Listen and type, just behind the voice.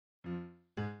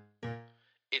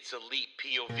It's Elite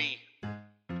POV,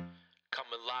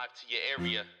 coming live to your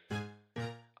area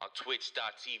on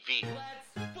twitch.tv. Let's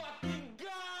fucking go!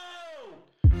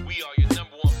 We are your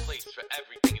number one place for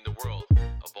everything in the world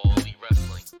of all elite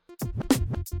wrestling.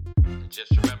 And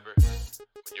just remember,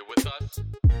 when you're with us,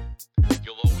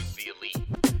 you'll always be elite.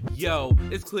 Yo,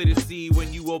 it's clear to see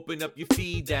when you open up your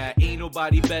feed that ain't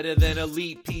nobody better than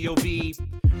Elite POV.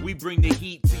 We bring the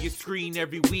heat to your screen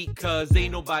every week, cause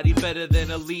ain't nobody better than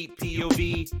Elite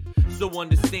POV. So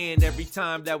understand every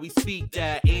time that we speak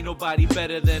that ain't nobody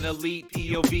better than Elite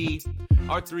POV.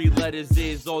 Our 3 letters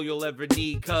is all you'll ever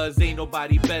need, cause ain't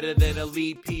nobody better than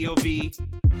Elite POV.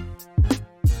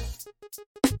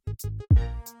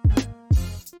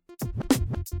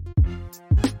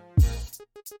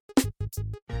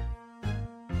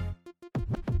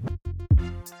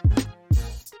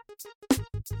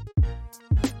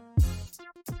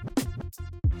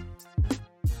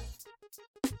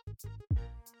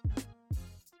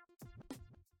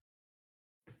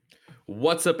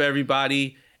 What's up,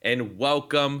 everybody, and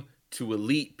welcome to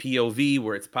Elite POV,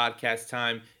 where it's podcast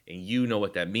time, and you know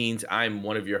what that means. I'm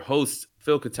one of your hosts,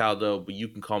 Phil Cataldo, but you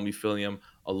can call me Philium,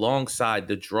 alongside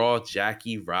the draw,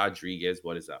 Jackie Rodriguez.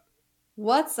 What is up?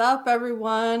 What's up,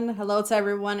 everyone? Hello to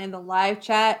everyone in the live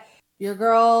chat. Your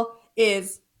girl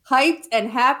is hyped and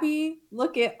happy.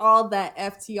 Look at all that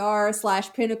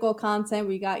FTR/Pinnacle content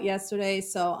we got yesterday,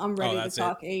 so I'm ready to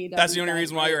talk AEW. That's the only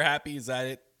reason why you're happy? Is that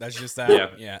it? That's just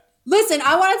that? Yeah. Listen,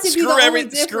 I wanted to be the only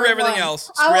different Screw everything one.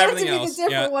 else. I wanted to be the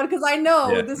different one because I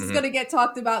know this is Mm-hmm. going to get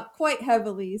talked about quite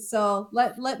heavily. So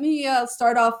let me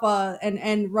start off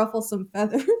and ruffle some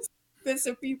feathers, piss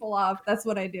some people off. That's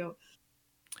what I do.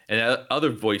 And the other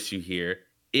voice you hear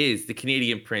is the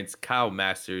Canadian Prince, Kyle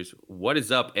Masters. What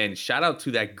is up? And shout out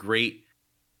to that great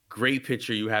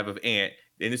picture you have of Ant.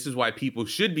 And this is why people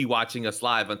should be watching us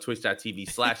live on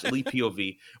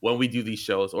twitch.tv/ElitePOV when we do these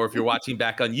shows. Or if you're watching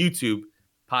back on YouTube,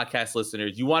 podcast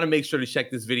listeners, you want to make sure to check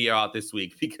this video out this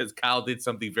week because Kyle did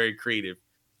something very creative.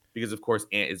 Because, of course,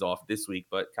 Ant is off this week.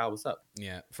 But, Kyle, what's up?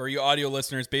 Yeah. For you audio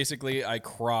listeners, basically, I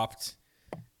cropped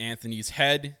Anthony's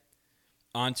head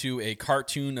onto a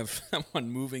cartoon of someone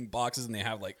moving boxes, and they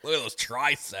have, like, look at those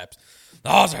triceps.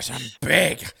 Those are some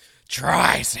big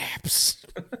triceps.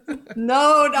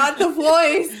 No, not the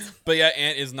voice. But, yeah,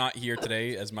 Ant is not here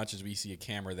today as much as we see a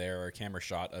camera there or a camera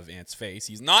shot of Ant's face.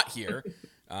 He's not here.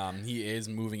 He is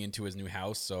moving into his new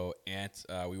house. So, Ant,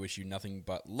 we wish you nothing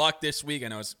but luck this week. I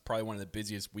know it's probably one of the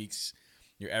busiest weeks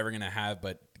you're ever going to have,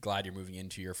 but glad you're moving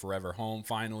into your forever home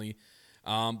finally.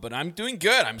 But I'm doing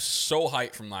good. I'm so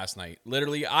hyped from last night.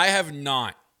 Literally, I have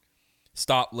not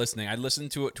stopped listening. I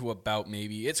listened to it to about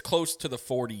maybe, it's close to the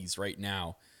 40s right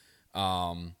now,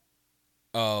 of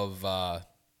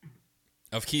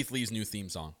Keith Lee's new theme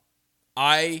song.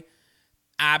 I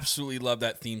absolutely love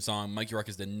that theme song. Mikey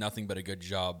Ruckus did nothing but a good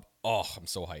job. Oh, I'm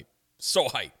so hyped. So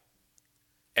hyped.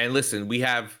 And listen, we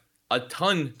have a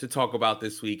ton to talk about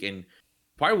this week, and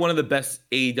probably one of the best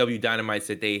AEW Dynamites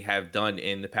that they have done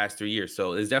in the past 3 years.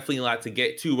 So there's definitely a lot to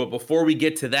get to. But before we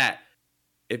get to that,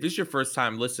 if it's your first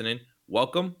time listening,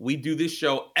 welcome. We do this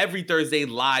show every Thursday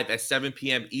live at 7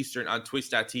 p.m. Eastern on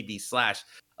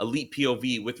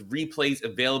twitch.tv/ElitePOV with replays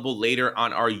available later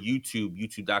on our YouTube,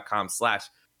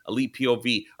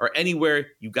 youtube.com/ElitePOV, or anywhere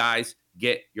you guys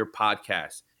get your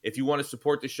podcasts. If you want to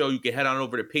support the show, you can head on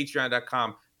over to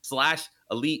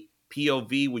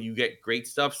patreon.com/ElitePOV, where you get great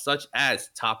stuff such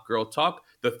as Top Girl Talk.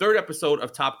 The 3rd episode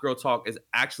of Top Girl Talk is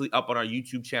actually up on our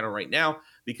YouTube channel right now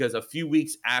because a few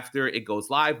weeks after it goes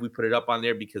live, we put it up on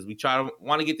there because we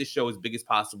want to get the show as big as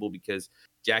possible because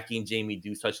Jackie and Jamie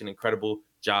do such an incredible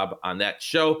job on that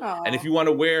show. Aww. And if you want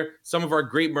to wear some of our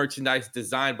great merchandise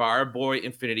designed by our boy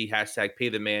Infinity,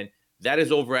 #PayTheMan, that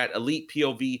is over at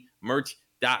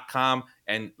ElitePOVmerch.com.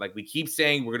 And like we keep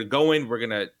saying, we're going to go in, we're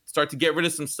going to start to get rid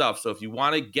of some stuff. So if you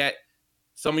want to get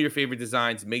some of your favorite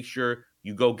designs, make sure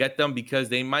you go get them because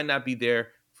they might not be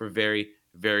there for very,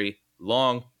 very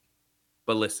long.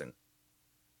 But listen,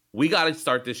 we got to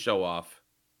start this show off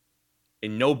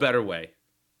in no better way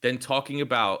than talking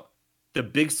about the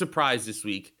big surprise this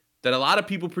week that a lot of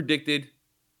people predicted,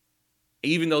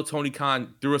 even though Tony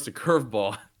Khan threw us a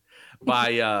curveball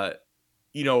by,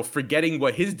 forgetting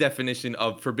what his definition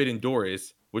of Forbidden Door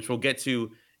is, which we'll get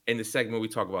to in the segment we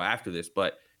talk about after this.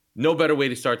 But no better way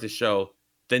to start the show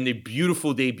than the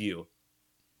beautiful debut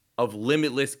of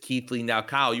Limitless Keith Lee. Now,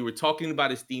 Kyle, you were talking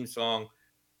about his theme song.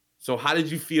 So how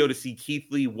did you feel to see Keith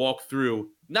Lee walk through,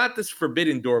 not this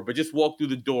Forbidden Door, but just walk through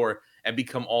the door and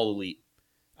become all elite?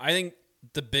 I think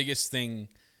the biggest thing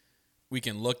we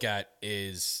can look at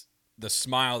is the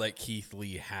smile that Keith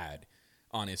Lee had.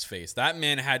 on his face. That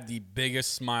man had the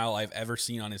biggest smile I've ever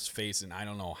seen on his face, and I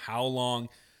don't know how long.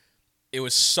 It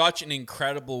was such an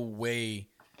incredible way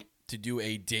to do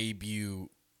a debut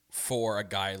for a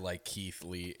guy like Keith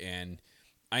Lee. And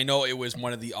I know it was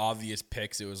one of the obvious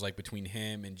picks. It was like between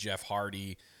him and Jeff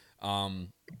Hardy.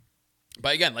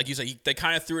 But again, like you said, they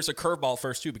kind of threw us a curveball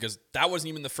first too, because that wasn't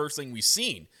even the first thing we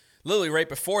seen. Literally right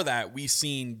before that, we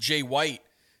seen Jay White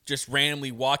just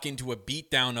randomly walk into a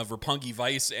beatdown of Roppongi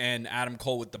Vice and Adam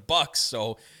Cole with the Bucks.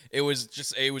 So it was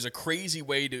a crazy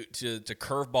way to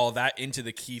curveball that into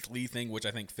the Keith Lee thing, which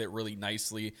I think fit really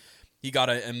nicely. He got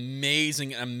an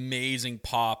amazing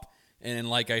pop. And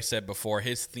like I said before,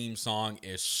 his theme song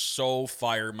is so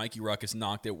fire. Mikey Ruckus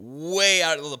knocked it way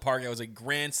out of the park. It was a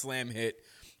grand slam hit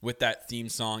with that theme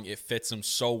song. It fits him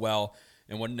so well.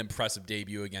 And what an impressive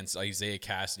debut against Isaiah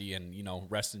Cassidy. And,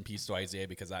 rest in peace to Isaiah,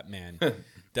 because that man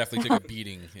definitely took a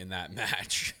beating in that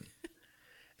match.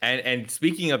 And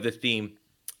speaking of the theme,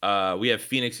 we have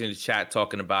Phoenix in the chat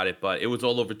talking about it, but it was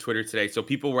all over Twitter today. So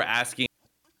people were asking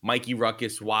Mikey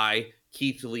Ruckus why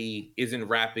Keith Lee isn't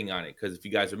rapping on it. Because if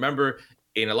you guys remember,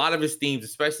 in a lot of his themes,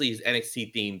 especially his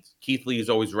NXT themes, Keith Lee is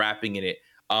always rapping in it.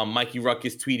 Mikey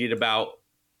Ruckus tweeted about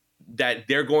that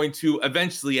they're going to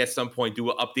eventually at some point do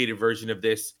an updated version of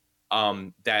this.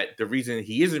 That the reason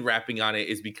he isn't rapping on it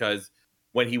is because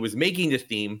when he was making the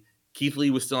theme, Keith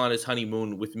Lee was still on his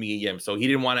honeymoon with Mia Yim. So he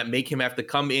didn't want to make him have to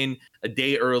come in a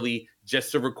day early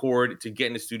just to record, to get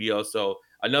in the studio. So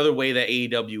another way that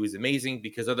AEW is amazing,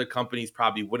 because other companies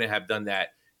probably wouldn't have done that.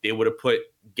 They would have put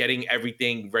getting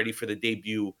everything ready for the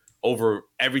debut over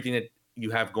everything that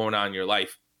you have going on in your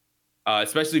life.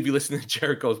 Especially if you listen to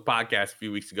Jericho's podcast a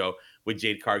few weeks ago with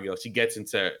Jade Cargill. She gets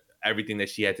into everything that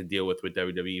she had to deal with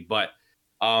WWE. But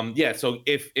so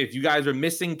if you guys are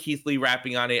missing Keith Lee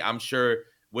rapping on it, I'm sure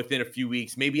within a few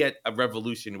weeks, maybe at a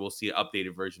Revolution, we'll see an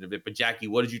updated version of it. But Jackie,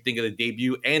 what did you think of the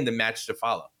debut and the match to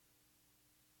follow?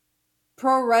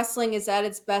 Pro wrestling is at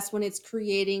its best when it's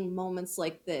creating moments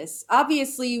like this.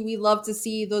 Obviously, we love to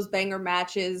see those banger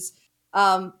matches,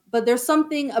 but there's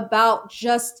something about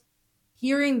just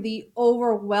hearing the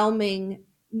overwhelming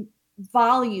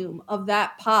volume of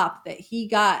that pop that he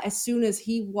got as soon as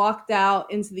he walked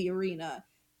out into the arena,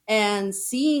 and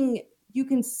you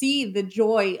can see the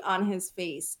joy on his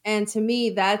face. And to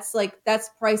me, that's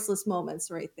priceless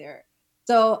moments right there.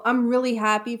 So I'm really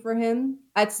happy for him.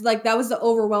 It's like, that was the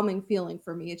overwhelming feeling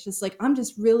for me. It's just like, I'm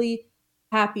just really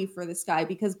happy for this guy,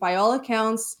 because by all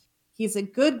accounts, he's a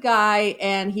good guy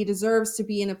and he deserves to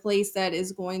be in a place that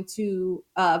is going to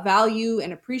value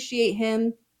and appreciate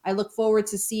him. I look forward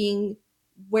to seeing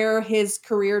where his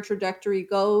career trajectory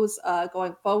goes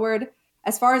going forward.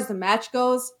 As far as the match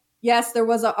goes, yes, there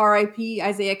was a RIP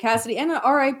Isaiah Cassidy and a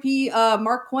RIP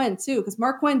Mark Quinn too, because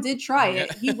Mark Quinn did try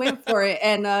it. He went for it,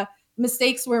 and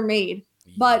mistakes were made.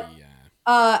 But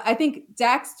I think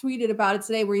Dax tweeted about it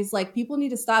today, where he's like, people need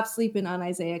to stop sleeping on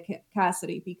Isaiah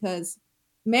Cassidy, because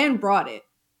man brought it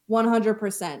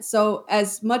 100%. So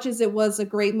as much as it was a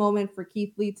great moment for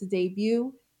Keith Lee to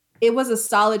debut, it was a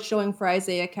solid showing for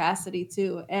Isaiah Cassidy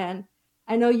too. And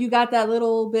I know you got that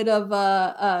little bit of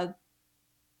a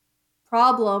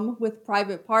problem with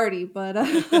Private Party, but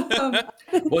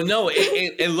well, no,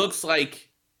 it looks like,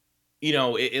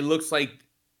 it looks like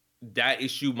that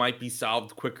issue might be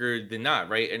solved quicker than not,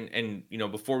 right? And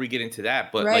before we get into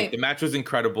that, but like, the match was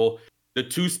incredible. The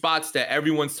two spots that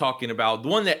everyone's talking about, the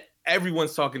one that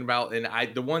everyone's talking about, and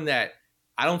the one that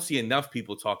I don't see enough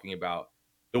people talking about.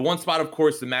 The one spot, of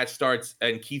course, the match starts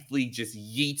and Keith Lee just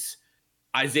yeets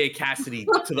Isaiah Cassidy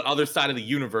to the other side of the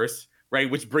universe, right?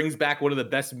 Which brings back one of the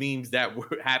best memes that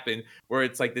happened, where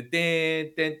it's like the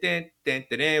din, din, din, din,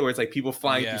 din, din, where it's like people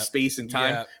flying through space and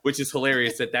time, which is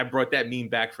hilarious that brought that meme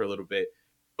back for a little bit.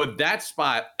 But that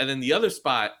spot, and then the other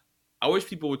spot, I wish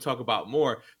people would talk about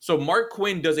more. So Mark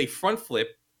Quinn does a front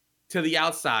flip to the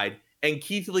outside, and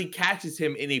Keith Lee catches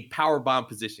him in a powerbomb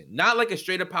position. Not like a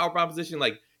straight up powerbomb position,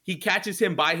 like he catches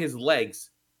him by his legs.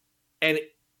 And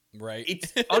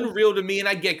it's unreal to me. And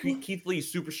I get Keith Lee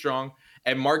is super strong,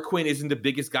 and Mark Quinn isn't the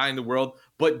biggest guy in the world,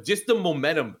 but just the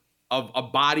momentum of a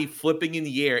body flipping in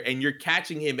the air, and you're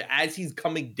catching him as he's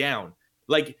coming down.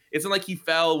 Like, it's not like he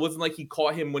fell. It wasn't like he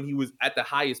caught him when he was at the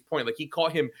highest point. Like, he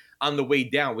caught him on the way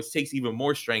down, which takes even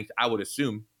more strength, I would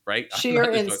assume, right?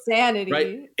 Sheer insanity.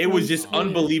 Right? It was just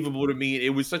unbelievable to me.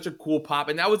 It was such a cool pop.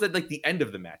 And that was at, like, the end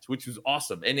of the match, which was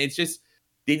awesome. And it's just,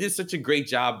 they did such a great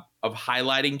job of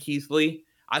highlighting Keith Lee.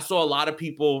 I saw a lot of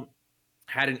people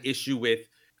had an issue with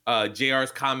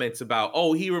JR's comments about,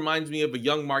 oh, he reminds me of a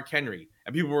young Mark Henry.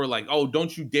 And people were like, oh,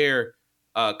 don't you dare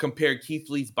compared Keith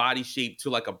Lee's body shape to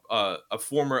like a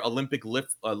former Olympic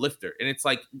lifter, and it's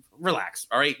like, relax,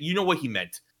 all right? You know what he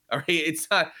meant, all right? It's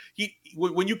not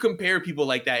when you compare people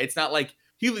like that, it's not like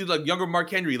he like younger Mark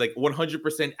Henry, like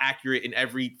 100% accurate in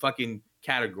every fucking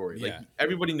category. Yeah. Like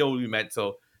everybody knows what he meant,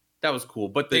 so that was cool.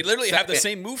 But they literally have the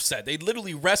same moveset. They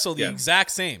literally wrestle the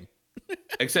exact same.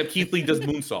 Except Keith Lee does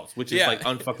moonsaults, which is like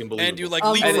unfucking believable. And do like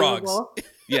leapfrogs.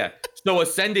 Yeah. So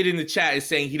Ascended in the chat is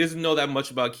saying he doesn't know that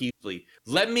much about Keith Lee.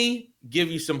 Let me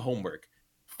give you some homework.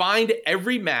 Find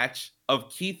every match of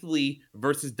Keith Lee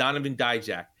versus Donovan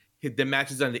Dijak. Hit the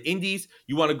matches on the indies.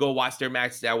 You want to go watch their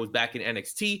match that was back in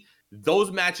NXT.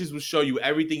 Those matches will show you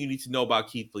everything you need to know about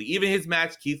Keith Lee. Even his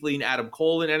match, Keith Lee and Adam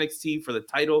Cole in NXT for the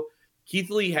title. Keith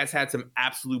Lee has had some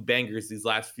absolute bangers these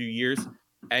last few years,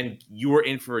 and you were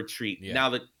in for a treat. Yeah. Now,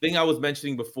 the thing I was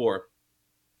mentioning before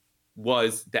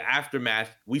was the aftermath.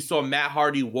 We saw Matt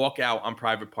Hardy walk out on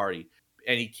Private Party,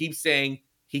 and he keeps saying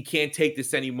he can't take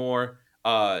this anymore.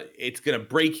 It's gonna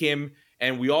break him,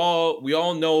 and we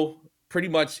all know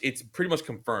it's pretty much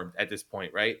confirmed at this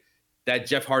point, right? That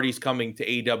Jeff Hardy's coming to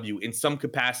AEW in some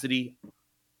capacity,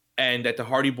 and that the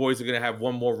Hardy Boys are gonna have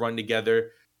one more run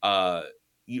together.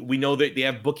 We know that they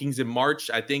have bookings in March.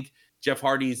 I think Jeff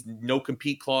Hardy's no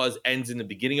compete clause ends in the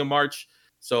beginning of March.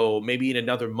 So maybe in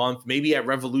another month, maybe at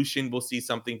Revolution, we'll see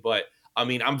something. But I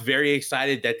mean, I'm very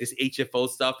excited that this HFO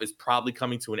stuff is probably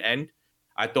coming to an end.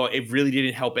 I thought it really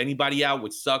didn't help anybody out,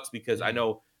 which sucks because I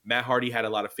know Matt Hardy had a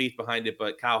lot of faith behind it.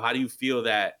 But Kyle, how do you feel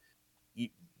that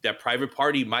that Private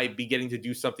Party might be getting to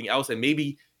do something else and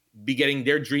maybe be getting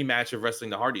their dream match of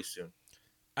wrestling the Hardys soon?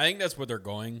 I think that's where they're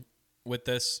going with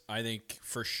this. I think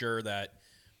for sure that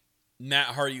Matt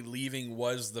Hardy leaving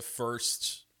was the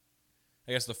first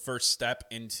step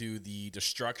into the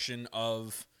destruction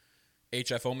of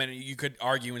HFO. Man, you could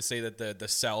argue and say that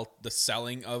the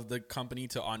selling of the company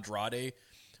to Andrade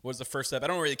was the first step. I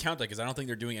don't really count that because I don't think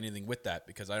they're doing anything with that,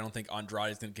 because I don't think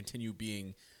Andrade is going to continue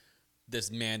being this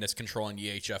man that's controlling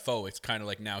the HFO. It's kind of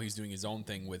like now he's doing his own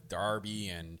thing with Darby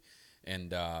and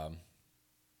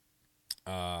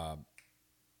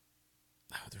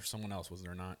there's someone else, was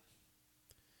there not?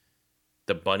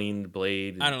 The Bunny and the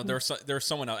Blade. I don't know. There's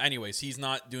someone else. Anyways, he's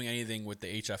not doing anything with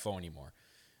the HFO anymore.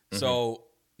 Mm-hmm. So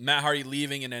Matt Hardy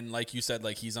leaving, and then like you said,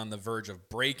 like he's on the verge of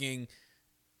breaking.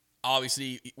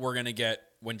 Obviously, we're gonna get,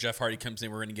 when Jeff Hardy comes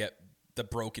in, we're gonna get the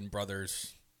Broken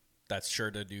Brothers. That's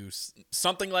sure to do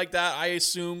something like that, I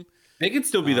assume. They could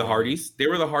still be the Hardys. They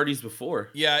were the Hardys before.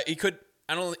 Yeah, he could.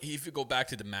 I don't know if he'd go back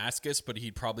to Damascus, but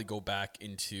he'd probably go back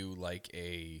into like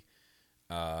a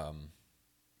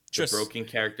just broken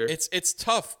character. It's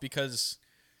tough because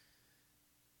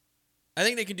I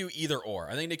think they can do either or.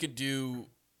 I think they could do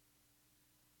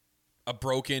a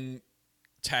broken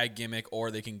tag gimmick, or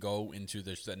they can go into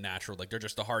the natural, like they're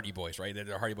just the Hardy Boys, right? They're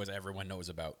the Hardy Boys everyone knows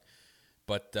about.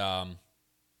 But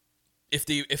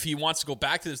if he wants to go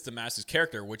back to this Damascus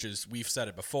character, which is, we've said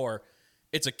it before,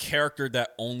 it's a character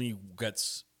that only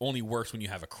works when you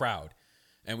have a crowd.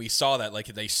 And we saw that, like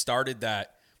they started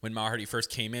that when Matt Hardy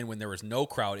first came in, when there was no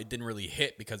crowd. It didn't really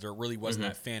hit because there really wasn't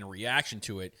that fan reaction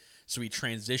to it. So he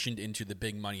transitioned into the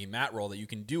big money Matt role that you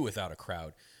can do without a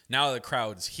crowd. Now the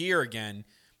crowd's here again,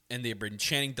 and they've been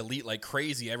chanting delete like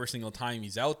crazy every single time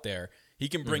he's out there. He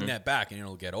can bring that back, and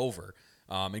it'll get over.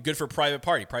 And good for Private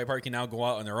Party. Private Party can now go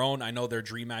out on their own. I know their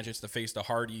dream match is to face the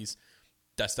Hardys.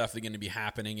 That's definitely going to be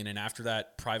happening. And then after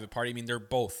that, Private Party, I mean, they're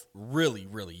both really,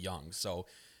 really young. So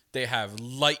they have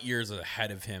light years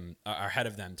ahead of them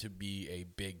to be a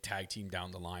big tag team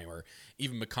down the line, or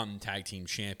even become tag team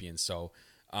champions. So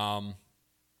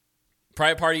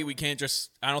Private Party,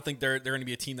 I don't think they're going to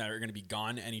be a team that are going to be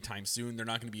gone anytime soon. They're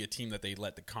not going to be a team that they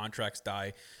let the contracts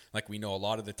die. Like we know a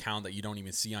lot of the talent that you don't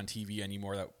even see on TV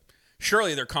anymore, that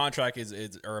surely their contract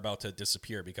are about to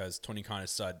disappear, because Tony Khan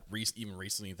has said even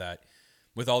recently that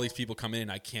with all these people coming in,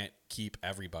 I can't keep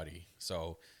everybody.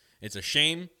 So it's a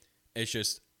shame. It's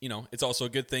just, it's also a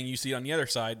good thing you see on the other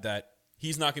side that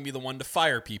he's not going to be the one to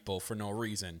fire people for no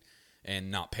reason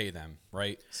and not pay them,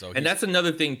 right? So, and that's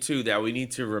another thing too that we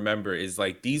need to remember is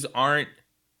like, these aren't,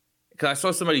 because I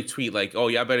saw somebody tweet like, "Oh,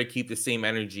 y'all better keep the same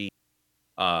energy,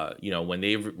 when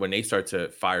they start to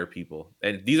fire people."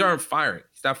 And these aren't firing.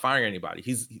 He's not firing anybody.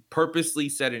 He purposely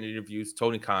said in interviews,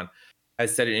 Tony Khan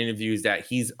has said in interviews, that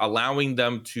he's allowing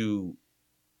them to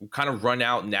kind of run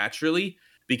out naturally,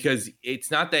 because it's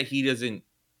not that he doesn't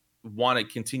want to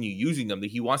continue using them,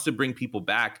 that he wants to bring people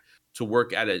back to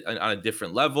work on a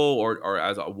different level, or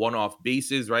as a one-off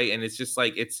basis, right? And it's just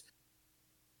like,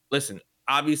 listen,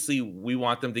 obviously we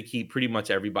want them to keep pretty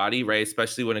much everybody, right?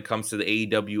 Especially when it comes to the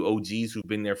AEW OGs who've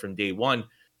been there from day one.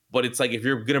 But it's like if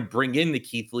you're gonna bring in the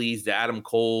Keith Lees, the Adam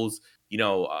Coles,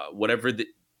 whatever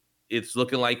it's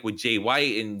looking like with Jay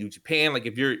White in New Japan, like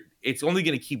it's only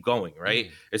gonna keep going,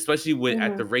 right? Especially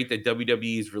at the rate that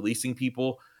WWE is releasing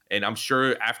people, and I'm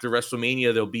sure after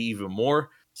WrestleMania there'll be even more.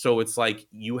 So it's like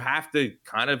you have to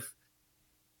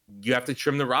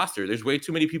trim the roster. There's way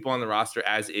too many people on the roster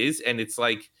as is, and it's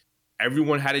like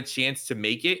everyone had a chance to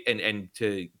make it and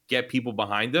to get people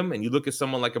behind them. And you look at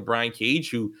someone like a Brian Cage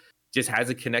who just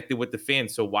hasn't connected with the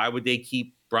fans. So why would they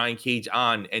keep Brian Cage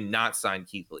on and not sign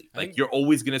Keith Lee? Like, you're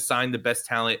always going to sign the best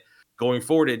talent going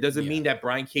forward. It doesn't mean that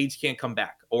Brian Cage can't come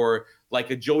back, or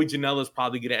like a Joey Janela is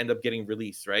probably going to end up getting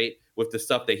released, right? With the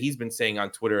stuff that he's been saying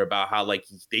on Twitter about how like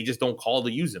they just don't call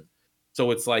to use him.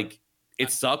 So it's like,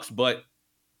 it sucks, but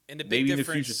maybe in the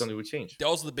future something would change.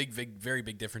 Also, the very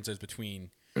big differences between,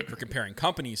 for comparing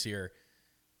companies here,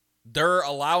 they're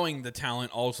allowing the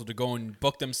talent also to go and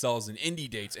book themselves in indie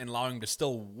dates and allowing them to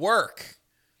still work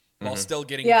while still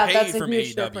getting paid from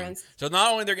AEW. Difference. So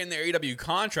not only they're getting their AEW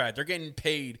contract, they're getting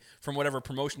paid from whatever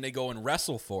promotion they go and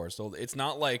wrestle for. So it's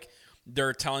not like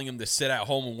they're telling them to sit at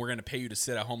home and we're going to pay you to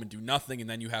sit at home and do nothing, and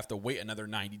then you have to wait another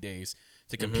 90 days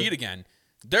to compete again.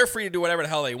 They're free to do whatever the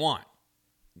hell they want.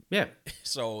 Yeah.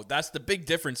 So that's the big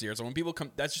difference here. So when people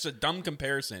come, that's just a dumb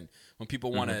comparison when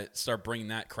people want to start bringing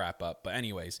that crap up. But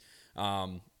anyways,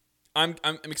 I'm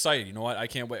excited. You know what? I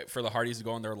can't wait for the Hardys to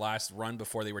go on their last run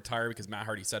before they retire, because Matt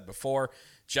Hardy said before,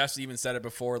 Jeff's even said it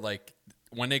before, like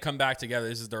when they come back together,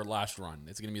 this is their last run.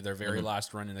 It's going to be their very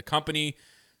last run in the company.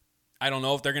 I don't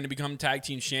know if they're going to become tag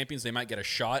team champions. They might get a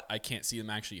shot. I can't see them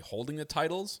actually holding the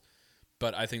titles,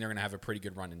 but I think they're going to have a pretty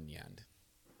good run in the end.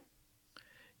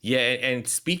 Yeah, and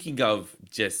speaking of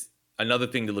just another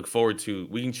thing to look forward to,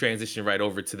 we can transition right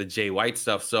over to the Jay White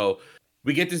stuff. So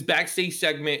we get this backstage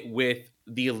segment with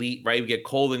the Elite, right? We get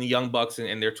Cole and the Young Bucks,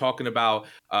 and they're talking about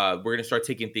we're going to start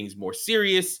taking things more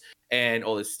serious and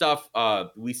all this stuff.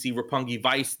 We see Roppongi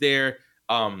Vice there.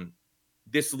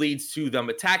 This leads to them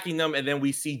attacking them, and then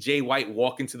we see Jay White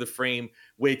walk into the frame,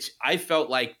 which I felt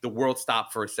like the world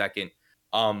stopped for a second.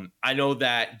 I know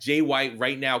that Jay White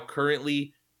right now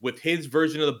currently, with his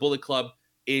version of the Bullet Club,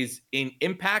 is in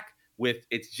Impact with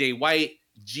it's Jay White,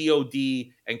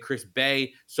 G.O.D., and Chris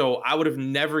Bay. So I would have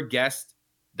never guessed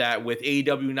that with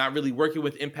AEW not really working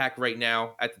with Impact right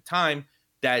now at the time,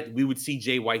 that we would see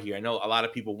Jay White here. I know a lot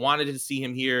of people wanted to see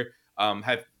him here,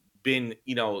 have been,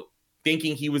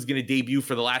 thinking he was going to debut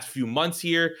for the last few months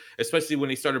here, especially when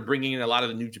they started bringing in a lot of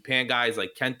the New Japan guys like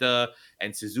Kenta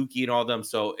and Suzuki and all of them.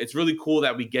 So it's really cool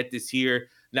that we get this here.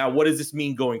 Now, what does this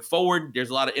mean going forward? There's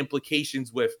a lot of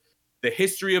implications with the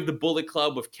history of the Bullet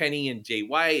Club with Kenny and Jay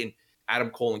White and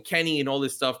Adam Cole and Kenny and all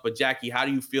this stuff. But Jackie, how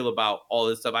do you feel about all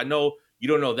this stuff? I know you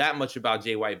don't know that much about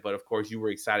Jay White, but of course you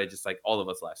were excited just like all of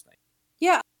us last night.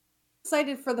 Yeah, I'm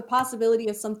excited for the possibility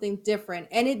of something different.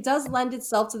 And it does lend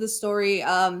itself to the story.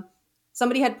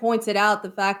 Somebody had pointed out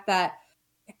the fact that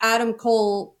Adam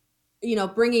Cole,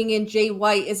 bringing in Jay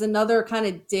White is another kind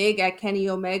of dig at Kenny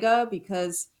Omega,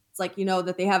 because it's like,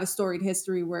 that they have a storied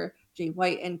history where Jay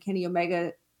White and Kenny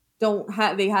Omega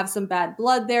they have some bad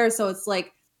blood there. So it's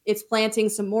like, it's planting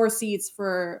some more seeds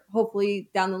for hopefully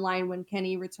down the line when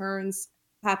Kenny returns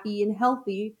happy and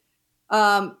healthy.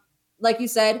 Like you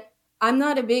said, I'm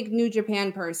not a big New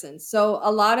Japan person. So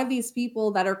a lot of these people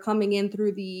that are coming in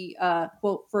through the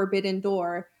quote forbidden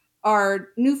door are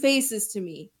new faces to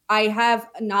me. I have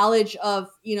knowledge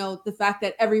of, the fact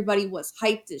that everybody was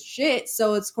hyped as shit.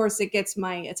 So of course it gets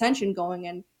my attention going,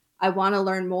 and I want to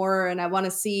learn more, and I want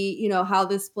to see, how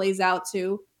this plays out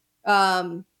too.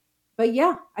 But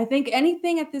yeah, I think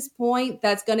anything at this point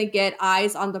that's going to get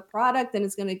eyes on the product and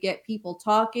is going to get people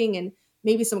talking, and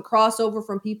maybe some crossover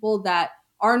from people that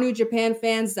are New Japan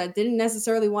fans that didn't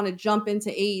necessarily want to jump into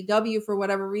AEW for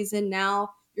whatever reason. Now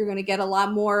you're going to get a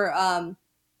lot more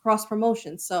cross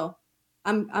promotion. So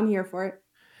I'm here for it.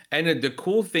 And the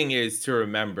cool thing is to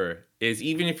remember is,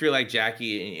 even if you're like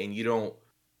Jackie and you don't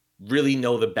really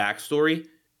know the backstory,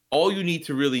 all you need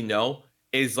to really know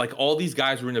is like all these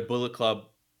guys were in the Bullet Club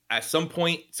at some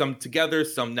point, some together,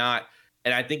 some not.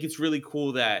 And I think it's really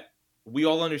cool that we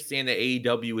all understand that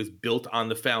AEW is built on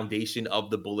the foundation of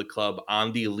the Bullet Club,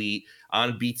 on the Elite,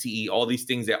 on BTE, all these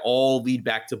things that all lead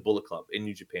back to Bullet Club in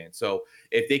New Japan. So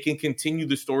if they can continue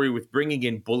the story with bringing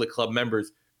in Bullet Club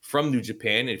members from New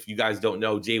Japan, and if you guys don't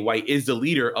know, Jay White is the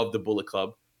leader of the Bullet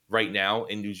Club right now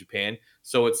in New Japan.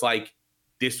 So it's like,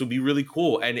 this will be really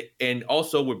cool. And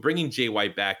also with bringing Jay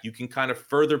White back, you can kind of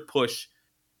further push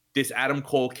this Adam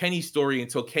Cole Kenny story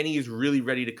until Kenny is really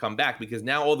ready to come back, because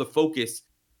now all the focus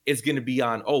is going to be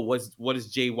on, what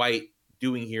does Jay White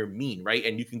doing here mean, right?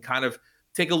 And you can kind of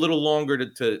take a little longer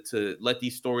to let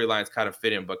these storylines kind of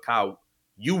fit in. But Kyle,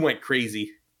 you went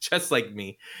crazy just like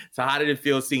me. So how did it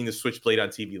feel seeing the Switchblade on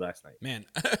TV last night? Man,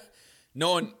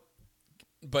 no one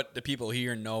but the people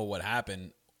here know what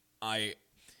happened.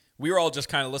 We were all just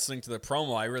kind of listening to the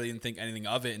promo. I really didn't think anything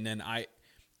of it. And then I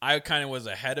kind of was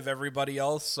ahead of everybody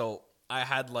else. So I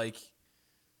had like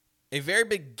a very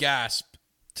big gasp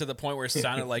to the point where it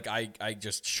sounded like I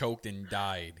just choked and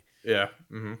died. Yeah.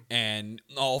 Mm-hmm. And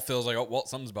all feels like, oh, well,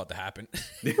 something's about to happen.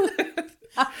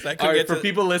 All right, for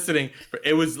people listening,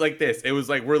 it was like this. It was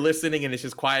like we're listening and it's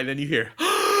just quiet. And then you hear,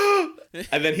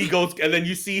 and then he goes, and then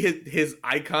you see his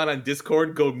icon on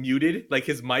Discord go muted, like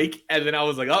his mic. And then I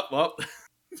was like, oh, well,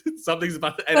 something's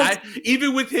about to. And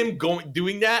even with him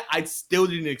doing that, I still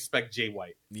didn't expect Jay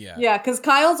White. Yeah. Yeah, because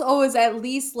Kyle's always at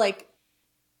least like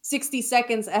 60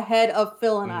 seconds ahead of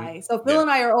Phil and I. So Phil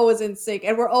and I are always in sync,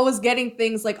 and we're always getting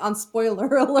things like on spoiler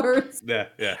alerts.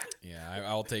 Yeah.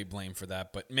 I'll take blame for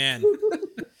that. But man,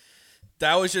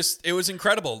 that was it was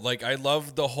incredible. Like, I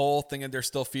love the whole thing that they're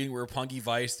still feeding Roppongi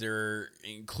Vice. They're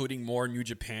including more New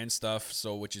Japan stuff,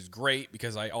 which is great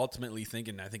because I ultimately think,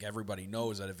 and I think everybody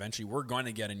knows, that eventually we're going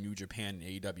to get a New Japan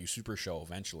AEW Super Show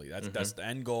eventually. That's the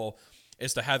end goal,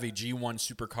 is to have a G1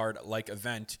 Supercard-like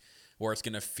event where it's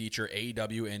going to feature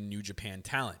AEW and New Japan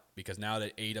talent. Because now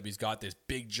that AEW's got this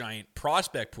big, giant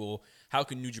prospect pool, how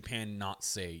can New Japan not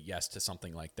say yes to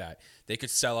something like that? They could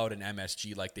sell out an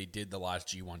MSG like they did the last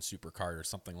G1 Supercard or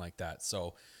something like that.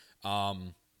 So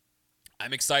I'm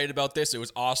excited about this. It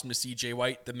was awesome to see Jay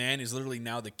White. The man is literally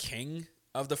now the king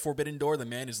of the Forbidden Door. The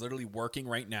man is literally working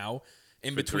right now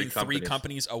in between three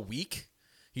companies a week.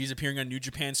 He's appearing on New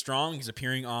Japan Strong. He's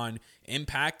appearing on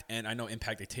Impact. And I know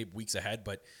Impact, they tape weeks ahead,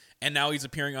 and now he's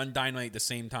appearing on Dynamite at the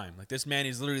same time. Like, this man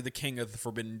is literally the king of the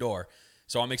Forbidden Door.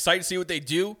 So I'm excited to see what they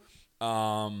do.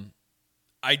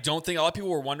 I don't think, a lot of people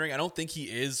were wondering, I don't think he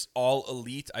is all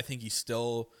elite. I think he's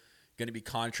still going to be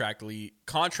contractually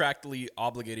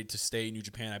obligated to stay in New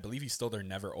Japan. I believe he's still their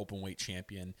never openweight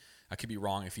champion. I could be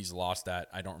wrong if he's lost that.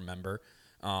 I don't remember.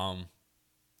 But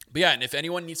yeah, and if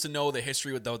anyone needs to know the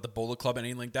history with the Bullet Club and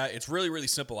anything like that, it's really, really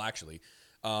simple, actually.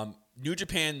 New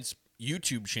Japan's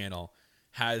YouTube channel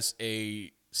has a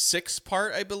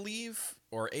 6-part, I believe,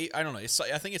 or 8, I don't know.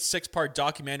 I think it's 6-part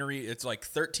documentary. It's like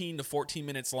 13 to 14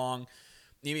 minutes long,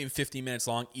 maybe even 15 minutes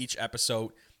long each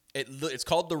episode. It's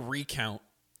called The Recount,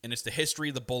 and it's the history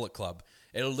of the Bullet Club.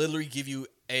 It'll literally give you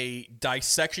a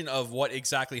dissection of what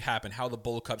exactly happened, how the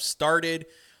Bullet Club started,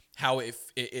 how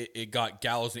it got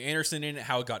Gallows and Anderson in it,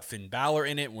 how it got Finn Balor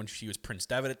in it when she was Prince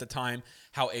Devitt at the time,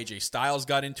 how AJ Styles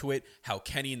got into it, how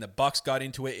Kenny and the Bucks got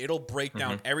into it. It'll break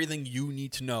down everything you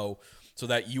need to know so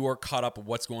that you are caught up with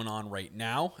what's going on right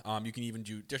now. You can even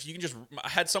I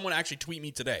had someone actually tweet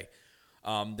me today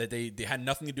that they had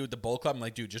nothing to do with the Bullet Club. I'm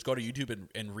like, dude, just go to YouTube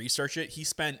and research it. He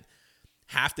spent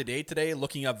half the day today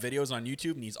looking up videos on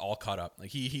YouTube, and he's all caught up. Like,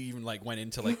 he even like went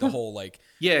into like the whole like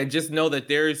yeah, and just know that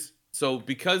so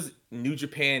because New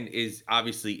Japan is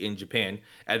obviously in Japan,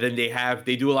 and then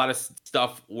they do a lot of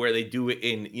stuff where they do it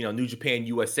in, New Japan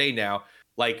USA now.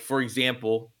 Like, for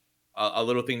example, a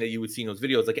little thing that you would see in those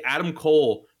videos, like Adam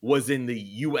Cole was in the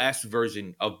US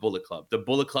version of Bullet Club. The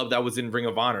Bullet Club that was in Ring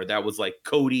of Honor, that was like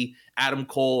Cody, Adam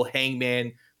Cole,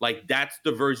 Hangman. Like, that's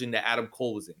the version that Adam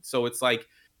Cole was in. So it's like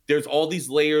there's all these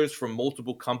layers from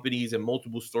multiple companies and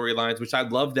multiple storylines, which I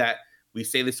love that we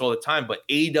say this all the time, but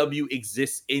AEW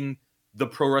exists in the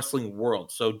pro wrestling world.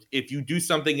 So if you do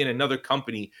something in another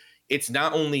company, it's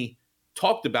not only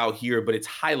talked about here, but it's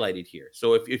highlighted here.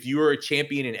 So if you were a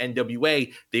champion in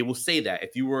NWA, they will say that.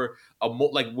 If you were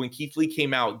like when Keith Lee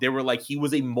came out, they were like, he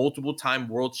was a multiple time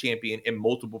world champion in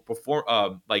multiple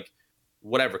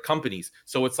companies.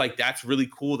 So it's like, that's really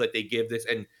cool that they give this,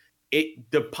 and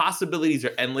the possibilities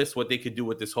are endless what they could do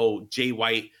with this whole Jay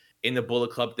White in the Bullet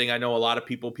Club thing. I know a lot of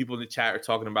people in the chat are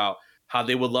talking about how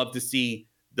they would love to see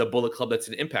the Bullet Club that's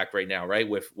in Impact right now, right?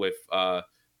 With God,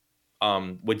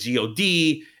 and it'd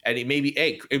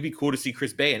be cool to see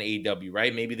Chris Bay in AEW,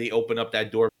 right? Maybe they open up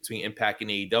that door between Impact and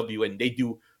AEW, and they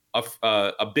do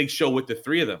a big show with the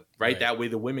three of them, right? That way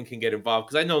the women can get involved.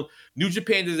 Because I know New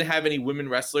Japan doesn't have any women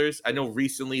wrestlers. I know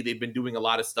recently they've been doing a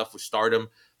lot of stuff with Stardom.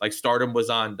 Like, Stardom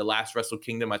was on the last Wrestle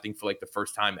Kingdom, I think, for like the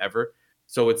first time ever.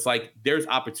 So it's like there's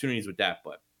opportunities with that,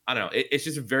 but I don't know. It's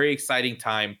just a very exciting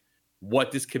time. What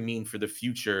this can mean for the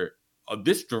future of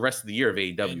the rest of the year of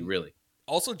AEW, and really.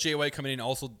 Also, Jay White coming in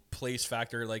also plays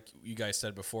factor, like you guys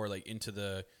said before, like into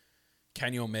the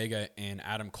Kenny Omega and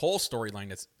Adam Cole storyline.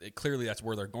 That's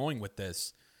where they're going with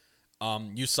this.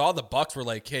 You saw the Bucks were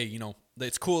like, hey,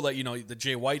 it's cool that the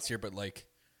Jay White's here, but like,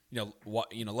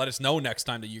 let us know next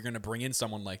time that you're going to bring in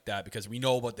someone like that, because we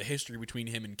know about the history between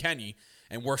him and Kenny,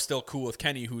 and we're still cool with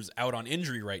Kenny, who's out on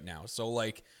injury right now. So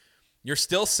like, you're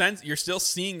still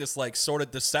seeing this like sort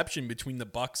of deception between the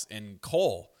Bucks and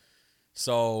Cole.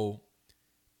 So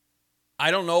I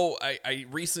don't know. I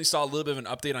recently saw a little bit of an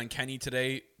update on Kenny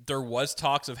today. There was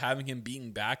talks of having him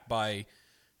beaten back by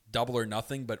Double or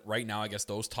Nothing, but right now I guess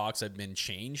those talks have been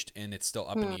changed and it's still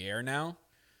up in the air now.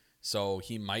 So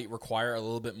he might require a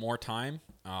little bit more time.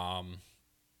 So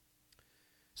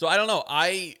I don't know.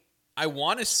 I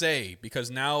want to say,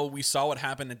 because now we saw what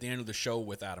happened at the end of the show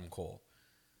with Adam Cole.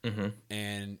 Mm-hmm.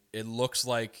 And it looks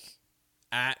like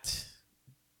at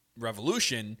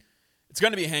Revolution, it's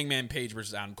going to be Hangman Page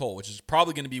versus Adam Cole, which is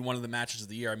probably going to be one of the matches of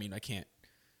the year. I mean, I can't.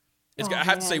 I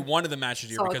have to say one of the matches of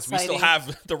the year because we still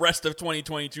have the rest of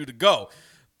 2022 to go.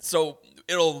 So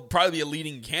it'll probably be a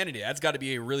leading candidate. That's got to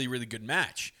be a really, really good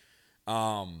match.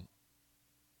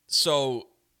 So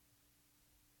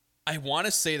I want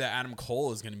to say that Adam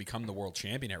Cole is going to become the world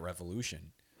champion at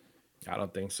Revolution. I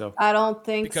don't think so. I don't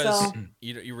think because so.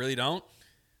 You really don't?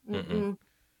 Mm-mm.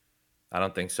 I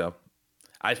don't think so.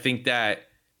 I think that,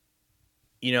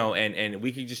 and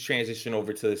we could just transition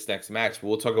over to this next match, but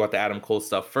we'll talk about the Adam Cole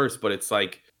stuff first. But it's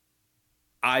like,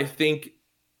 I think,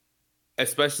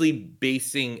 especially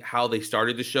basing how they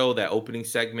started the show, that opening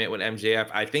segment with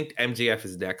MJF, I think MJF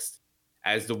is next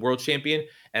as the world champion.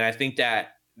 And I think that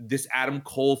this Adam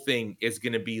Cole thing is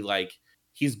going to be like,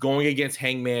 he's going against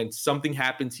Hangman, something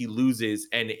happens, he loses,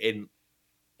 and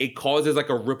it causes like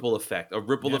a ripple effect.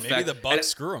 Effect. Maybe the Bucks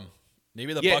screw him.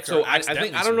 Maybe the Bucks are I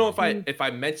don't know him. if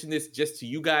I mentioned this just to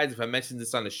you guys, if I mentioned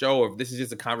this on the show, or if this is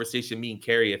just a conversation me and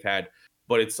Carrie have had.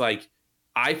 But it's like,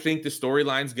 I think the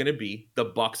storyline's going to be the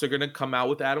Bucks are going to come out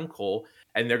with Adam Cole,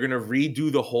 and they're going to redo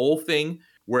the whole thing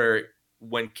where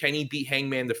when Kenny beat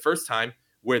Hangman the first time,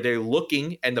 where they're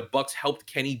looking and the Bucks helped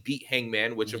Kenny beat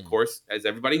Hangman, which of course, as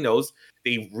everybody knows,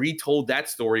 they retold that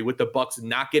story with the Bucks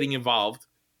not getting involved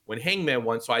when Hangman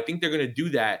won. So I think they're going to do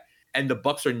that, and the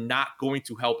Bucks are not going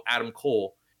to help Adam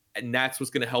Cole, and that's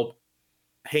what's going to help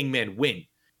Hangman win.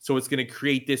 So it's going to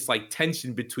create this like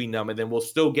tension between them, and then we'll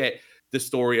still get the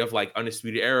story of like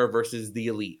Undisputed Era versus the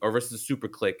Elite or versus the Super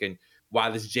Click, and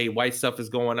why this Jay White stuff is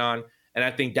going on. And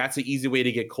I think that's an easy way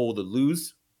to get Cole to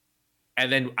lose.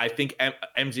 And then I think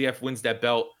MJF wins that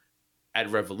belt at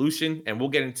Revolution, and we'll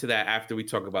get into that after we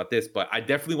talk about this. But I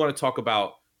definitely want to talk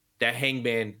about that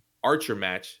Hangman Archer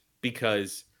match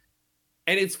because,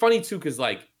 and it's funny too, because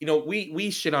like,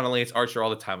 we shit on Lance Archer all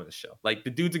the time on the show. Like, the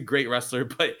dude's a great wrestler,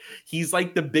 but he's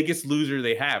like the biggest loser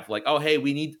they have. Like, oh, hey,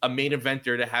 we need a main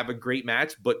eventer to have a great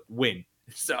match, but win.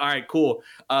 So, all right, cool.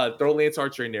 Throw Lance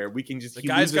Archer in there. We can just, the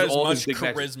guy's got as much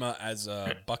charisma as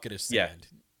a bucket of sand.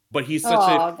 Yeah. But he's such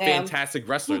a fantastic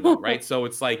wrestler, though, right? So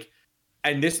it's like,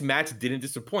 and this match didn't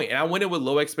disappoint. And I went in with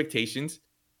low expectations,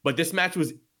 but this match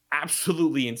was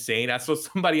absolutely insane. I saw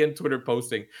somebody on Twitter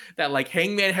posting that like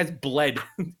Hangman has bled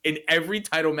in every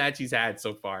title match he's had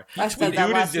so far. I said that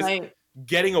last night.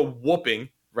 Getting a whooping,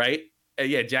 right?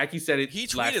 Yeah, Jackie said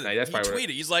it last night. That's he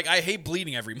tweeted. He's like, I hate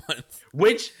bleeding every month.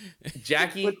 Which,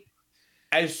 Jackie,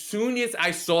 as soon as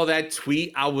I saw that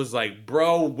tweet, I was like,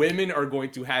 bro, women are going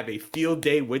to have a field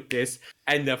day with this.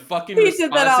 And the fucking responses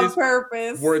did that on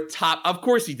purpose. Were top. Of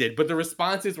course he did. But the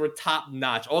responses were top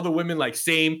notch. All the women like,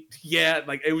 same. Yeah.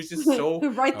 Like, it was just so.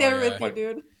 Right there with you,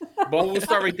 dude. But we'll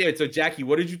start right there. So, Jackie,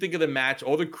 what did you think of the match?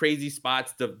 All the crazy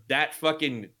spots.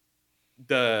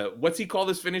 What's he call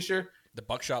this finisher? The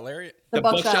buckshot lariat? The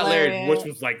buckshot lariat, which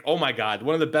was like, oh my God,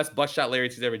 one of the best buckshot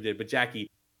lariats he's ever did. But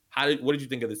Jackie, what did you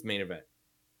think of this main event?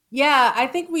 Yeah, I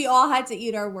think we all had to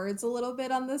eat our words a little bit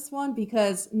on this one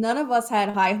because none of us had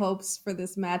high hopes for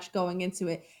this match going into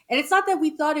it. And it's not that we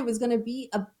thought it was going to be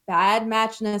a bad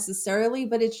match necessarily,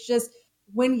 but it's just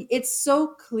when it's so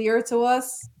clear to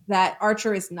us that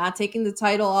Archer is not taking the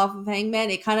title off of Hangman,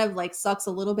 it kind of like sucks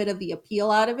a little bit of the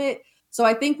appeal out of it. So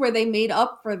I think where they made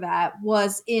up for that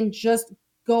was in just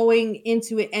going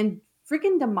into it and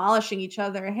freaking demolishing each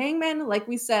other. Hangman, like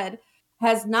we said,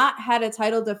 has not had a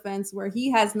title defense where he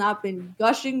has not been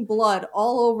gushing blood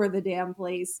all over the damn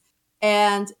place.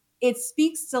 And it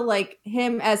speaks to like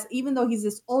him as, even though he's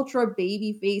this ultra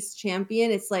baby face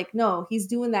champion, it's like, no, he's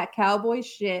doing that cowboy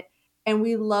shit. And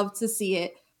we love to see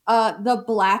it. The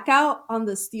blackout on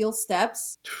the steel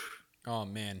steps. Oh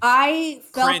man. I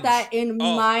felt Cringe. that in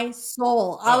my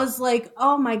soul. I was like,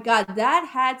 oh my God, that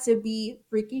had to be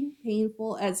freaking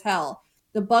painful as hell.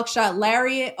 The buckshot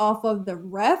lariat off of the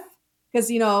ref. Because,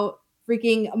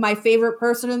 freaking my favorite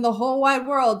person in the whole wide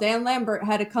world, Dan Lambert,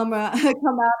 had to come out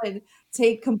and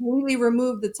completely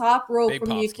remove the top rope from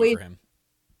the equation.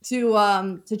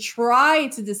 to try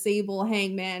to disable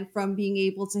Hangman from being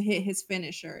able to hit his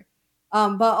finisher.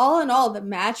 But all in all, the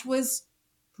match was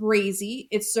crazy.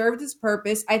 It served its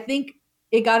purpose. I think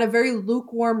it got a very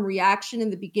lukewarm reaction in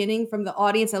the beginning from the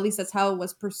audience. At least that's how it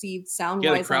was perceived sound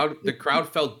wise. Yeah, the crowd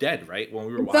felt dead, right? When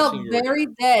we were it watching, felt very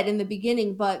dead in the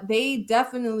beginning, but they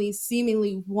definitely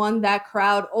seemingly won that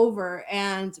crowd over.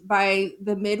 And by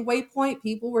the midway point,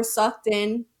 people were sucked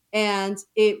in, and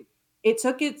it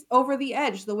took it over the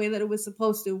edge the way that it was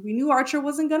supposed to. We knew Archer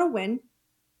wasn't going to win,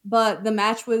 but the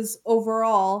match was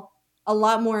overall a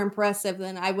lot more impressive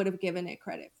than I would have given it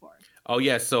credit for. Oh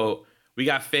yeah, so we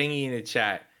got Fangy in the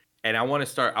chat, and I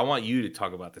want you to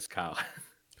talk about this, Kyle.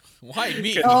 Why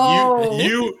me?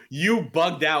 You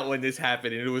bugged out when this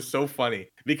happened, and it was so funny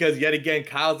because yet again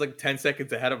Kyle's like 10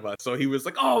 seconds ahead of us, so he was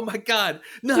like, "Oh my god,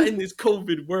 not in this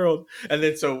COVID world!" And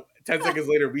then so 10 seconds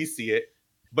later we see it,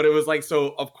 but it was like,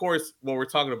 so of course what we're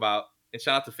talking about, and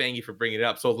shout out to Fangy for bringing it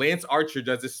up. So Lance Archer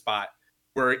does this spot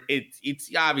where it's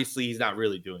obviously he's not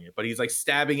really doing it, but he's like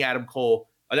stabbing Hangman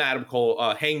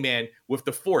with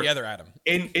the fork. The other Adam.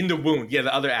 In the wound. Yeah,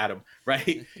 the other Adam,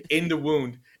 right? In the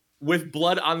wound. With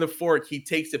blood on the fork, he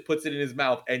takes it, puts it in his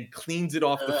mouth, and cleans it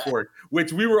off the fork,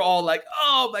 which we were all like,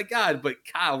 oh my God. But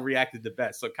Kyle reacted the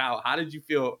best. So Kyle, how did you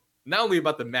feel not only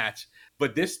about the match,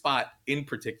 but this spot in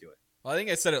particular? Well, I think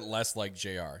I said it less like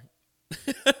JR.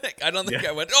 I don't think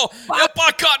I went, oh,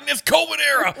 Epcot in this COVID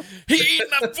era. He eating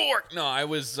that fork. No, I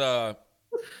was just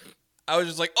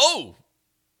like, oh.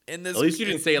 In this, at least you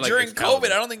didn't say it like during this, COVID.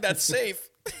 I don't think that's safe.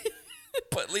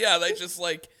 But yeah, they just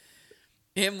like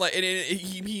him, like, and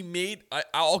he made.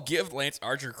 I'll give Lance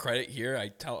Archer credit here.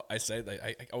 I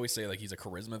always say like he's a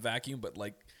charisma vacuum, but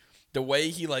like the way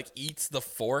he like eats the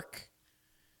fork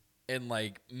and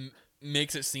like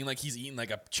makes it seem like he's eating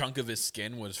like a chunk of his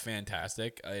skin was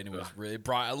fantastic, and it was really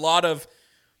brought a lot of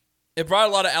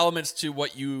elements to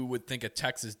what you would think a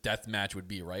Texas death match would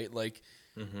be, right? Like.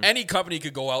 Mm-hmm. Any company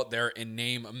could go out there and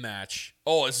name a match.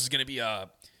 Oh, this is going to be a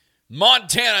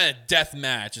Montana death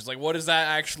match. It's like, what does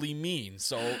that actually mean?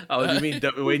 So, you mean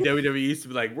the way WWE used to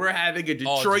be like, we're having a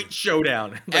Detroit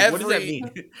showdown. Like, what does that mean?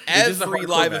 Every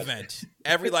live event.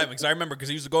 Because I remember because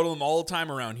I used to go to them all the time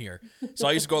around here. So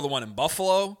I used to go to the one in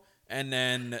Buffalo and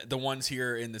then the ones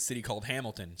here in the city called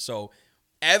Hamilton. So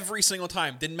every single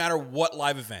time, didn't matter what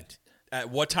live event, at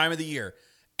what time of the year,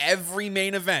 every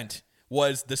main event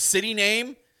was the city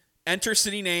name, enter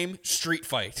city name, street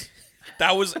fight.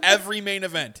 That was every main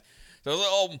event.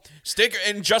 So stick,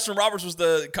 and Justin Roberts was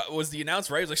the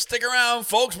announcer, right? He was like, stick around,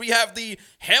 folks. We have the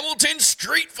Hamilton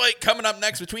street fight coming up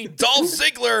next between Dolph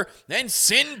Ziggler and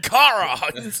Sin Cara.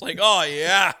 And it's like, oh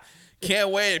yeah,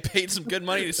 can't wait. I paid some good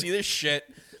money to see this shit.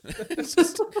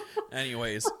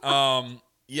 Anyways,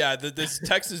 this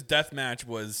Texas death match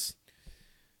was.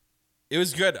 It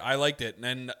was good. I liked it.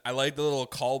 And I liked the little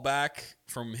callback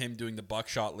from him doing the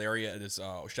buckshot lariat.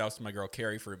 Shouts to my girl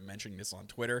Carrie for mentioning this on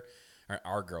Twitter. Or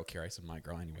our girl Carrie. I said my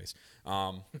girl anyways.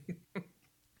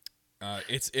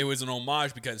 It was an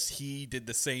homage because he did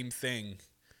the same thing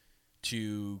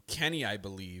to Kenny, I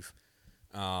believe.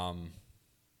 Did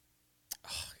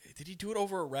he do it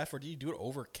over a ref or did he do it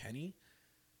over Kenny?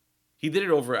 He did it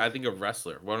over, I think, a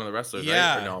wrestler. One of the wrestlers,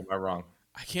 yeah. Right? Or no, am I wrong?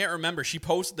 I can't remember. She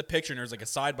posted the picture and there's like a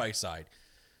side-by-side.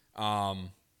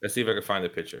 Let's see if I can find the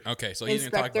picture. Okay, so he's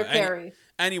going to talk about it.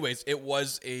 Anyways, it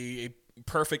was a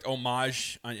perfect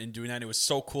homage in doing that. It was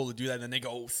so cool to do that. And then they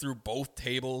go through both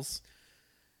tables.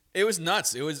 It was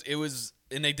nuts. It was,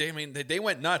 and they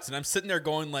went nuts. And I'm sitting there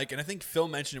going like, and I think Phil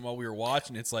mentioned it while we were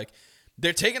watching. It's like,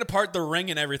 they're taking apart the ring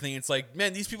and everything. It's like,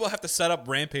 man, these people have to set up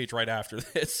Rampage right after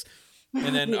this.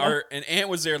 And then Ant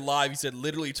was there live. He said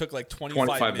literally took like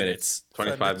 25 minutes.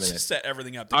 25 minutes. To set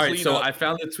everything up. All right, so I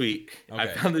found the tweet.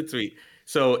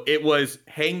 So it was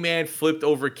Hangman flipped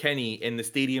over Kenny in the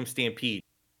Stadium Stampede.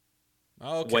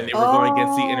 Okay. When they were going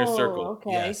against the Inner Circle.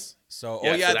 Okay. Yes. So,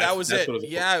 so that was it.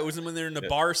 It was when they're in the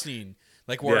bar scene.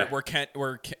 Like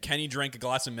where Kenny drank a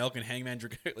glass of milk and Hangman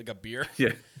drank like a beer. Yeah.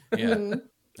 Yeah.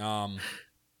 Mm-hmm.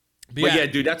 But yeah,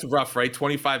 dude, that's rough, right?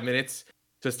 25 minutes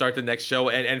to start the next show.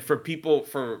 And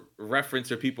for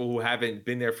reference, or people who haven't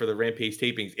been there for the Rampage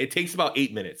tapings, it takes about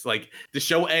 8 minutes. Like the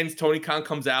show ends, Tony Khan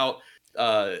comes out,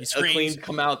 Acclaim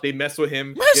come out, they mess with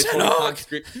him.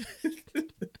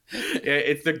 Yeah,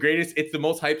 it's the greatest. It's the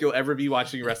most hype you'll ever be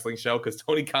watching a wrestling show because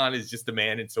Tony Khan is just a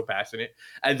man and so passionate.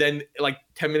 And then like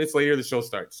 10 minutes later, the show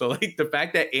starts. So like the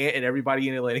fact that Ant and everybody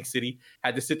in Atlantic City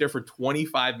had to sit there for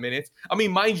 25 minutes. I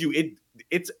mean, mind you,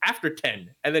 it's after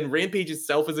 10, and then Rampage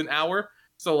itself is an hour.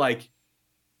 So like,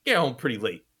 get home pretty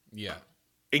late. Yeah.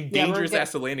 In dangerous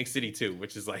ass Atlantic City too,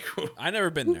 which is like I've never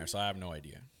been there, so I have no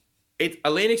idea. It's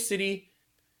Atlantic City.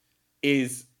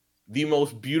 is the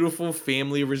most beautiful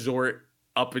family resort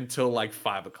up until like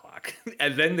 5 o'clock.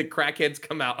 And then the crackheads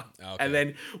come out. Okay. And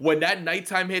then when that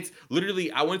nighttime hits,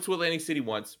 literally, I went to Atlantic City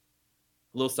once,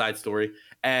 a little side story,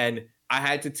 and I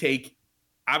had to take,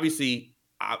 obviously,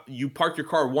 you park your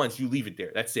car once, you leave it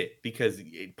there. That's it. Because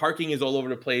parking is all over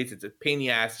the place. It's a pain in the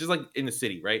ass, just like in the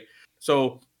city, right?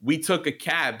 So we took a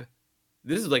cab.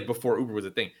 This is like before Uber was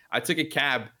a thing. I took a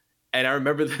cab, and I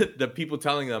remember the people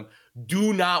telling them,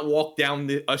 do not walk down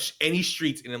any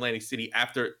streets in Atlantic City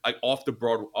after, like, off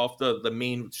the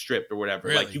main strip or whatever.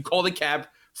 Really? Like, you call the cab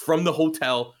from the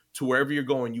hotel to wherever you're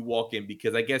going, you walk in,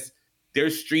 because I guess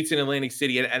there's streets in Atlantic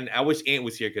City, and I wish Ant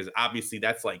was here, because obviously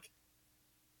that's like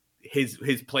his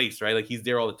place, right? Like, he's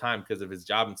there all the time because of his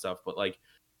job and stuff. But like,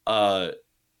 I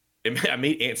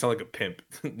made Ant sound like a pimp.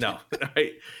 No,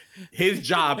 right? His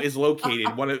job is located.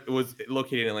 It was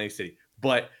located in Atlantic City,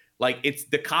 but like, it's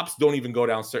the cops don't even go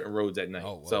down certain roads at night.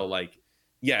 Oh, wow. So like,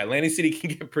 yeah, Atlantic City can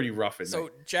get pretty rough at night.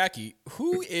 So, Jackie,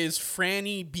 who is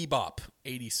Franny Bebop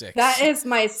 86? That is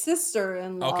my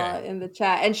sister-in-law Okay. in the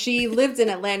chat, and she lived in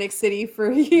Atlantic City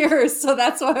for years. So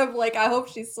that's why I'm like, I hope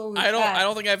she's still in the chat. I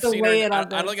don't think I've to seen her. weigh I in on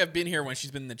don't this. think I've been here when she's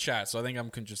been in the chat. So I think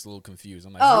I'm just a little confused.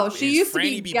 I'm like, Oh, who she is used to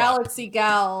Franny be Bebop? Galaxy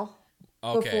Gal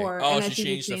Okay. before. Oh, and then she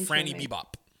changed to her Franny name.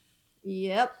 Bebop.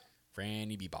 Yep.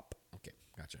 Franny Bebop. Okay,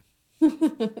 gotcha.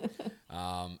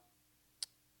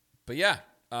 But yeah,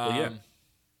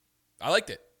 I liked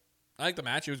it. I liked the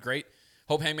match. It was great.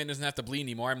 Hope Hangman doesn't have to bleed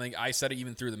anymore. I mean, I said it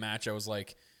even through the match. I was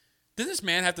like, does this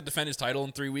man have to defend his title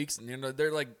in 3 weeks? And, you know,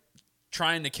 they're like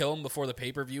trying to kill him before the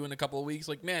pay-per-view in a couple of weeks.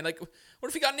 Like, man, like, what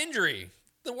if he got an injury?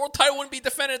 The world title wouldn't be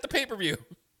defended at the pay-per-view.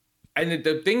 And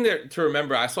the thing to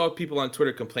remember, I saw people on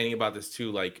Twitter complaining about this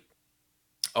too, like,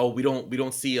 oh, we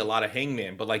don't see a lot of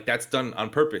Hangman, but like, that's done on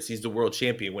purpose. He's the world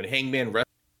champion. When Hangman wrestles,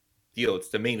 it's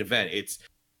the main event. It's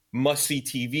must-see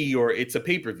TV, or it's a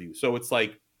pay-per-view. So it's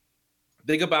like,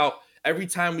 think about every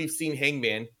time we've seen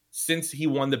Hangman since he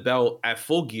won the belt at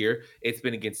Full Gear, it's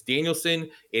been against Danielson.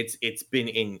 It's been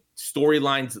in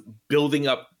storylines building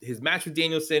up his match with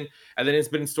Danielson, and then it's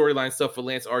been in storyline stuff for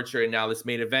Lance Archer, and now this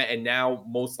main event, and now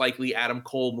most likely Adam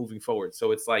Cole moving forward.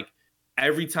 So it's like,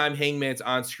 every time Hangman's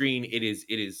on screen, it is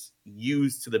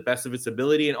used to the best of its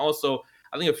ability. And also,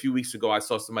 I think a few weeks ago I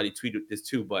saw somebody tweet this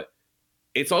too, but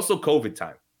it's also COVID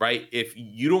time, right? If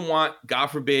you don't want, God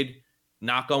forbid,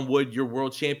 knock on wood, your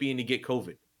world champion to get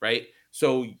COVID, right?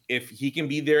 So if he can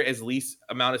be there as least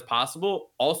amount as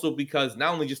possible, also because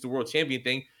not only just the world champion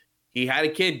thing, he had a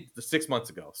kid 6 months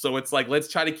ago. So it's like, let's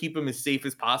try to keep him as safe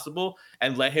as possible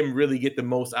and let him really get the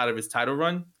most out of his title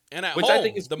run. And at Which home, I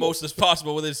think is the cool. most as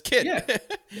possible with his kid. Yeah,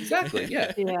 exactly.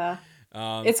 Yeah. Yeah.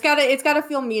 Um, It's gotta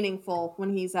feel meaningful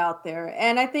when he's out there.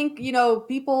 And I think, you know,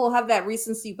 people have that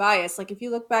recency bias. Like, if you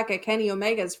look back at Kenny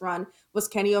Omega's run, was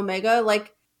Kenny Omega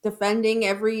like defending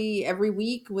every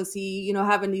week? Was he, you know,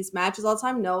 having these matches all the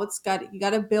time? No, you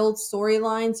gotta build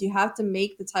storylines. You have to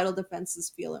make the title defenses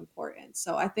feel important.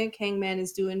 So I think Hangman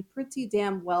is doing pretty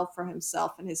damn well for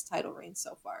himself in his title reign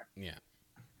so far. yeah.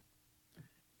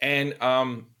 And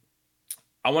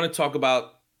I want to talk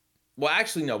about, well,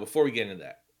 actually, no, before we get into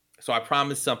that. So I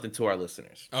promised something to our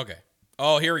listeners. Okay.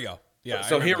 Oh, here we go. Yeah.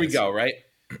 So I here we remember go, right?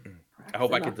 I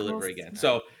hope I can deliver again.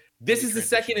 So this is the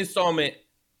second installment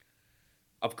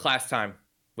of Class Time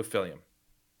with Philium.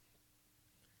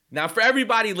 Now, for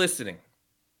everybody listening,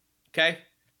 okay,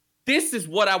 this is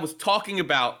what I was talking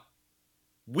about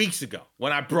weeks ago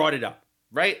when I brought it up,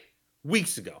 right?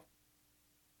 Weeks ago.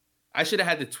 I should have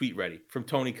had the tweet ready from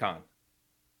Tony Khan,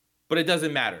 but it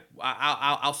doesn't matter.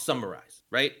 I'll summarize,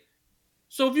 right?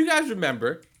 So if you guys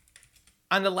remember,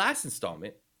 on the last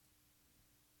installment,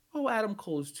 oh, Adam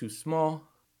Cole is too small.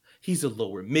 He's a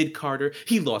lower mid-carder.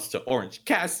 He lost to Orange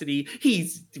Cassidy.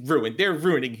 He's ruined. They're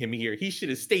ruining him here. He should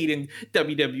have stayed in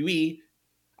WWE.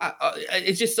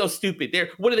 It's just so stupid.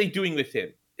 What are they doing with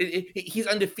him? He's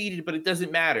undefeated, but it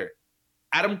doesn't matter.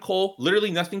 Adam Cole,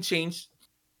 literally nothing changed.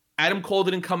 Adam Cole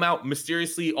didn't come out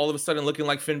mysteriously all of a sudden looking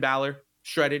like Finn Balor,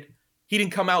 shredded. He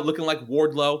didn't come out looking like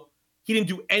Wardlow. He didn't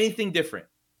do anything different.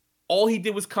 All he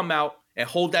did was come out and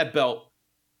hold that belt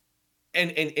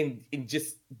and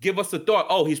just give us a thought.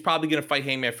 Oh, he's probably going to fight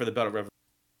Hangman for the belt of Revolution.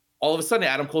 All of a sudden,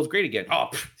 Adam Cole's great again. Oh,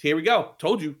 here we go.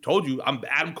 Told you. I'm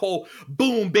Adam Cole.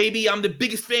 Boom, baby. I'm the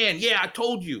biggest fan. Yeah, I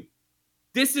told you.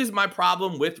 This is my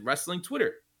problem with wrestling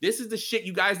Twitter. This is the shit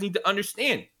you guys need to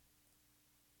understand.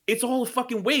 It's all a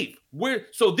fucking wave.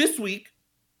 So this week,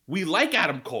 we like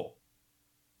Adam Cole.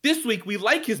 This week, we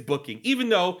like his booking, even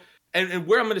though, and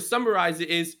where I'm going to summarize it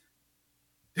is,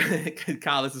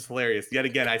 Kyle, this is hilarious. Yet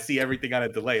again, I see everything on a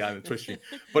delay on the Twitch stream.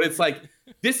 But it's like,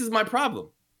 this is my problem.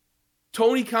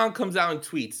 Tony Khan comes out and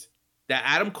tweets, that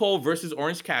Adam Cole versus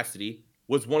Orange Cassidy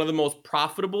was one of the most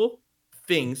profitable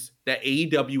things that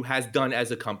AEW has done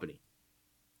as a company,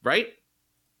 right?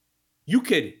 You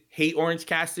could hate Orange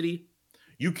Cassidy.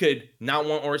 You could not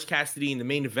want Orange Cassidy in the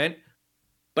main event.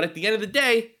 But at the end of the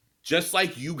day, just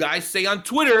like you guys say on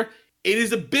Twitter, it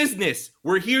is a business.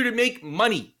 We're here to make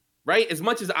money, right? As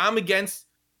much as I'm against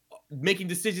making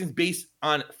decisions based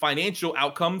on financial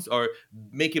outcomes or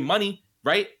making money,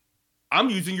 right? I'm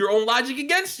using your own logic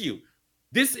against you.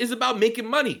 This is about making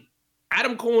money.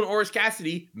 Adam Cole and Orange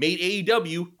Cassidy made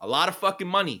AEW a lot of fucking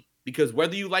money because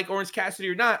whether you like Orange Cassidy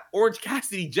or not, Orange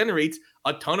Cassidy generates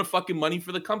a ton of fucking money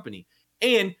for the company.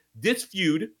 And this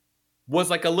feud was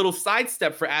like a little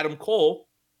sidestep for Adam Cole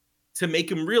to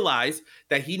make him realize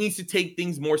that he needs to take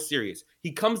things more serious.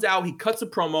 He comes out, he cuts a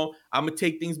promo. I'm going to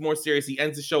take things more serious. He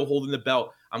ends the show holding the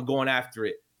belt. I'm going after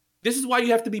it. This is why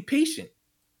you have to be patient.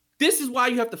 This is why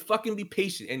you have to fucking be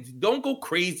patient and don't go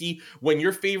crazy when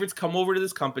your favorites come over to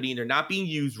this company and they're not being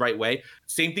used right way.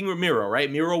 Same thing with Miro,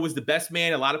 right? Miro was the best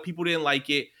man. A lot of people didn't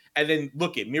like it. And then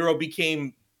look at Miro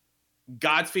became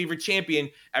God's favorite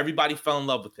champion. Everybody fell in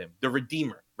love with him. The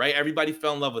Redeemer, right? Everybody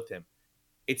fell in love with him.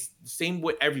 It's the same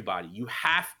with everybody. You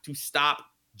have to stop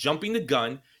jumping the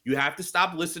gun. You have to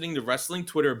stop listening to wrestling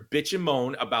Twitter bitch and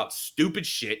moan about stupid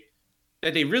shit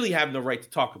that they really have no right to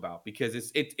talk about because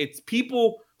it's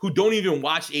people who don't even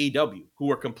watch AEW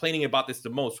who are complaining about this the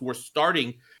most, who are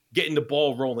getting the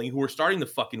ball rolling, who are starting the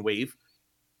fucking wave,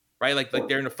 right? Like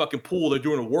they're in a fucking pool, they're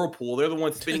doing a whirlpool, they're the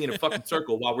ones spinning in a fucking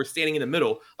circle while we're standing in the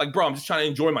middle. Like, bro, I'm just trying to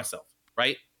enjoy myself,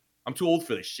 right? I'm too old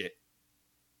for this shit.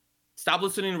 Stop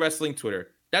listening to wrestling Twitter.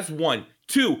 That's one.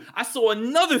 Two, I saw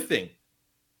another thing.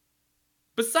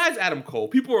 Besides Adam Cole,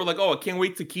 people were like, oh, I can't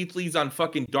wait till Keith Lee's on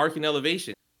fucking Dark and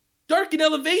Elevation. Dark and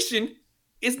Elevation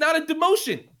is not a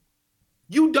demotion.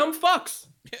 You dumb fucks.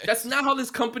 That's not how this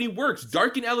company works.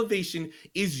 Dark and Elevation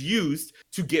is used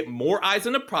to get more eyes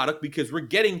on the product because we're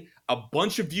getting a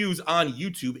bunch of views on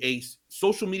YouTube, a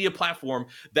social media platform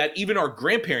that even our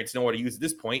grandparents know how to use at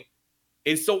this point.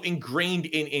 It's so ingrained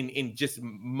in just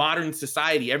modern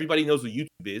society. Everybody knows what YouTube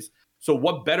is. So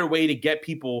what better way to get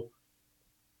people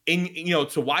in,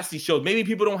 to watch these shows? Maybe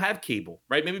people don't have cable,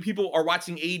 right? Maybe people are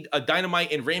watching a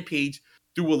Dynamite and Rampage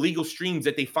through illegal streams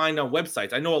that they find on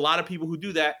websites. I know a lot of people who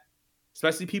do that,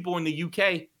 especially people in the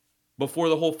UK before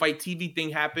the whole Fight TV thing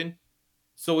happened.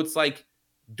 So it's like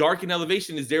Dark and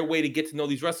Elevation is their way to get to know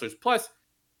these wrestlers. Plus,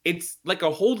 it's like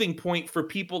a holding point for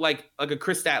people like a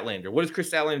Chris Statlander. What is Chris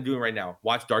Statlander doing right now?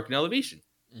 Watch Dark and Elevation,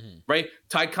 right?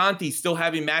 Ty Conti still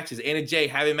having matches. Anna Jay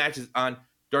having matches on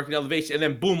Dark and Elevation. And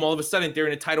then boom, all of a sudden they're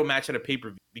in a title match at a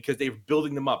pay-per-view because they're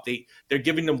building them up. They're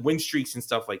giving them win streaks and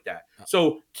stuff like that.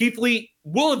 So Keith Lee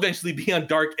will eventually be on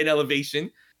Dark and Elevation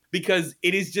because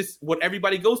it is just what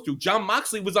everybody goes through. Jon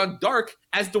Moxley was on Dark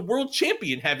as the world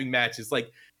champion having matches.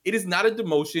 Like, it is not a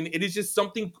demotion. It is just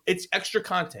something, it's extra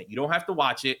content. You don't have to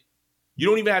watch it. You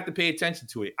don't even have to pay attention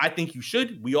to it. I think you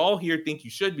should. We all here think you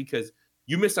should because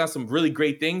you missed on some really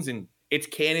great things and it's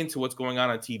canon to what's going on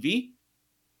TV.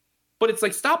 But it's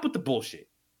like, stop with the bullshit.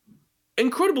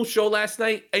 Incredible show last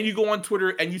night, and you go on Twitter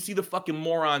and you see the fucking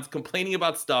morons complaining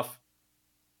about stuff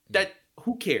that,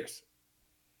 who cares?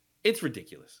 It's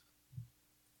ridiculous.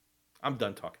 I'm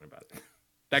done talking about it.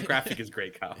 That graphic is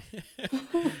great, Kyle.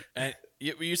 And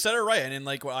you said it right. And then,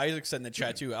 like what Isaac said in the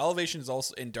chat too, Elevation is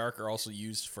also in Dark are also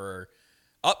used for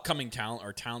upcoming talent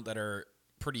or talent that are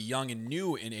pretty young and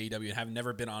new in AEW and have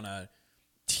never been on a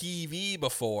TV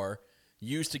before,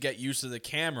 used to get used to the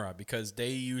camera because they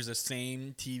use the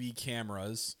same TV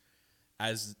cameras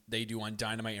as they do on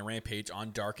Dynamite and Rampage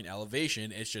on Dark and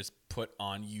Elevation. It's just put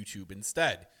on YouTube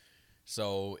instead.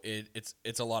 So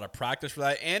it's a lot of practice for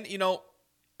that. And,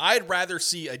 I'd rather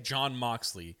see a Jon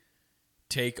Moxley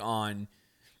take on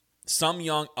some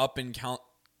young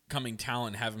up-and-coming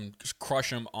talent, have him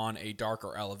crush him on a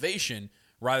Darker Elevation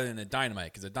rather than a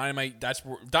Dynamite. Because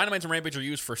Dynamites and Rampage are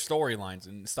used for storylines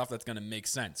and stuff that's going to make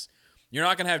sense. You're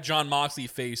not going to have Jon Moxley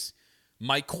face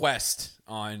Mike Quest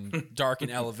on Dark and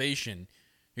Elevation.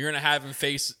 You're going to have him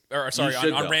face,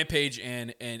 on Rampage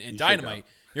and Dynamite.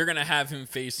 You're going to have him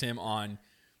face him on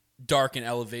Dark and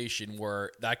Elevation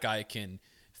where that guy can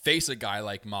face a guy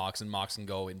like Mox and Mox can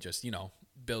go and just,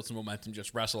 build some momentum,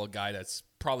 just wrestle a guy that's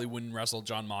probably wouldn't wrestle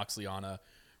Jon Moxley on a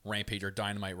Rampage or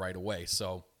Dynamite right away.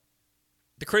 So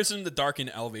the criticism, the Dark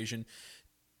and Elevation,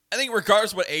 I think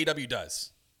regardless of what AEW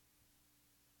does,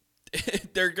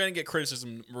 they're going to get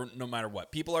criticism no matter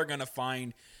what. People are going to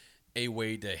find a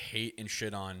way to hate and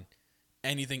shit on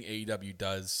anything AEW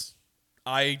does.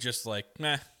 I just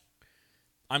meh.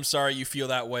 I'm sorry you feel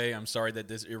that way. I'm sorry that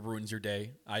it ruins your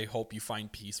day. I hope you find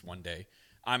peace one day.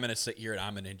 I'm gonna sit here and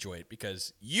I'm gonna enjoy it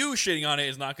because you shitting on it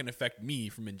is not gonna affect me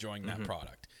from enjoying that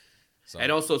product. So.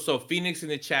 And also, so Phoenix in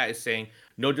the chat is saying,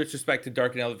 no disrespect to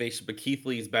Dark and Elevation, but Keith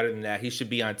Lee is better than that. He should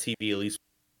be on TV at least.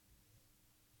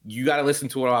 You got to listen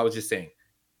to what I was just saying.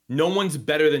 No one's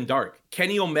better than Dark.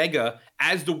 Kenny Omega,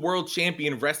 as the world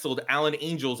champion, wrestled Alan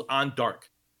Angels on Dark.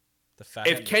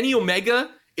 If Kenny Omega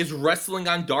is wrestling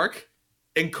on Dark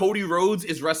and Cody Rhodes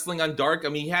is wrestling on Dark, I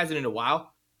mean, he hasn't in a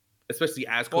while, especially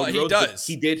as Cody Rhodes. He does.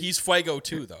 He did. He's Fuego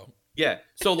too, though. Yeah.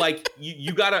 So like,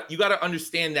 you gotta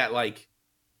understand that like,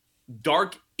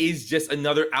 Dark is just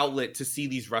another outlet to see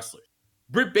these wrestlers.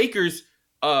 Britt Baker's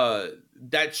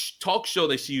talk show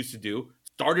that she used to do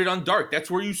started on Dark.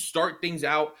 That's where you start things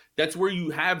out. That's where you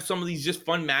have some of these just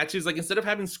fun matches. Like instead of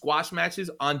having squash matches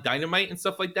on Dynamite and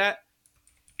stuff like that,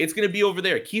 it's going to be over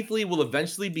there. Keith Lee will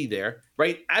eventually be there,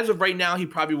 right? As of right now, he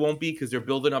probably won't be because they're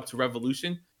building up to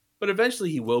Revolution, but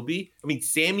eventually he will be. I mean,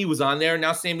 Sammy was on there.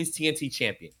 Now Sammy's TNT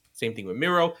champion. Same thing with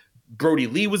Miro. Brody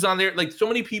Lee was on there. Like so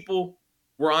many people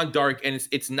were on Dark, and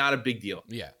it's not a big deal.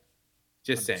 Yeah.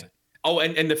 Just 100%. saying. Oh,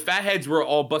 and the fatheads were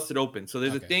all busted open. So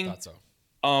there's a thing. Thought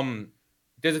so.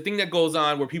 There's a thing that goes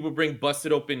on where people bring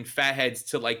busted open fatheads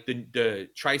to like the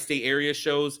tri-state area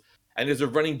shows, and there's a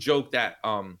running joke that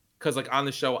because like on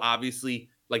the show, obviously,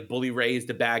 like Bully Ray is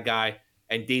the bad guy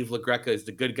and Dave LaGreca is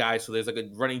the good guy. So there's like a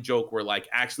running joke where like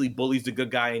actually Bully's the good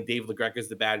guy and Dave LaGreca is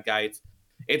the bad guy.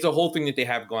 It's a whole thing that they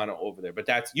have going on over there. But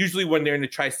that's usually when they're in the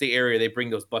tri-state area, they bring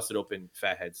those busted open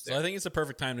fatheads there. So I think it's the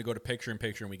perfect time to go to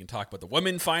picture-in-picture, and we can talk about the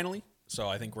women finally. So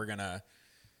I think we're going to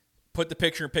put the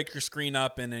picture-in-picture screen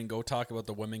up and then go talk about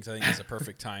the women, because I think it's a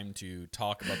perfect time to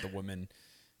talk about the women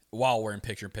while we're in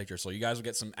picture-in-picture. So you guys will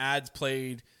get some ads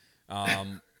played.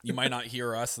 You might not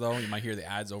hear us, though. You might hear the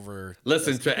ads over.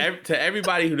 Listen, to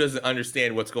everybody who doesn't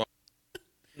understand what's going on,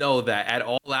 know that at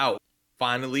All Out,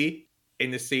 finally, in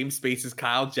the same space as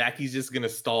Kyle, Jackie's just going to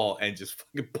stall and just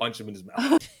fucking punch him in his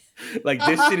mouth. Like,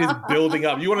 this shit is building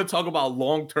up. You want to talk about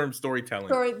long-term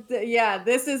storytelling. Yeah,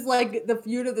 this is like the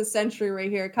feud of the century right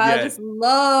here. Kyle just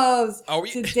loves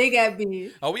to dig at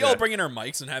me. Are we all bringing our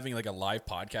mics and having like a live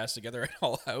podcast together at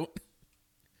All Out?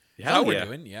 Yeah, how we're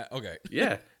doing? Yeah, okay.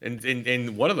 Yeah, and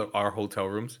in one of our hotel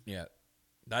rooms. Yeah,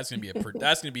 that's gonna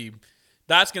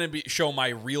be show my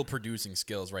real producing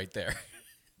skills right there.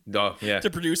 No, yeah, to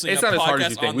producing it's a not as hard as podcast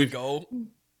you think. on the go.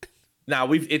 Nah,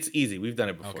 it's easy. We've done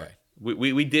it before. Okay.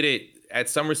 We did it at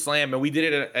SummerSlam and we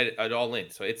did it at All In.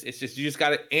 So it's just you just got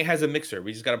to. It has a mixer.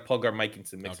 We just got to plug our mic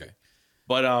into the mixer. Okay.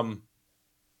 But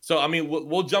so I mean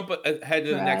we'll jump ahead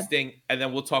to the next thing and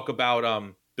then we'll talk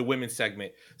about the women's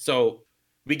segment. So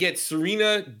we get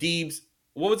Serena Deeb's.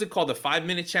 What was it called? The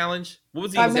 5-minute challenge. What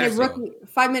was the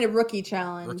 5-minute rookie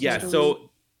challenge? Yeah. So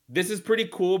this is pretty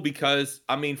cool because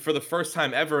I mean for the first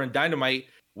time ever in Dynamite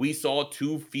we saw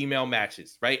 2 female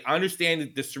matches. Right. I understand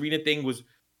that the Serena thing was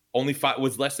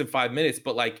less than 5 minutes,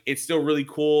 but like it's still really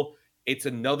cool. It's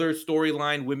another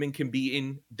storyline women can be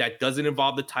in that doesn't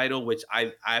involve the title, which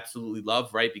I absolutely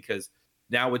love, right? Because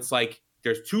now it's like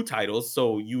there's 2 titles,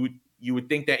 so you would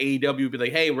think that AEW would be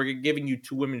like, hey, we're giving you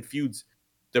 2 women feuds.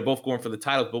 They're both going for the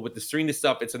titles, but with the Serena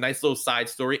stuff, it's a nice little side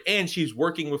story, and she's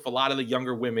working with a lot of the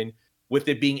younger women with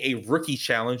it being a rookie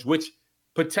challenge, which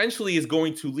potentially is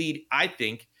going to lead, I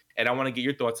think, and I want to get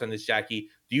your thoughts on this, Jackie.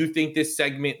 Do you think this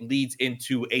segment leads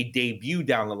into a debut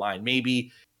down the line?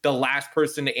 Maybe the last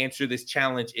person to answer this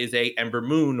challenge is a Ember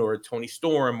Moon or a Toni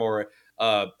Storm or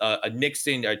a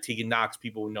Nixon or Tegan Knox,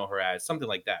 people would know her as, something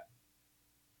like that.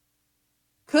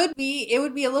 Could be. It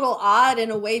would be a little odd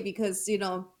in a way because,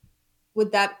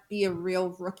 would that be a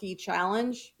real rookie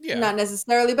challenge? Yeah. Not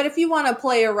necessarily. But if you want to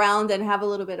play around and have a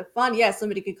little bit of fun, yeah,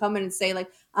 somebody could come in and say,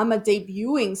 like, I'm a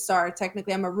debuting star.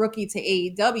 Technically, I'm a rookie to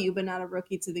AEW, but not a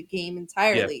rookie to the game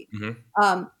entirely. Yeah.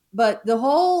 Mm-hmm. But the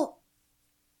whole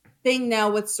thing now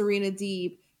with Serena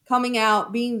Deeb coming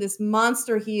out, being this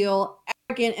monster heel,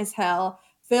 arrogant as hell.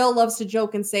 Phil loves to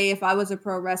joke and say, if I was a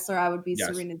pro wrestler, I would be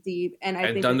Serena Deeb. And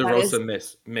I think Thunder Rosa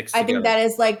mixed I think that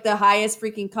is like the highest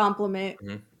freaking compliment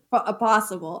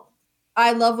possible.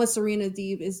 I love what Serena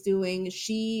Deeb is doing.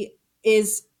 She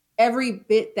is every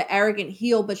bit the arrogant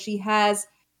heel, but she has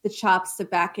the chops to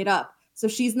back it up. So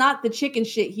she's not the chicken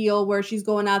shit heel where she's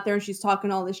going out there and she's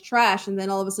talking all this trash, and then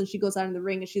all of a sudden she goes out in the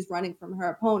ring and she's running from her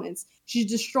opponents. She's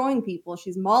destroying people.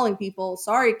 She's mauling people.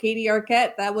 Sorry, Katie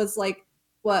Arquette. That was like,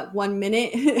 1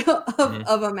 minute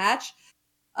of a match.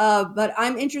 But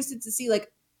I'm interested to see,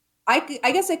 like, I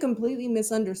guess I completely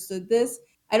misunderstood this.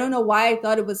 I don't know why I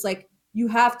thought it was like you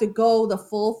have to go the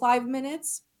full 5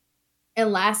 minutes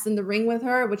and last in the ring with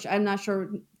her, which I'm not sure,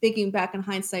 thinking back in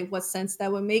hindsight, what sense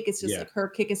that would make. It's just like her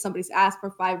kicking somebody's ass for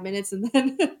 5 minutes and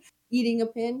then eating a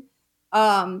pin.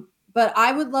 But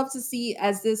I would love to see,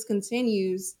 as this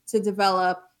continues to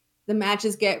develop, the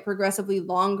matches get progressively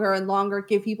longer and longer,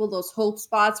 give people those hope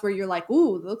spots where you're like,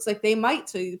 ooh, it looks like they might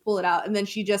to pull it out. And then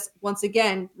she just, once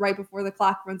again, right before the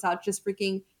clock runs out, just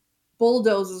freaking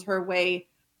bulldozes her way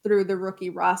through the rookie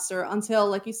roster until,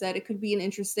 like you said, it could be an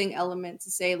interesting element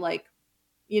to say, like,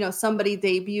 somebody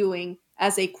debuting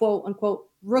as a quote unquote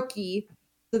rookie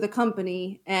to the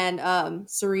company, and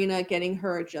Serena getting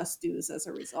her just dues as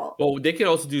a result. Well, they could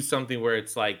also do something where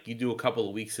it's like you do a couple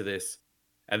of weeks of this,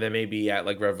 and then maybe at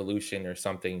like Revolution or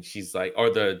something, she's like, or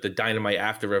the Dynamite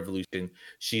after Revolution,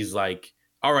 she's like,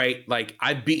 all right, like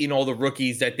I've beaten all the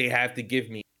rookies that they have to give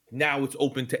me. Now it's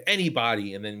open to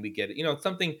anybody, and then we get it.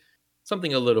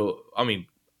 Something a little. I mean,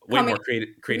 way more creative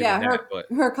yeah, than that. But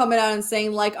her coming out and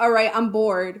saying like, all right, I'm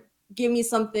bored. Give me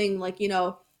something like,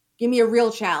 give me a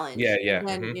real challenge. Yeah. And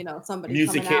then, somebody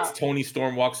music coming hits, out. Tony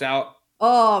Storm walks out.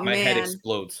 Oh, my man. head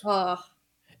explodes.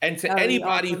 And to that would be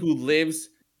anybody awesome. who lives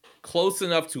close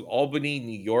enough to Albany,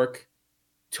 New York,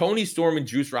 Tony Storm and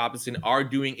Juice Robinson are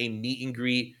doing a meet and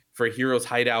greet for Heroes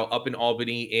Hideout up in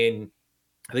Albany in,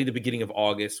 I think, the beginning of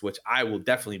August, which I will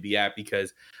definitely be at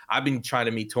because I've been trying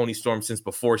to meet Tony Storm since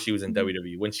before she was in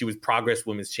WWE, when she was Progress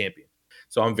Women's Champion.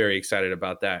 So I'm very excited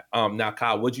about that. Now,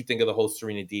 Kyle, what'd you think of the whole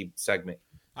Serena Deeb segment?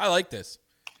 I like this.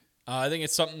 I think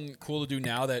it's something cool to do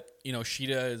now that,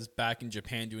 Shida is back in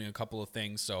Japan doing a couple of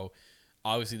things. So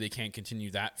obviously they can't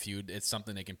continue that feud. It's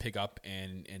something they can pick up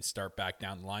and start back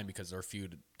down the line because their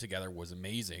feud together was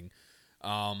amazing.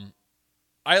 I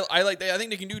think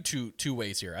they can do two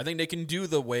ways here. I think they can do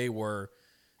the way where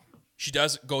she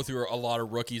does go through a lot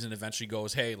of rookies and eventually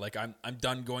goes, hey, like I'm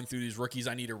done going through these rookies.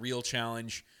 I need a real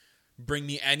challenge. Bring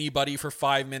me anybody for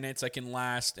 5 minutes I can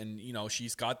last. And,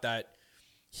 she's got that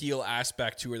heel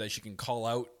aspect to her that she can call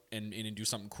out and do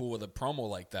something cool with a promo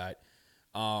like that.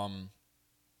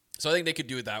 So I think they could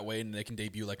do it that way, and they can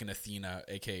debut like an Athena,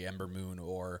 aka Ember Moon,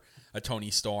 or a Tony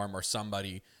Storm or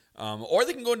somebody. Or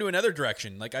they can go into another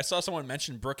direction. Like I saw someone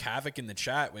mention Brooke Havoc in the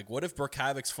chat. Like, what if Brooke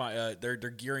Havoc's they're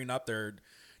gearing up, they're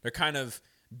kind of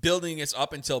building this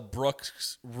up until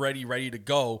Brooke's ready to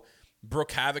go.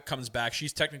 Brooke Havoc comes back.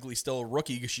 She's technically still a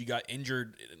rookie because she got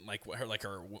injured in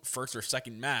her first or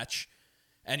second match.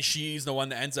 And she's the one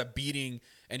that ends up beating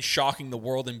and shocking the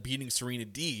world and beating Serena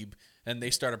Deeb. And they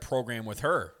start a program with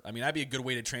her. I mean, that'd be a good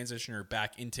way to transition her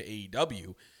back into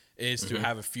AEW, is to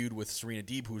have a feud with Serena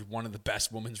Deeb, who's one of the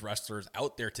best women's wrestlers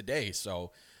out there today.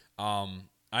 So I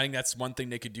think that's one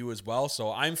thing they could do as well.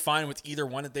 So I'm fine with either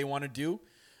one that they want to do.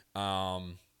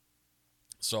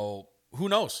 So who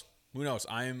knows? Who knows?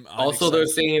 I'm also excited. They're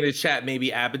saying in the chat maybe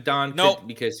Abaddon, Nope.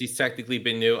 because she's technically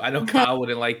been new. I know Kyle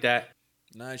wouldn't like that.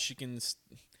 Nah, she can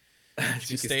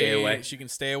stay away. She can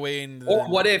stay away in the Or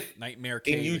what if, Nightmare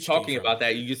Cave. in you talking about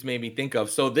that, you just made me think of,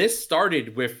 so this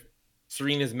started with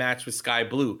Serena's match with Sky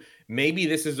Blue. Maybe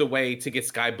this is a way to get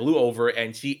Sky Blue over,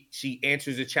 and she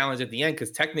answers the challenge at the end,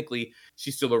 because technically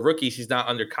she's still a rookie. She's not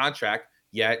under contract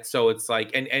yet. So it's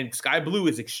like, and Sky Blue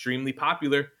is extremely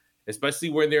popular, especially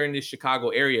when they're in the Chicago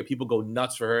area. People go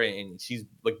nuts for her, and she's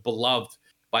like beloved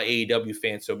by AEW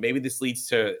fans. So maybe this leads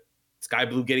to Sky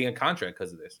Blue getting a contract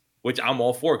because of this, which I'm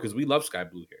all for, because we love Sky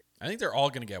Blue here. I think they're all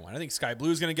going to get one. I think Sky Blue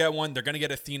is going to get one. They're going to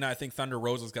get Athena. I think Thunder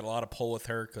Rosa's got a lot of pull with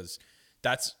her, because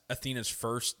that's Athena's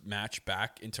first match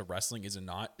back into wrestling, is it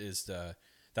not? Is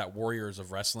that Warriors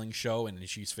of Wrestling show, and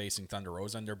she's facing Thunder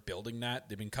Rosa, and they're building that.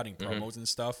 They've been cutting promos and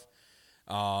stuff.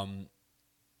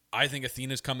 I think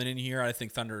Athena's coming in here. I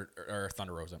think Thunder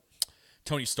Rosa,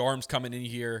 Tony Storm's coming in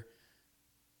here.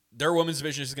 Their women's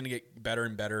division is going to get better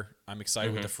and better. I'm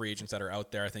excited with the free agents that are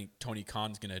out there. I think Tony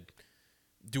Khan's going to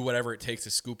do whatever it takes to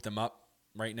scoop them up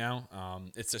right now.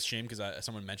 It's a shame because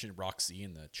someone mentioned Roxy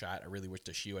in the chat. I really wish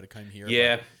that she would have come here.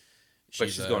 Yeah, but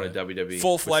she's going to WWE.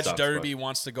 Full-fledged WWE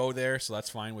wants to go there, so that's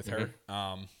fine with her.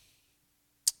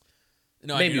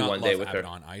 No, maybe I do not one day with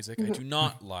Abaddon, Isaac. I do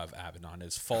not love Abaddon.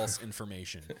 It's false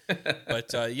information.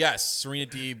 But yes, Serena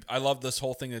Deeb, I love this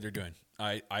whole thing that they're doing.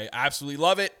 I absolutely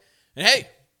love it. And hey,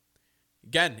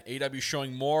 again, AEW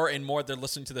showing more and more. They're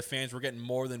listening to the fans. We're getting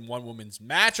more than one women's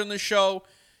match on the show,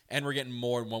 and we're getting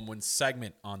more than one women's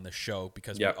segment on the show,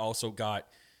 because we also got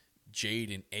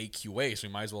Jade and AQA, so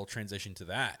we might as well transition to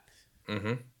that.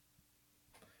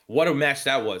 What a match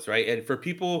that was, right? And for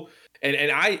people,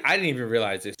 and I didn't even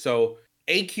realize this. So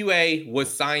AQA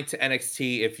was signed to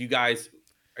NXT. If you guys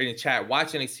are in the chat,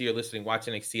 watch NXT or listening, watch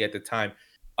NXT at the time.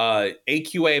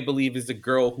 AQA, I believe, is the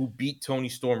girl who beat Tony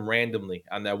Storm randomly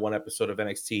on that one episode of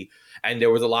NXT. And there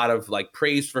was a lot of like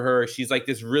praise for her. She's like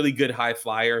this really good high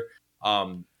flyer,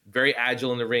 very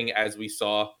agile in the ring, as we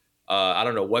saw. I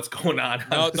don't know what's going on.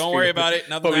 No, don't worry about it.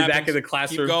 Nothing Put me happens. back in the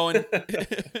classroom. Keep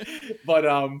going.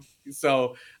 But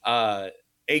so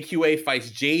AQA fights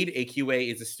Jade.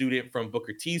 AQA is a student from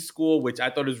Booker T's school, which I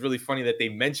thought was really funny that they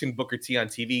mentioned Booker T on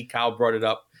TV. Kyle brought it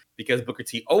up because Booker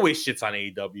T always shits on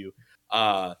AEW.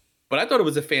 But I thought it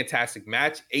was a fantastic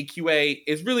match. AQA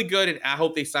is really good, and I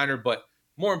hope they sign her. But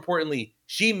more importantly,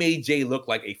 she made Jade look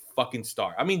like a fucking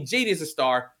star. I mean, Jade is a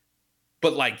star,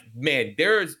 but like, man,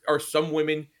 there are some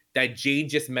women that Jade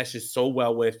just meshes so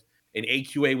well with, and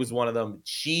AQA was one of them.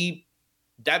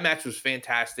 That match was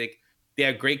fantastic. They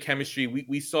had great chemistry.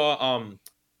 We saw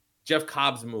Jeff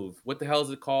Cobb's move. What the hell is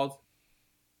it called?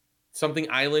 Something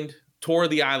Island? Tour of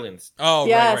the Islands. Oh,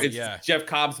 Yes. right, It's yeah. Jeff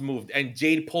Cobb's move. And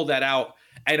Jade pulled that out.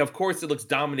 And of course it looks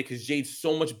dominant because Jade's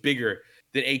so much bigger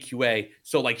than AQA.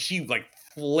 So like she like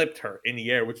flipped her in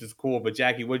the air, which is cool. But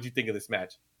Jackie, what did you think of this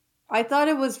match? I thought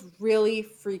it was really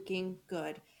freaking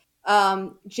good.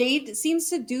 Jade seems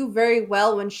to do very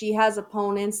well when she has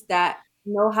opponents that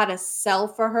know how to sell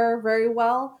for her very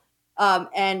well.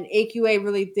 And AQA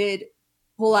really did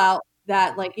pull out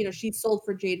that, like, she sold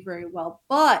for Jade very well.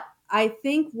 But I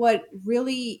think what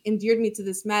really endeared me to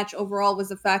this match overall was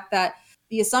the fact that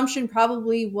the assumption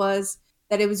probably was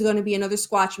that it was going to be another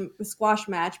squash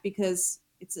match because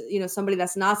it's somebody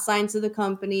that's not signed to the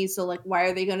company. So like, why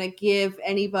are they going to give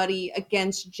anybody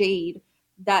against Jade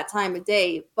that time of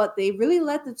day? But they really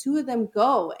let the two of them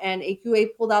go, and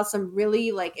AQA pulled out some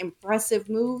really like impressive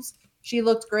moves. She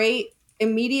looked great.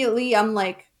 Immediately, I'm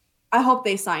like, I hope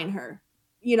they sign her.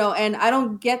 And I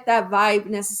don't get that vibe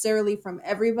necessarily from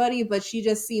everybody, but she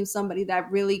just seems somebody that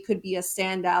really could be a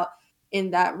standout in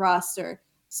that roster.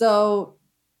 So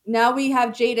now we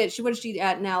have Jade at, what is she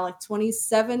at now? Like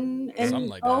 27 and Something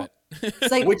like oh? that.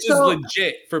 It's like, Which is so-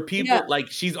 legit for people. Yeah.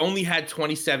 Like she's only had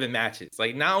 27 matches.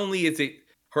 Like not only is it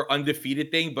her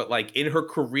undefeated thing, but like in her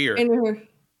career, in her,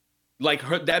 like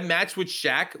that match with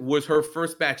Shaq was her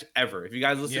first match ever. If you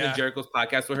guys listen Yeah. to Jericho's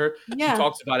podcast with her, yeah. she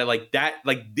talks about it like that.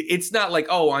 Like it's not like,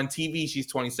 oh, on TV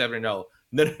she's 27-0.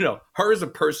 No. Her as a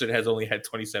person has only had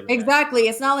 27 matches. Exactly.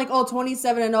 It's not like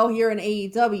 27-0 here in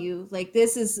AEW. Like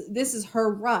this is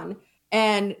her run.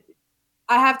 And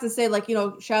I have to say, like,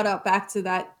 shout out back to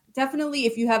that. Definitely,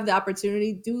 if you have the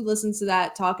opportunity, do listen to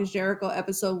that Talk is Jericho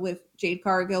episode with Jade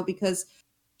Cargill, because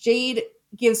Jade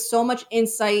gives so much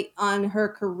insight on her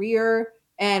career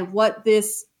and what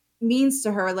this means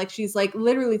to her. Like she's like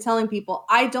literally telling people,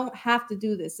 I don't have to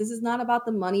do this. This is not about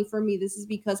the money for me. This is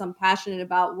because I'm passionate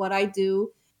about what I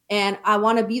do and I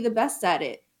want to be the best at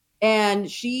it. And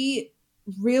she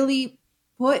really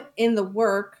put in the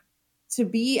work to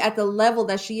be at the level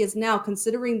that she is now,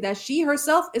 considering that she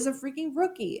herself is a freaking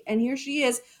rookie. And here she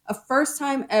is, a first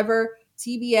time ever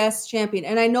TBS champion.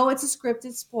 And I know it's a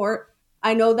scripted sport.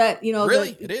 I know that,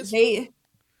 Really? It is?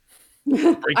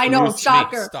 I know, news to me.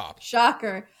 shocker. Stop.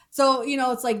 Shocker. So,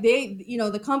 it's like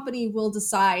the company will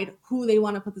decide who they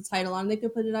want to put the title on. They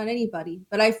could put it on anybody.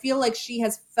 But I feel like she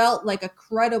has felt like a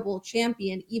credible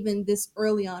champion even this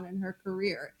early on in her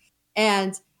career.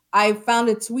 And I found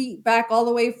a tweet back all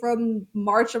the way from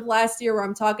March of last year where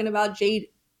I'm talking about Jade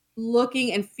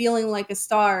looking and feeling like a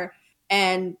star.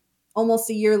 And almost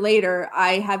a year later,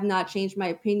 I have not changed my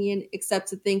opinion except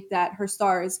to think that her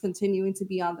star is continuing to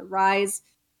be on the rise.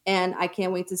 And I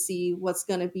can't wait to see what's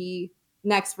going to be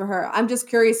next for her. I'm just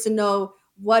curious to know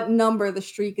what number the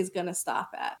streak is going to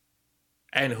stop at.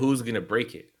 And who's gonna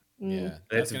break it? Yeah.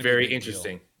 That's gonna be a very big deal.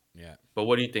 interesting. Yeah. But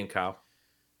what do you think, Kyle?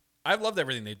 I've loved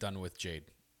everything they've done with Jade.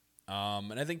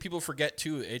 And I think people forget,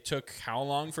 too, it took how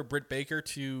long for Britt Baker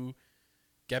to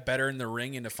get better in the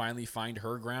ring and to finally find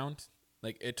her ground?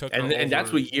 Like, it took her And that's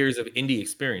over- what years of indie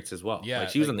experience as well. Yeah, Like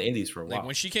she was like- on the indies for a while. Like,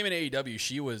 when she came in AEW,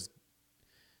 she was...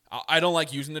 I don't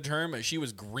like using the term, but she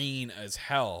was green as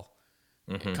hell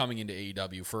coming into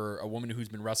AEW for a woman who's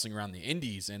been wrestling around the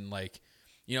indies. And, like,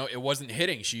 it wasn't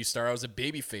hitting. She started out as a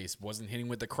babyface, wasn't hitting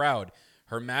with the crowd.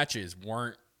 Her matches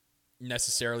weren't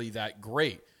necessarily that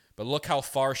great. But look how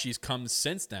far she's come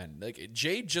since then. Like,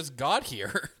 Jade just got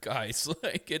here, guys.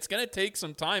 Like, it's going to take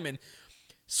some time. And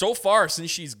so far, since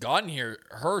she's gotten here,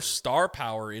 her star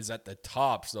power is at the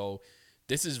top. So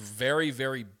this is very,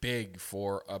 very big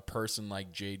for a person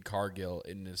like Jade Cargill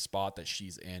in the spot that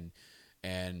she's in.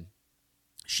 And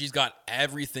she's got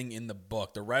everything in the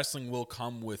book. The wrestling will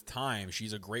come with time.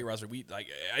 She's a great wrestler.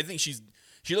 I think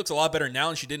she looks a lot better now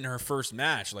than she did in her first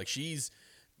match. Like, she's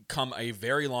come a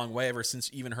very long way ever since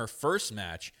even her first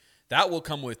match. That will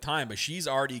come with time, but she's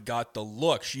already got the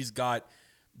look. She's got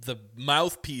the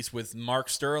mouthpiece with Mark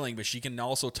Sterling, but she can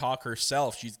also talk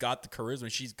herself. She's got the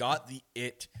charisma. She's got the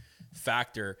it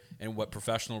factor in what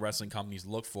professional wrestling companies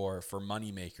look for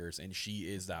money makers, and she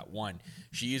is that one.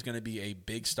 She is going to be a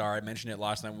big star. I mentioned it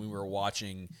last night when we were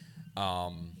watching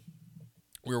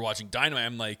Dynamite.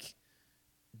 I'm like,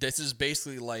 this is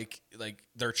basically like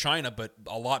they're China, but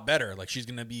a lot better. Like, she's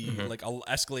going to be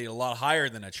escalate a lot higher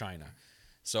than a China.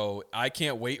 So I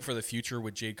can't wait for the future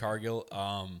with Jade Cargill.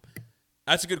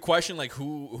 That's a good question. Like,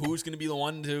 who's going to be the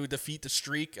one to defeat the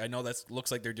streak? I know that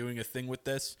looks like they're doing a thing with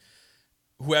this.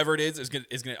 Whoever it is going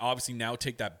to obviously now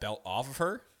take that belt off of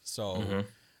her. So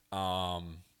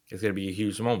it's going to be a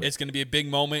huge moment. It's going to be a big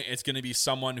moment. It's going to be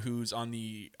someone who's on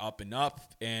the up and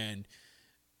up, and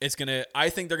I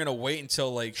think they're going to wait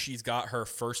until like she's got her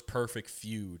first perfect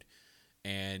feud,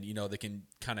 and they can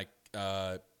kind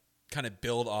of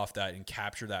build off that and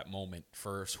capture that moment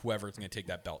for whoever's going to take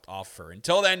that belt off her.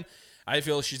 Until then, I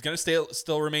feel she's going to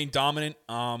still remain dominant.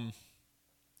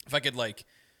 If I could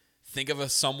think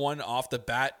of someone off the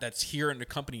bat that's here in the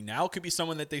company now, could be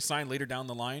someone that they sign later down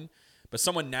the line, but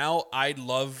someone now I'd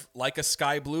love, like a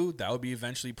Sky Blue. That would be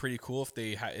eventually pretty cool if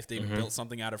they built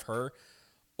something out of her,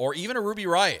 or even a Ruby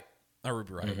Riot. Not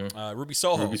Ruby Riot. Ruby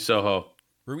Soho. Ruby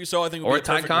Soho. I think would or be a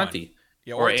Ty Conti. One.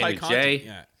 Yeah, or Ty Anna Conti. Jay.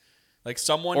 Yeah. Like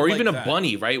someone, or like even that. A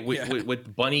Bunny, right?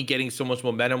 With Bunny getting so much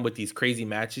momentum with these crazy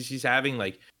matches she's having,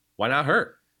 like, why not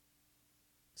her?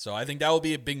 So I think that will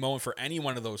be a big moment for any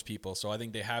one of those people. So I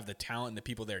think they have the talent and the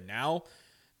people there now.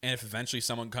 And if eventually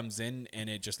someone comes in and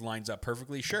it just lines up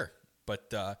perfectly, sure.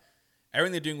 But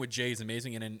everything they're doing with Jay is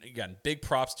amazing. And then, again, big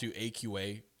props to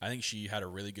AQA. I think she had a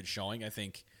really good showing. I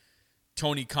think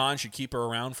Tony Khan should keep her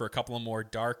around for a couple of more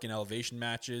dark and elevation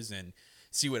matches and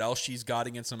see what else she's got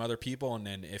against some other people. And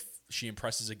then if she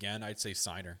impresses again, I'd say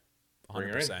sign her.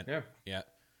 100%. Yeah.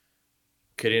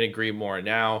 Couldn't agree more.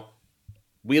 Now,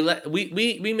 we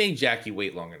made Jackie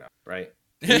wait long enough, right?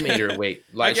 We made her wait.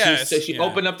 Like, she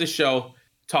opened up the show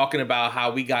talking about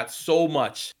how we got so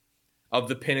much of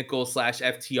the Pinnacle /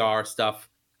 FTR stuff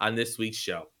on this week's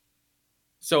show.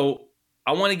 So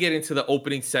I want to get into the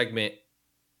opening segment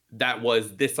that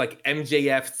was this like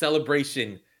MJF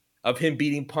celebration of him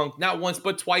beating Punk not once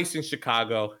but twice in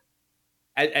Chicago.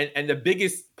 And the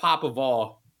biggest pop of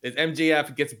all is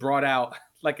MJF gets brought out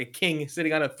like a king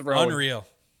sitting on a throne. Unreal.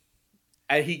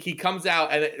 And he comes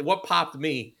out, and what popped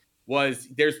me was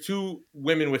there's two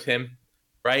women with him,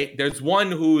 right? There's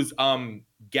one who's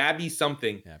Gabby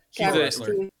something. Yeah, she's a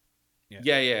wrestler.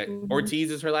 Yeah. Mm-hmm.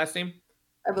 Ortiz is her last name?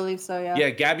 I believe so, yeah. Yeah,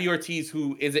 Gabby Ortiz,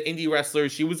 who is an indie wrestler.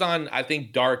 She was on, I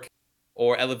think, Dark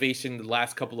or Elevation the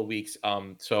last couple of weeks.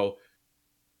 So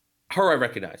her I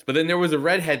recognize. But then there was a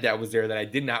redhead that was there that I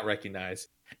did not recognize.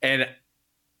 And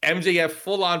MJF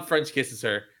full-on French kisses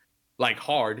her, like,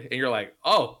 hard. And you're like,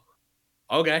 oh,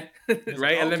 okay.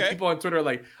 Right? And then people on Twitter are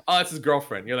like, oh, that's his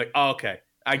girlfriend. You're like, oh, okay.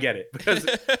 I get it. Because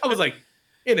I was like,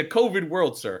 in a COVID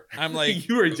world, sir. I'm like,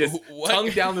 you were just tongue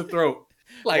down the throat.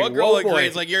 Like, what girl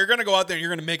agrees? Like, you're gonna go out there and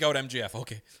you're gonna make out MJF.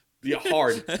 Okay. Yeah,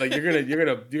 hard. Like, you're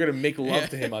gonna make love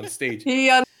to him on stage.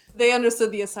 They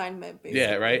understood the assignment, basically.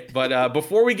 Yeah, right. But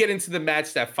before we get into the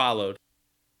match that followed,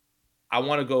 I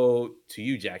want to go to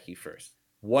you, Jackie, first.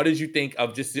 What did you think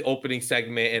of just the opening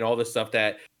segment and all the stuff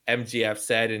that MJF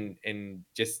said and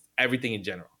just everything in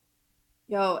general?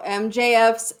 Yo,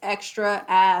 MJF's extra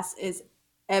ass is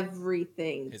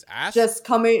everything. His ass? Just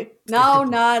coming. No,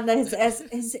 not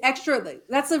his extra.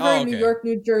 That's a very New York,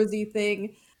 New Jersey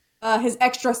thing. His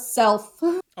extra self.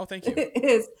 Oh, thank you.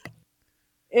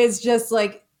 is just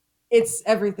like, it's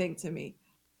everything to me.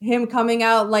 Him coming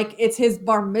out like it's his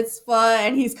bar mitzvah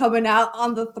and he's coming out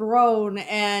on the throne.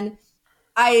 And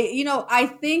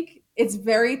I think it's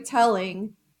very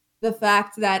telling the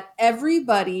fact that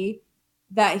everybody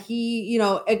that he,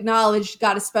 acknowledged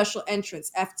got a special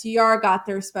entrance. FTR got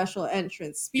their special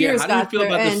entrance. Spears got their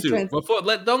entrance.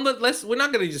 We're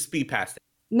not going to just speed past it.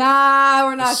 Nah,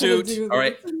 we're not going to do that. All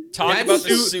right. Talk about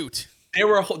the suit. They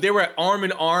were arm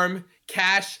in arm.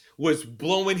 Cash was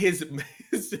blowing his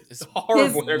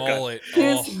horrible haircut.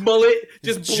 His mullet,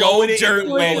 just Joe Dirt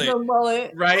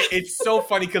mullet. Right? It's so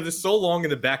funny because it's so long in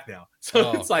the back now.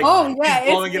 So it's like,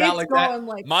 he's blowing it out like that.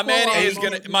 Like my man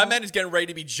is getting ready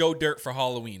to be Joe Dirt for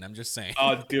Halloween. I'm just saying.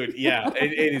 Oh, dude, yeah,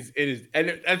 it is.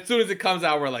 And as soon as it comes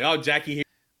out, we're like, oh, Jackie here.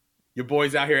 Your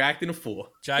boy's out here acting a fool.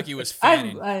 Jackie was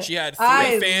fanning. She had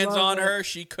 3 fans on her.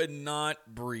 She could not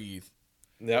breathe.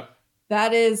 Yep.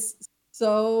 That is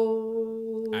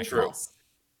so false.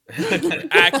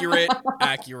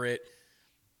 Accurate.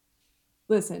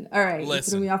 Listen, all right. You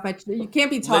threw me off my. You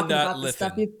can't be talking about this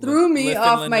stuff. You threw me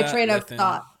off my train of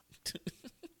thought.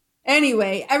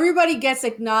 Anyway, everybody gets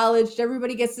acknowledged.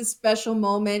 Everybody gets this special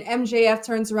moment. MJF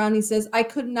turns around. He says, "I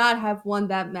could not have won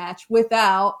that match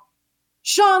without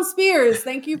Sean Spears,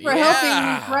 thank you for helping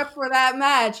Yeah. me prep for that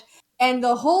match. And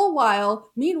the whole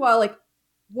while, meanwhile, like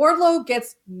Wardlow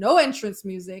gets no entrance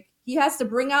music. He has to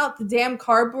bring out the damn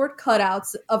cardboard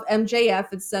cutouts of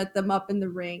MJF and set them up in the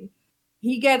ring.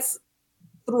 He gets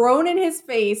thrown in his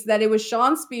face that it was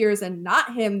Sean Spears and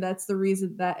not him that's the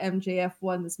reason that MJF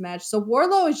won this match. So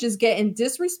Wardlow is just getting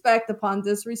disrespect upon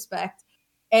disrespect.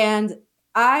 And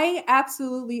I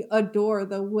absolutely adore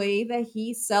the way that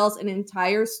he sells an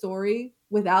entire story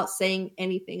without saying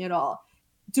anything at all.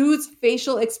 Dude's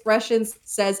facial expressions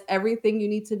says everything you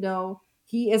need to know.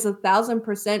 He is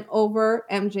 1,000% over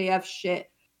MJF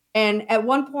shit. And at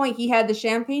one point, he had the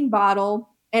champagne bottle,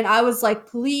 and I was like,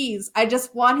 please, I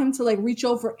just want him to like reach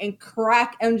over and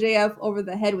crack MJF over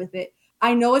the head with it.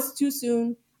 I know it's too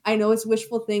soon. I know it's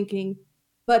wishful thinking,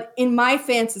 but in my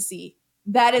fantasy,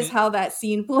 that is how that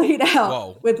scene played out.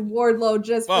 Whoa. With Wardlow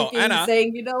just Whoa, freaking Anna.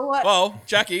 saying, you know what? Whoa,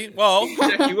 Jackie. Whoa.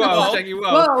 Check you out. Check you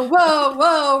out.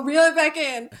 Whoa, reel it back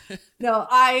in. No,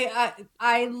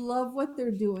 I love what they're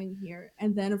doing here.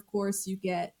 And then of course you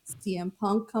get CM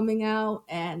Punk coming out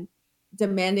and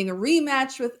demanding a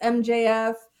rematch with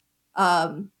MJF.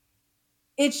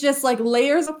 It's just like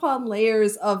layers upon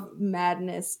layers of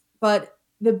madness. But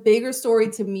the bigger story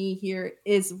to me here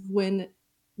is when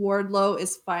Wardlow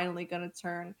is finally going to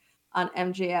turn on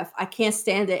MJF. I can't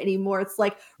stand it anymore. It's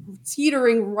like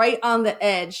teetering right on the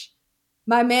edge.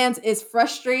 My man is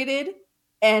frustrated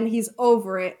and he's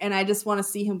over it, and I just want to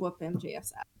see him whoop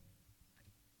MJF's ass.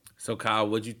 So Kyle,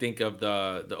 what'd you think of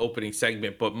the opening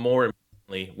segment? But more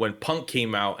importantly, when Punk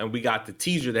came out and we got the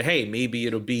teaser that, hey, maybe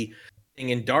it'll be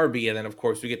in Darby, and then of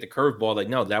course we get the curveball. Like,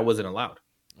 no, that wasn't allowed.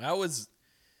 It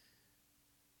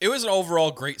was an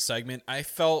overall great segment. I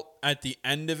felt at the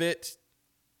end of it,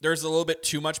 there's a little bit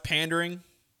too much pandering.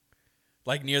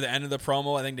 Like near the end of the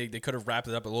promo, I think they could have wrapped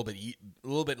it up a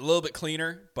little bit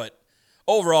cleaner. But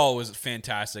overall, it was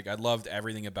fantastic. I loved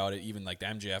everything about it, even like the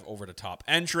MJF over the top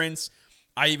entrance.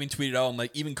 I even tweeted out, I'm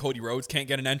like, even Cody Rhodes can't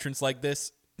get an entrance like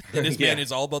this. And this man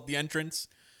is all about the entrance.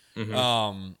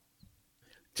 Mm-hmm.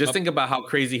 Just think about how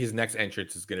crazy his next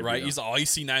entrance is going to be. Right, he's all you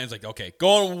see now. He's like, okay,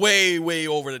 going way, way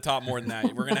over the top more than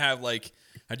that. We're gonna have like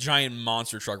a giant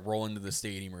monster truck roll into the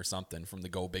stadium or something from the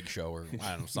Go Big Show or I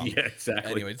don't know something. Yeah,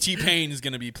 exactly. Anyway, T-Pain is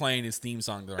gonna be playing his theme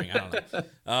song during. I don't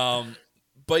know.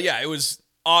 But yeah, it was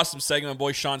awesome segment. My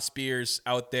boy Sean Spears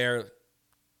out there.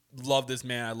 Love this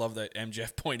man. I love that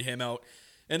MJF pointed him out,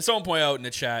 and someone pointed out in the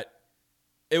chat.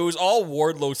 It was all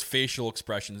Wardlow's facial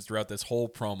expressions throughout this whole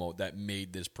promo that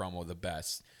made this promo the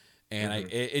best. And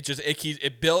it's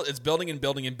building and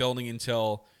building and building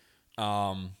until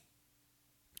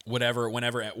whenever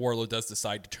Wardlow does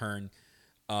decide to turn.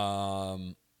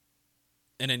 And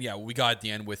then we got at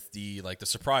the end with the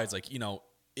surprise, like, you know,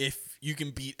 if you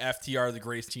can beat FTR, the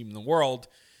greatest team in the world,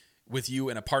 with you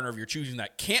and a partner of your choosing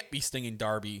that can't be Sting and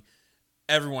Darby,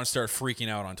 everyone started freaking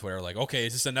out on Twitter. Like, okay,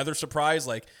 is this another surprise?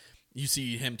 Like, you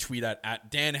see him tweet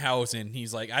at Danhausen.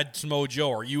 He's like, at Samoa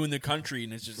Joe, are you in the country?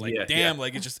 And it's just like,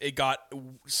 like it got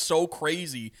so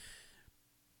crazy.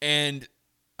 And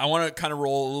I want to kind of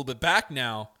roll a little bit back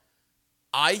now.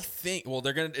 I think,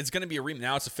 it's gonna be a rematch.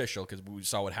 Now it's official because we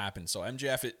saw what happened. So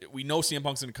MJF, we know CM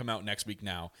Punk's gonna come out next week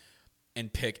now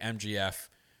and pick MJF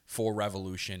for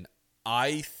Revolution.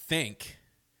 I think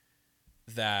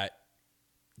that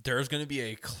there's gonna be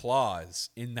a clause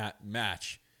in that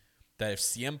match that if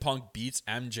CM Punk beats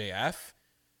MJF,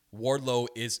 Wardlow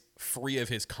is free of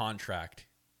his contract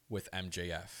with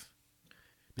MJF.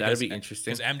 That'd be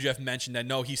interesting. Because MJF mentioned that,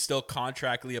 no, he's still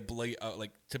contractually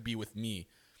to be with me.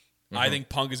 Mm-hmm. I think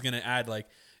Punk is going to add, like,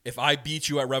 if I beat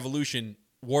you at Revolution,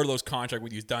 Wardlow's contract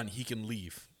with you is done. He can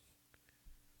leave.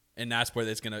 And that's where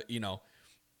it's going to, you know,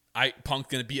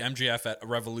 Punk's going to beat MJF at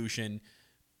Revolution,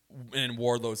 and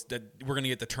Wardlow's, we're going to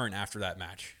get the turn after that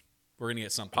match. We're going to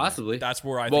get something. Possibly. That's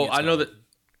where I think Well, it's I know going. that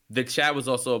the chat was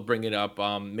also bringing up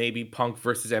maybe Punk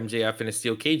versus MJF in a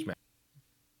steel cage match.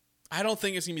 I don't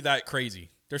think it's going to be that crazy.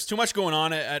 There's too much going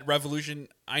on at Revolution.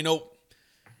 I know.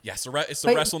 Yes, it's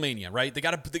WrestleMania, right? They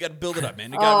got to build it up, man.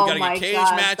 We got to get cage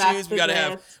matches. We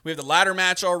have the ladder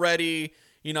match already.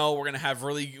 You know, we're gonna have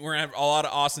a lot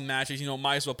of awesome matches. You know,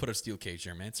 might as well put a steel cage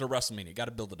there, man. It's a WrestleMania. Got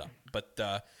to build it up. But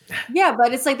yeah,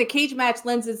 but it's like the cage match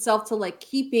lends itself to like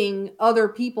keeping other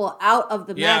people out of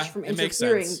the match from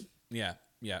interfering. Makes sense. Yeah.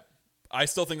 I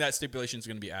still think that stipulation is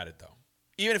going to be added, though.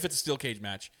 Even if it's a steel cage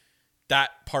match,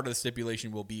 that part of the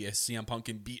stipulation will be if CM Punk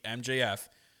can beat MJF,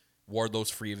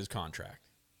 Wardlow's free of his contract.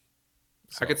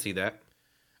 So, I could see that.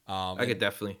 I could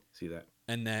definitely see that.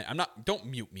 And then don't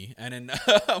mute me. And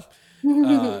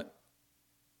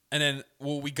then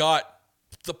we got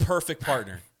the perfect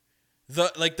partner,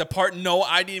 the part. No,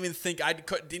 I didn't even think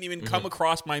didn't even come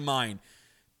across my mind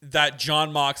that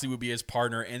John Moxley would be his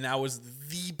partner, and that was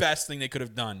the best thing they could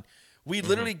have done. We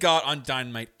literally got on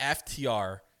Dynamite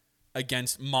FTR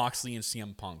against Moxley and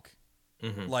CM Punk.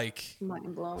 Like,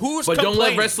 Mind blown. who's But complaining? don't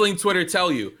let wrestling Twitter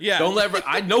tell you. Yeah. Don't let.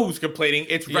 I know who's complaining.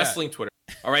 It's wrestling Twitter.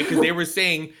 All right, because they were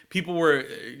saying people were,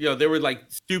 they were like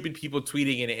stupid people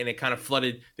tweeting, and it kind of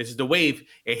flooded. This is the wave.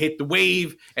 It hit the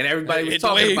wave, and everybody was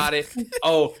talking about it.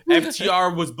 Oh,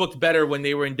 FTR was booked better when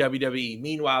they were in WWE.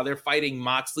 Meanwhile, they're fighting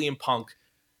Moxley and Punk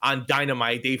on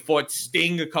Dynamite. They fought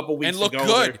Sting a couple weeks and look ago.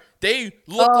 good. They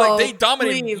look like they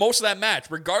dominated please. most of that match,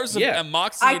 regardless of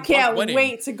Moxley I and can't Punk winning.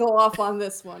 wait to go off on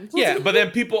this one. Yeah, but then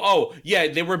people,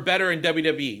 they were better in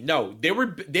WWE. No, they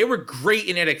were great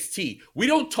in NXT. We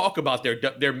don't talk about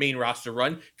their main roster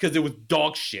run because it was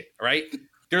dog shit, right?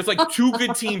 There's like 2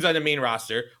 good teams on the main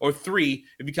roster, or 3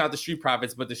 if you count the Street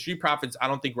Profits, but the Street Profits I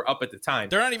don't think were up at the time.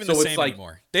 They're not even the same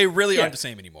anymore. They really aren't the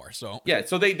same anymore. So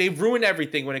so they've ruined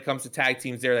everything when it comes to tag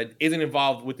teams there that isn't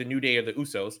involved with the New Day or the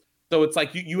Usos. So it's like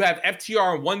you have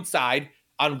FTR on one side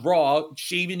on Raw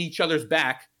shaving each other's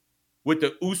back with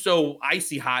the Uso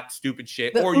icy hot stupid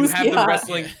shit, or you have them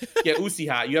wrestling, Usi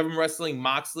hot. You have them wrestling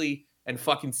Moxley and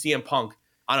fucking CM Punk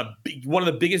on one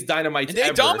of the biggest Dynamites and they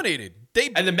ever. Dominated.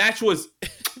 And the match was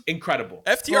incredible.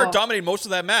 FTR dominated most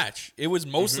of that match. It was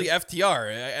mostly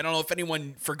FTR. I don't know if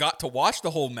anyone forgot to watch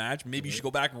the whole match. Maybe you should go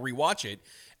back and rewatch it.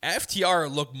 FTR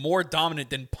looked more dominant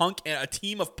than Punk and a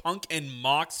team of Punk and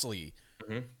Moxley.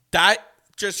 That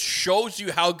just shows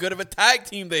you how good of a tag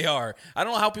team they are. I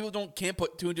don't know how people can't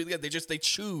put 2 and 2 together. They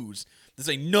choose to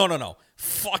say no,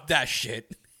 fuck that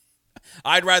shit.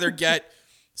 I'd rather get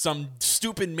some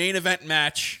stupid main event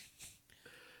match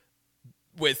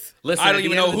with I don't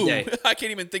even know who. I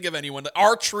can't even think of anyone.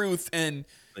 R-Truth and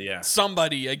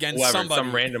somebody against somebody,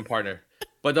 some random partner.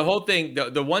 But the whole thing,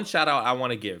 the one shout out I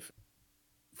want to give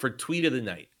for tweet of the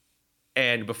night,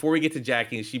 and before we get to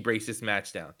Jackie and she breaks this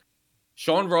match down.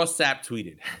 Sean Ross Sapp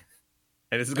tweeted,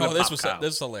 and this is going to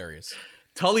this is hilarious.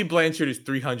 Tully Blanchard is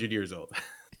 300 years old.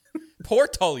 Poor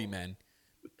Tully, man.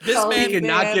 This man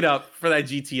cannot get up for that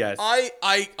GTS.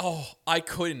 I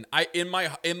couldn't. In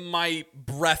my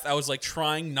breath, I was like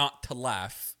trying not to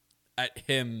laugh at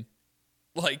him,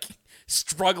 like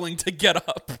struggling to get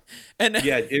up. And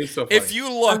it was so funny. If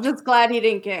you look, I'm just glad he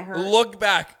didn't get hurt.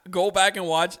 Go back and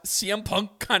watch. CM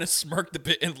Punk kind of smirked a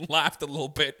bit and laughed a little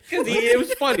bit. It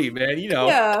was funny, man.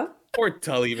 Poor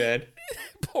Tully, man.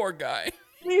 Poor guy.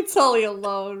 Leave Tully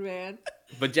alone, man.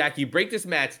 But Jackie, break this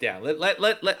match down.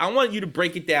 I want you to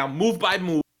break it down, move by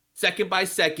move, second by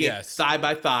second, thigh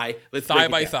by thigh. Thigh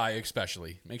by thigh,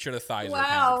 especially. Make sure the thighs are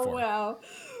accounted for.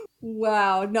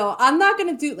 Wow. No, I'm not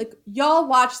going to do y'all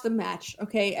watch the match.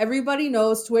 Okay. Everybody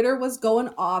knows Twitter was going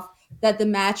off that the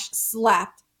match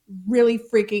slapped really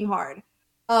freaking hard.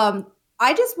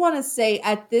 I just want to say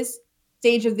at this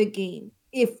stage of the game,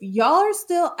 if y'all are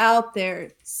still out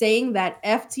there saying that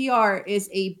FTR is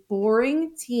a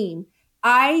boring team,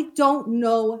 I don't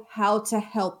know how to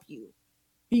help you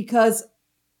because,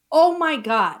 oh my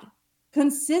God,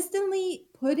 consistently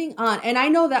putting on, and I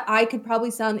know that I could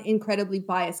probably sound incredibly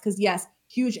biased because yes,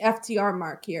 huge FTR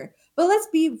mark here, but let's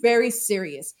be very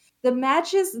serious. The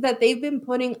matches that they've been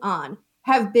putting on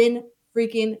have been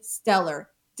freaking stellar.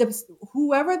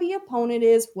 Whoever the opponent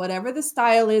is, whatever the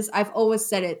style is, I've always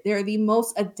said it, they're the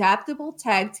most adaptable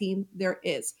tag team there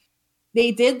is.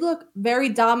 They did look very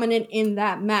dominant in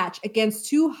that match against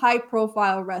 2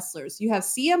 high-profile wrestlers. You have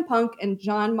CM Punk and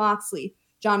Jon Moxley.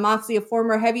 Jon Moxley, a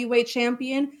former heavyweight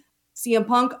champion. CM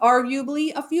Punk,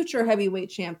 arguably a future heavyweight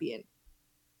champion.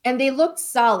 And they looked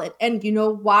solid. And you know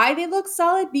why they look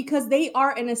solid? Because they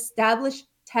are an established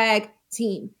tag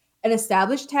team. An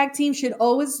established tag team should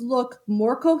always look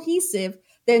more cohesive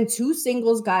than 2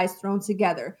 singles guys thrown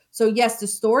together. So yes, the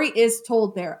story is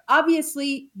told there.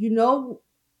 Obviously,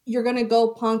 you're going to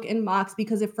go Punk and Mox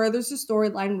because it furthers the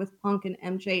storyline with Punk and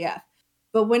MJF.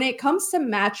 But when it comes to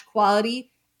match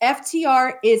quality,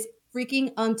 FTR is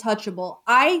freaking untouchable.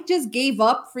 I just gave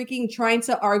up freaking trying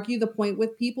to argue the point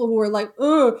with people who are like,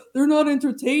 they're not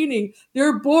entertaining.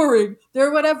 They're boring.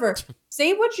 They're whatever.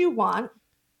 Say what you want.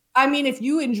 I mean, if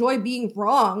you enjoy being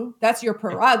wrong, that's your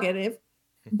prerogative.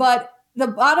 But the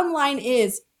bottom line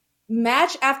is,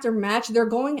 match after match, they're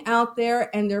going out there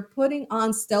and they're putting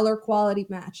on stellar quality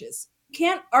matches. You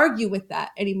can't argue with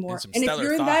that anymore. And if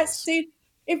you're in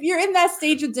that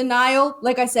stage of denial,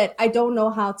 like I said, I don't know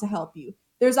how to help you.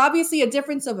 There's obviously a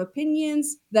difference of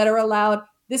opinions that are allowed.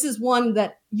 This is one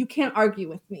that you can't argue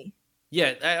with me.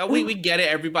 Yeah, we get it.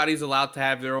 Everybody's allowed to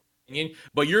have their own opinion,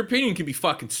 but your opinion can be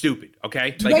fucking stupid,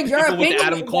 okay? Like your opinion, with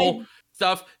Adam Cole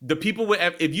stuff. The people with,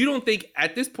 if you don't think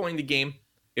at this point in the game,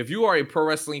 if you are a pro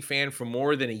wrestling fan for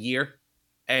more than a year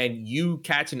and you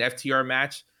catch an FTR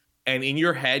match and in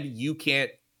your head you can't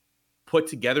put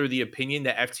together the opinion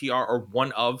that FTR are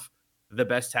one of the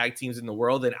best tag teams in the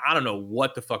world, then I don't know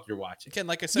what the fuck you're watching. Again,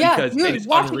 like I said, Yeah, because you're it's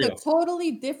watching unreal. a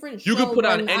totally different show. You can put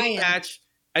on than I any am. match,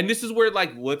 and this is where,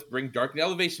 like, let's bring Dark and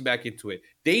Elevation back into it.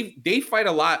 They fight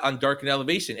a lot on Dark and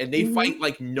Elevation, and they Mhm. fight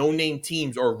like no-name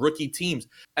teams or rookie teams,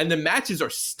 and the matches are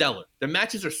stellar. The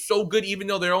matches are so good, even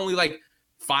though they're only like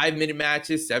 5-minute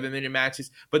matches, 7-minute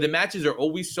matches, but the matches are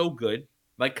always so good.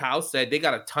 Like Kyle said, they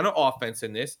got a ton of offense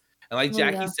in this, and like Oh,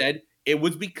 Jackie yeah. said, it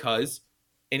was because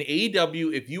in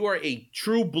AEW, if you are a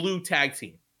true blue tag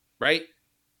team, right,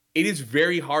 it is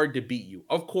very hard to beat you.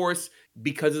 Of course,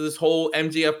 because of this whole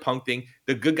MJF Punk thing,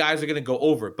 the good guys are going to go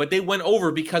over. But they went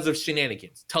over because of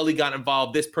shenanigans. Tully got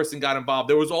involved. This person got involved.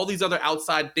 There was all these other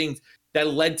outside things that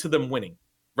led to them winning,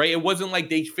 right? It wasn't like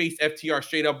they faced FTR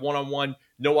straight up one-on-one,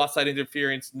 no outside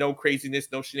interference, no craziness,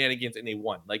 no shenanigans, and they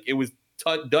won. Like, it was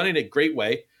done in a great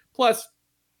way. Plus,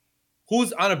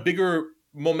 who's on a bigger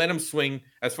momentum swing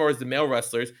as far as the male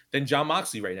wrestlers than Jon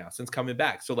Moxley right now since coming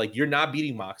back? So, like, you're not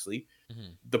beating Moxley.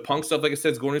 Mhm. The Punk stuff, like I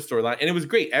said, is going to storyline, and it was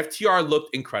great. FTR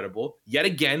looked incredible yet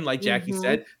again. Like Jackie Mhm.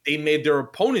 said, they made their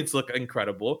opponents look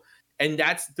incredible, and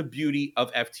that's the beauty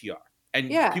of FTR. And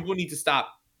Yeah. people need to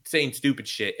stop saying stupid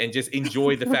shit and just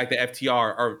enjoy the fact that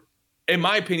FTR are, in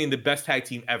my opinion, the best tag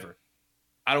team ever.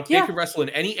 I don't. Yeah. They could wrestle in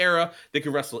any era. They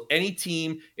could wrestle any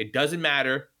team. It doesn't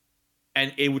matter,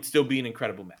 and it would still be an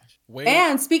incredible match. Wait,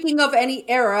 And speaking of any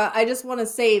era, I just want to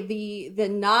say the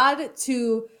nod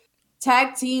to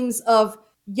tag teams of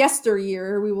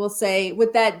yesteryear, we will say,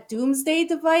 with that Doomsday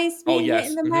device Oh, being yes.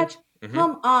 in the Mhm. match. Mhm.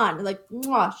 Come on, like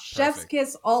mwah, chef's Perfect.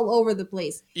 kiss all over the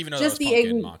place. even though just that was the Punk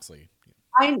and ign- Moxley.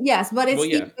 Yes, but it's Well,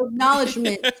 yeah. the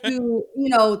acknowledgement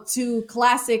to to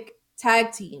classic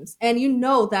tag teams, and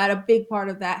that a big part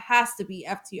of that has to be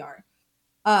FTR.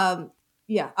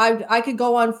 Yeah, I could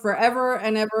go on forever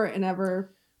and ever and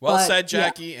ever. Well but, said, yeah.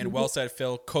 Jackie, and well said,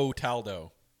 Phil.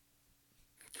 Cotaldo.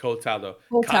 Cotaldo.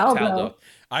 Cotaldo.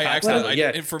 I Kyle actually, Taldo.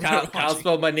 Yeah, for Kyle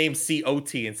spelled my name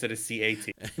COT instead of CAT.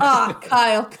 Ah,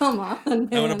 Kyle, come on. I'm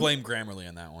gonna man. blame Grammarly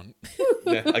on that one.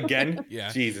 Yeah, again?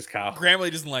 Yeah. Jesus, Kyle. Grammarly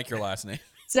doesn't like your last name.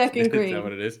 Second Is grade. that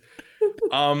what it is?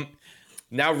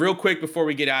 Now, real quick before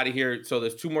we get out of here, so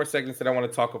there's 2 more segments that I want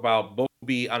to talk about. Both will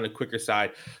be on the quicker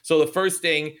side. So the first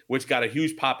thing, which got a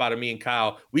huge pop out of me and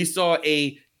Kyle, we saw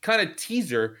a kind of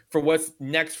teaser for what's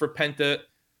next for Penta.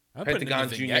 I put it in Pentagon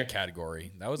the Jr. vignette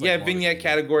category. That was Yeah, like more of a vignette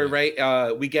category, Yeah.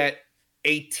 right? We get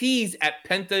a tease at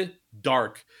Penta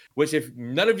Dark, which, if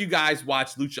none of you guys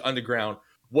watched Lucha Underground,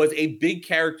 was a big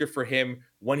character for him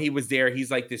when he was there. He's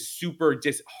like this super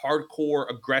just hardcore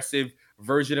aggressive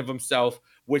version of himself,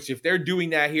 which if they're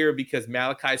doing that here because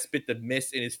Malachi spit the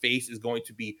mist in his face is going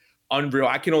to be unreal.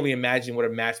 I can only imagine what a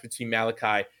match between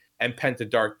Malachi and Penta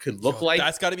Dark could look Yo, like.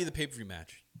 That's got to be the pay-per-view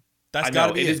match. That's I got know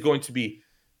to be it is going to be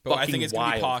But I fucking think it's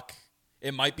going to be wild. Pac.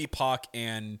 It might be Pac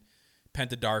and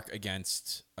Penta Dark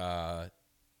against the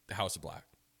House of Black.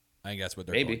 I think that's what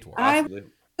they're Maybe. going towards. I- Possibly.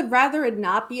 would rather it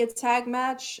not be a tag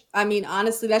match. I mean,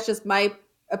 honestly, that's just my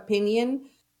opinion.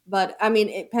 But I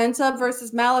mean, Penta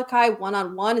versus Malachi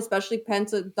 1-on-1, especially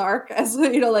Penta Dark, as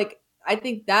I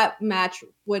think that match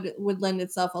would lend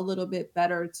itself a little bit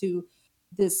better to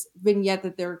this vignette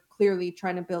that they're clearly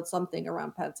trying to build something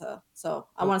around Penta. So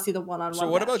I want to see the 1-on-1. So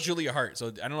what about match. Julia Hart? So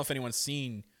I don't know if anyone's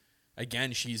seen.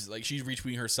 Again, she's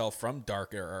retweeting herself from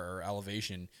Dark or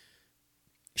Elevation.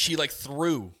 She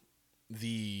threw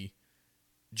the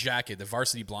jacket, the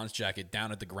Varsity Blondes jacket,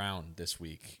 down at the ground this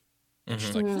week, and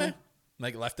she's like, Mhm. meh,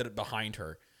 left it behind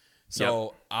her.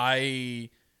 So I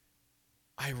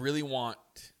really want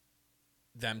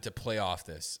them to play off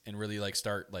this and really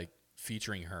start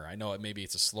featuring her. I know maybe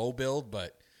it's a slow build,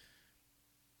 but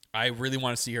I really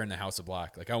want to see her in the House of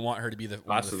Black. I want her to be one of the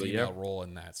Possibly, female yeah. role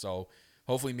in that. So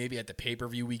hopefully maybe at the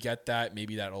pay-per-view we get that.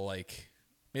 Maybe that'll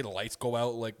maybe the lights go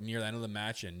out near the end of the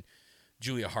match and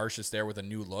Julia Hart's just there with a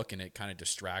new look and it kind of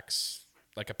distracts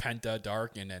a Penta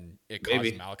Dark and then it causes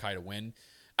Maybe. Malachi to win.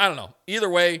 I don't know. Either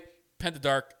way, Penta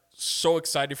Dark, so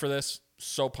excited for this.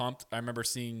 So pumped. I remember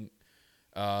seeing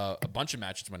a bunch of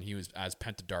matches when he was as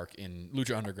Penta Dark in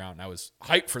Lucha Underground. And I was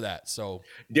hyped for that. So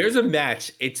There's a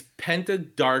match. It's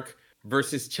Penta Dark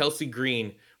versus Chelsea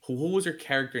Green. Who was her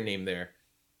character name there?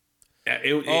 I forget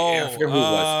who it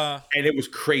was. And it was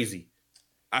crazy.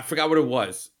 I forgot what it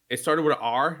was. It started with an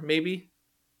R, maybe?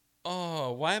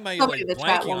 Why am I Somebody in the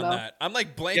chat blanking will on know. that? I'm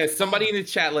blanking. Yeah, somebody in the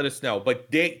chat let us know. But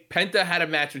Penta had a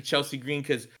match with Chelsea Green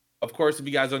because, of course, if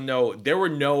you guys don't know, there were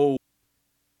no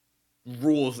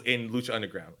rules in Lucha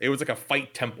Underground. It was like a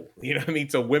fight temple. You know what I mean?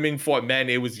 So women fought men.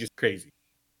 It was just crazy.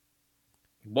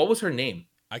 What was her name?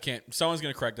 I can't. Someone's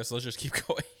gonna correct us. Let's just keep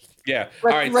going. Yeah. All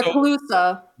right.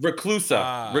 Reclusa.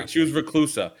 Reclusa. She was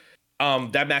Reclusa.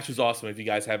 That match was awesome. If you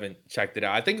guys haven't checked it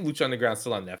out, I think Lucha Underground's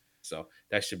still on Netflix, so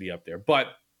that should be up there. But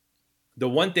the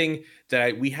one thing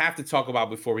that we have to talk about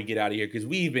before we get out of here, because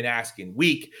we've been asking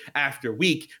week after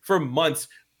week for months,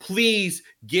 please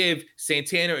give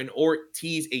Santana and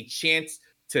Ortiz a chance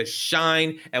to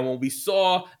shine. And when we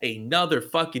saw another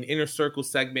fucking Inner Circle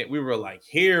segment, we were like,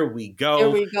 here we go. Here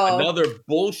we go. Another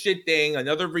bullshit thing,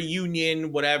 another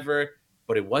reunion, whatever.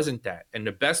 But it wasn't that. And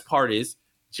the best part is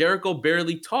Jericho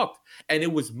barely talked. And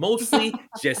it was mostly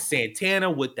just Santana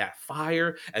with that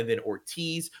fire and then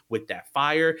Ortiz with that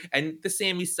fire. And the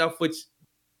Sammy stuff, which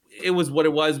it was what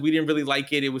it was. We didn't really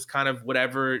like it. It was kind of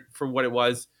whatever for what it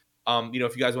was. If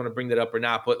you guys want to bring that up or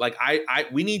not. But like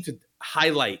we need to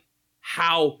highlight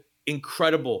how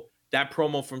incredible that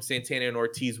promo from Santana and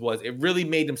Ortiz was. It really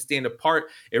made them stand apart.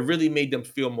 It really made them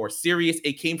feel more serious.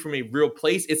 It came from a real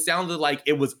place. It sounded like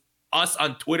it was us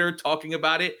on Twitter talking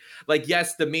about it. Like,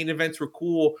 yes, the main events were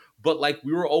cool, but like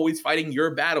we were always fighting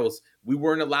your battles. We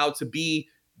weren't allowed to be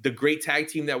the great tag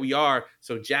team that we are.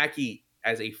 So Jackie,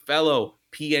 as a fellow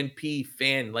PNP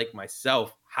fan like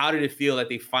myself, how did it feel that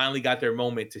they finally got their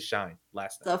moment to shine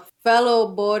last night? The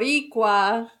fellow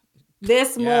Boricua.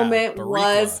 This moment Boricua.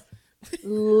 was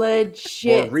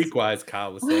legit. Boricua, as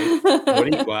Kyle was saying.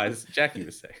 Boricua, as Jackie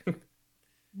was saying.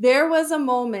 There was a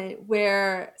moment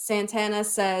where Santana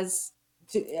says,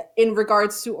 in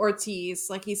regards to Ortiz,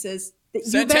 like he says,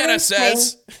 Santana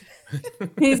says,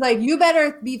 he's like, you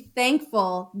better be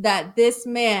thankful that this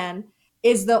man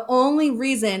is the only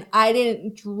reason I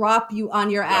didn't drop you on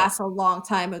your ass a long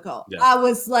time ago. Yeah. I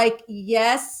was like,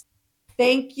 yes,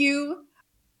 thank you.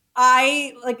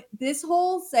 This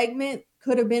whole segment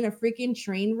could have been a freaking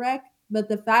train wreck, but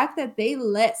the fact that they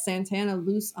let Santana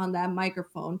loose on that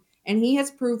microphone, and he has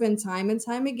proven time and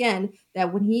time again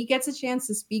that when he gets a chance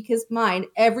to speak his mind,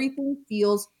 everything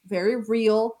feels very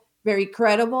real, very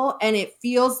credible, and it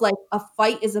feels like a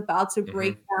fight is about to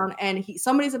break down and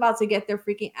somebody's about to get their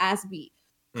freaking ass beat.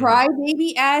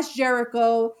 Crybaby ass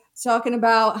Jericho talking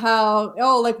about how,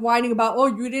 whining about,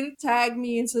 you didn't tag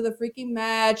me into the freaking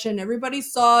match and everybody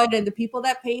saw it and the people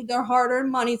that paid their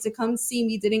hard-earned money to come see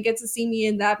me didn't get to see me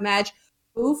in that match.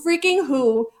 Who freaking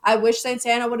who? I wish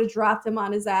Santana would have dropped him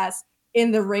on his ass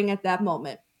in the ring at that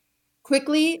moment.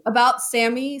 Quickly about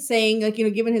Sammy saying,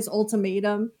 giving his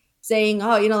ultimatum, saying,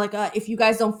 if you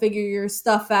guys don't figure your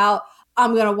stuff out,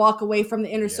 I'm going to walk away from the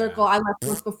Inner Circle. I left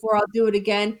once before, I'll do it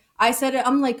again. I said it.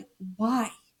 I'm like,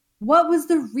 why? What was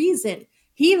the reason?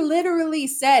 He literally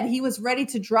said he was ready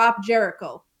to drop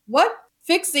Jericho. What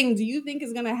fixing do you think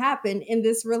is going to happen in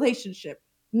this relationship?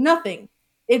 Nothing.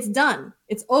 It's done.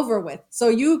 It's over with. So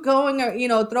you going,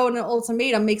 throwing an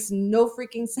ultimatum makes no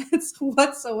freaking sense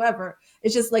whatsoever.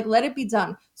 It's just like, let it be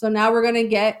done. So now we're going to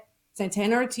get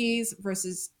Santana Ortiz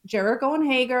versus Jericho and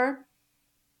Hager.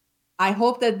 I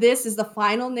hope that this is the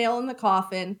final nail in the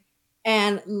coffin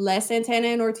and let Santana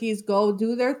and Ortiz go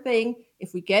do their thing.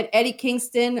 If we get Eddie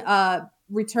Kingston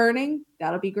returning,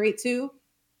 that'll be great too.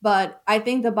 But I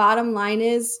think the bottom line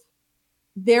is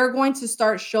they're going to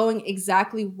start showing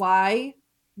exactly why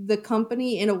the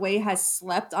company in a way has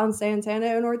slept on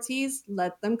Santana and Ortiz.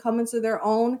 Let them come into their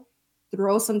own,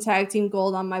 throw some tag team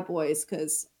gold on my boys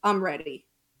because I'm ready.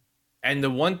 And the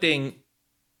one thing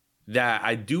that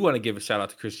I do want to give a shout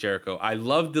out to Chris Jericho, I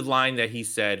love the line that he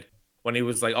said when he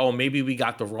was like, maybe we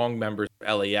got the wrong members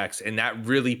of LAX. And that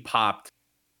really popped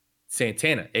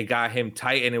Santana. It got him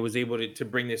tight and it was able to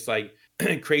bring this like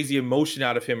crazy emotion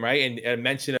out of him, right? And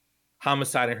mention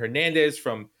Homicide and Hernandez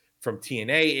from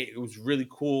TNA. It was really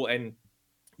cool. And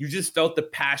you just felt the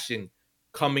passion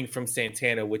coming from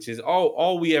Santana, which is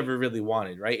all we ever really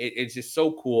wanted, right? It's just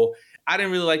so cool. I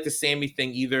didn't really like the Sammy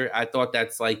thing either. I thought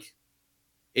that's like,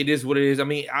 it is what it is. I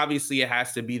mean, obviously it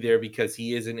has to be there because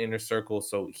he is an Inner Circle,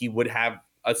 so he would have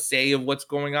a say of what's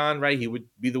going on, right? He would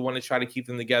be the one to try to keep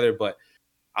them together, but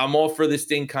I'm all for this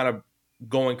thing kind of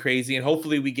going crazy, and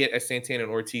hopefully we get a Santana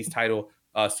and Ortiz title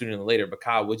sooner than later. But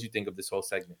Kyle, what'd you think of this whole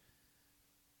segment?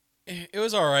 It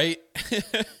was all right.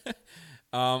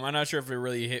 I'm not sure if it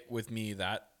really hit with me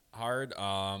that hard.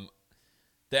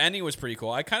 The ending was pretty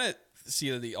cool. I kind of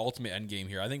see the ultimate end game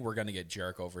here. I think we're going to get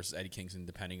Jericho versus Eddie Kingston,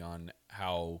 depending on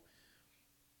how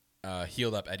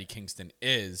healed up Eddie Kingston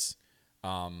is.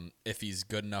 If he's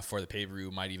good enough for the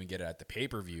pay-per-view, might even get it at the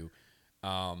pay-per-view.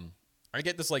 I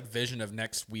get this like vision of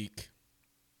next week,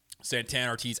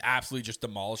 Santana Ortiz absolutely just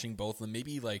demolishing both of them.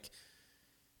 Maybe like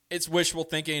it's wishful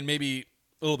thinking. Maybe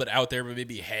a little bit out there, but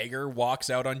maybe Hager walks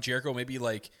out on Jericho. Maybe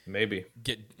Maybe.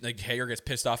 Hager gets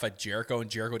pissed off at Jericho and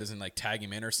Jericho doesn't tag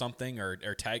him in or something,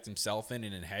 or tags himself in,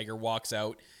 and then Hager walks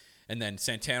out, and then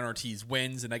Santana Ortiz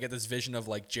wins, and I get this vision of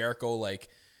Jericho like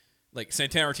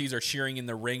Santana Ortiz are cheering in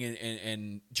the ring,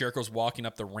 and Jericho's walking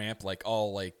up the ramp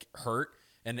all hurt,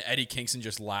 and Eddie Kingston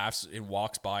just laughs and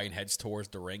walks by and heads towards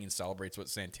the ring and celebrates with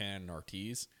Santana and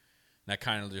Ortiz. And that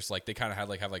kind of just they kind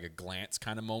of have a glance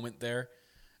kind of moment there,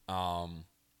 and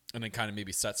then kind of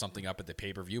maybe set something up at the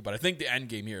pay-per-view. But I think the end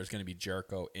game here is going to be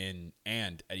Jericho and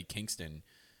Eddie Kingston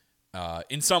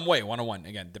in some way, one-on-one,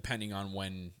 again, depending on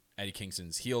when Eddie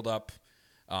Kingston's healed up,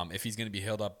 if he's going to be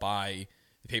healed up by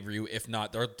the pay-per-view. If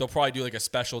not, they'll probably do a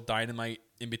special Dynamite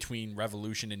in between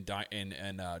Revolution and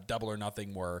Double or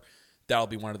Nothing, where that'll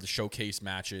be one of the showcase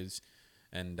matches.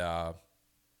 And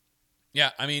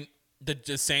yeah, I mean,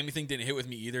 the same thing didn't hit with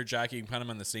me either, Jackie. I'm kind of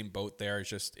on the same boat there. It's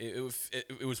just it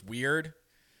was weird.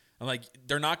 I'm like,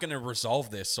 they're not going to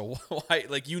resolve this, so why?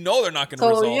 They're not going to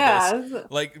resolve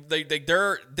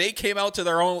this. They came out to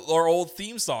their old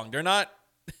theme song. They're not.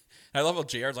 I love how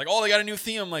JR's like, oh, they got a new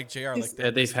theme. I'm like, JR,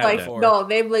 they've had that. No,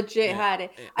 they've legit had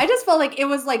it. I just felt like it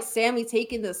was Sammy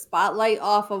taking the spotlight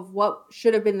off of what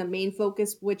should have been the main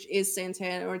focus, which is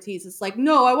Santana Ortiz. It's like,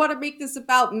 no, I want to make this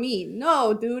about me.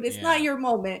 No, dude, it's not your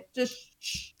moment. Just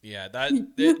shh. Yeah, that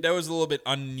was a little bit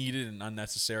unneeded and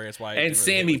unnecessary. That's why. And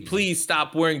Sammy, please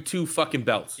stop wearing 2 fucking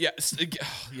belts.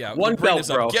 Yeah. One belt,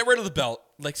 bro. Get rid of the belt.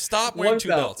 Stop wearing 2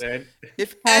 belts. Man.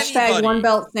 If # one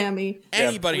belt, Sammy.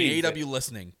 Anybody in AEW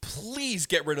listening, please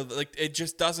get rid of it.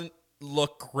 Just doesn't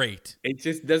look great. It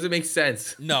just doesn't make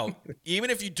sense. No, even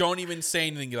if you don't even say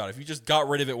anything about it, if you just got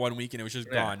rid of it one week and it was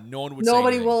just gone, no one would.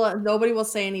 Nobody will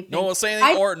say anything. No one will say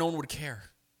anything, or no one would care.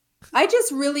 I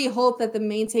just really hope that the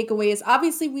main takeaway is,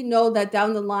 obviously we know that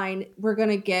down the line we're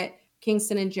gonna get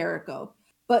Kingston and Jericho.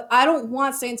 But I don't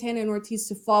want Santana and Ortiz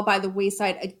to fall by the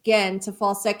wayside again, to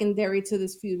fall secondary to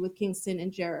this feud with Kingston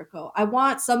and Jericho. I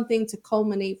want something to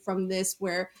culminate from this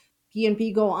where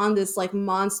PNP go on this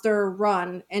monster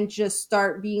run and just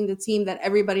start being the team that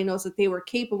everybody knows that they were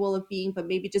capable of being, but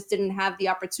maybe just didn't have the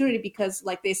opportunity because,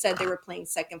 like they said, they were playing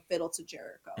second fiddle to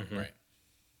Jericho. Mm-hmm. Right.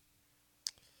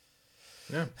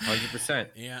 Yeah, 100%.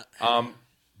 Yeah.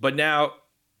 But now,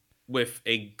 with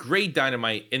a great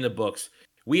Dynamite in the books,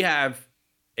 we have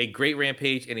a great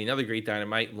Rampage and another great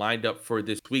Dynamite lined up for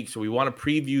this week. So we want to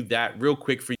preview that real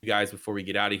quick for you guys before we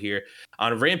get out of here.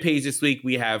 On Rampage this week,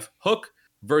 we have Hook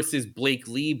versus Blake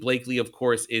Lee. Blake Lee, of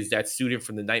course, is that student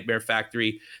from the Nightmare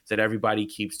Factory that everybody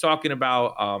keeps talking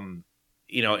about.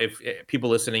 If people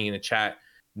listening in the chat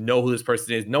know who this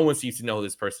person is, no one seems to know who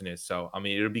this person is. So, I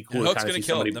mean, it'll be cool. Hook's going to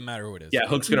kill him, no matter who it is. Yeah,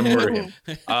 Hook's going to murder him.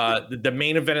 The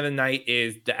main event of the night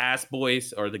is the Ass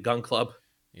Boys, or the Gun Club,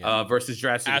 versus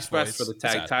Jurassic Express for the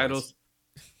tag titles,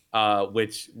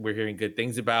 which we're hearing good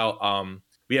things about.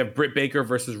 We have Britt Baker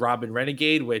versus Robin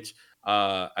Renegade, which,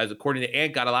 as according to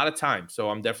Ant, got a lot of time. So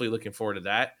I'm definitely looking forward to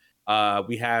that.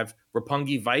 We have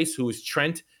Roppongi Vice, who is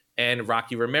Trent, and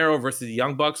Rocky Romero versus the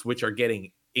Young Bucks, which are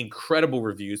getting incredible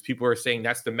reviews. People are saying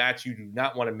that's the match you do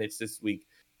not want to miss this week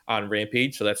on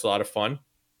Rampage. So that's a lot of fun.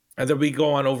 And then we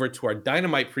go on over to our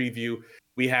Dynamite preview.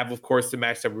 We have, of course, the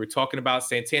match that we were talking about,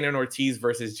 Santana and Ortiz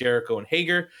versus Jericho and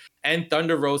Hager, and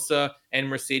Thunder Rosa and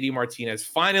Mercedes Martinez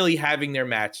finally having their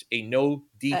match, a no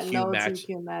DQ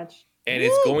match. And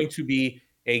it's going to be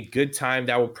a good time.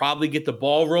 That will probably get the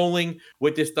ball rolling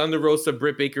with this Thunder Rosa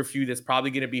Britt Baker feud. That's probably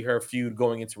going to be her feud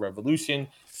going into Revolution.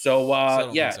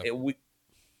 So,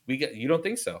 you don't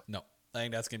think so? No, I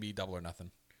think that's gonna be Double or Nothing.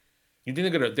 You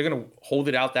think they're gonna hold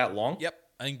it out that long? Yep,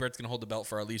 I think Britt's gonna hold the belt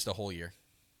for at least a whole year.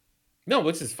 No,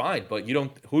 which is fine, but you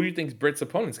don't. Who do you think Britt's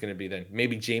opponent's gonna be then?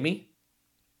 Maybe Jamie?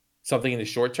 Something in the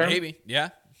short term? Maybe, yeah,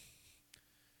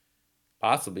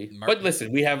 possibly. But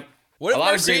listen, we have a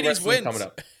lot of great wrestling coming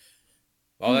up.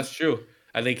 Oh, that's true.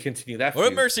 And they continue that. What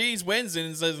if Mercedes wins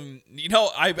and says,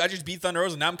 I just beat Thunder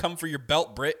Rosa and now I'm coming for your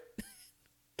belt, Britt?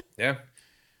 Yeah.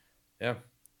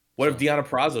 What if Deonna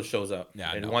Purrazzo shows up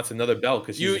and wants another belt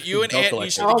because you and Ant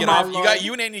need to get off.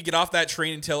 You and Ant need to get off that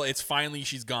train until it's finally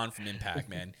she's gone from Impact,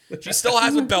 man. She still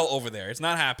has a belt over there. It's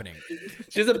not happening.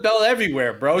 She has a belt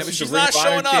everywhere, bro. Yeah, she's not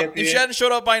showing up. Champion. If she hadn't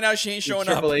showed up by now, she ain't showing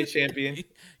up. Triple A champion.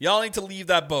 Y'all need to leave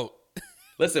that boat.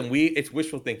 Listen, it's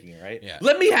wishful thinking, right? Yeah.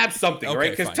 Let me have something, right?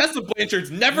 Because Tessa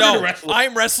Blanchard's never going to wrestle.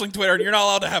 I'm wrestling Twitter, and you're not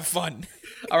allowed to have fun.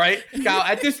 All right, Kyle.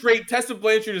 At this rate, Tessa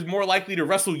Blanchard is more likely to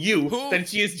wrestle you than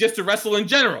she is just to wrestle in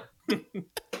general.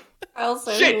 I'll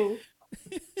say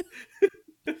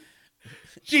shit.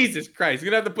 Jesus Christ,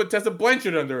 you're gonna have to put Tessa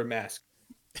Blanchard under a mask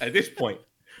at this point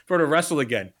for her to wrestle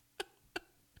again.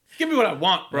 Give me what I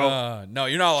want, bro. No,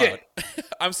 you're not allowed. Shit.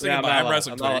 I'm singing I'm by not I'm allowed.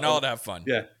 wrestling I'm Twitter. You're not not allowed allowed. to have fun.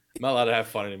 Yeah, I'm not allowed to have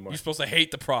fun anymore. You're supposed to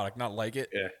hate the product, not like it.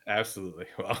 Yeah, absolutely.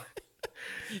 Well,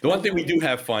 the one thing we do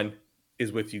have fun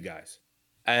is with you guys.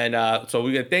 And so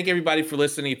we're going to thank everybody for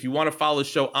listening. If you want to follow the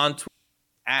show on Twitter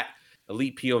at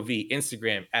Elite POV,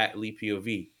 Instagram at Elite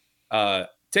POV,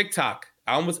 TikTok.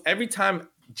 Almost every time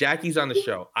Jackie's on the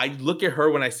show, I look at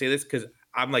her when I say this because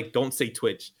I'm like, don't say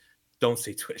Twitch. Don't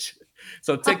say Twitch.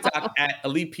 So TikTok at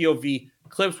Elite POV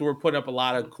clips, where we're putting up a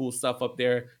lot of cool stuff up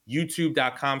there.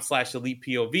 YouTube.com/Elite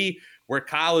POV, where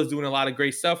Kyle is doing a lot of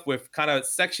great stuff with kind of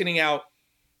sectioning out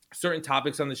certain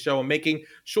topics on the show and making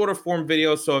shorter form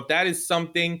videos. So if that is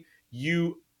something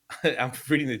you, I'm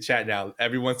reading the chat now.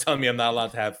 Everyone's telling me I'm not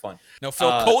allowed to have fun. No, Phil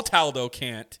Cataldo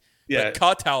can't. Yeah. But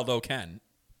Cataldo can.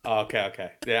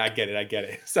 Okay. Yeah, I get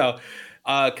it. So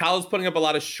Kyle is putting up a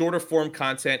lot of shorter form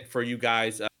content for you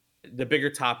guys. The bigger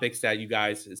topics that you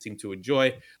guys seem to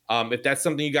enjoy. If that's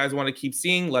something you guys want to keep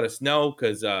seeing, let us know,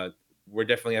 because we're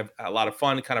definitely have a lot of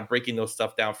fun kind of breaking those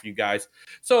stuff down for you guys.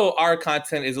 So our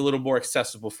content is a little more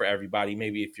accessible for everybody.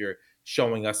 Maybe if you're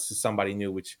showing us to somebody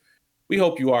new, which we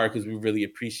hope you are, because we really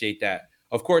appreciate that.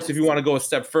 Of course, if you want to go a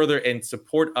step further and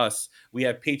support us, we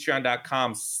have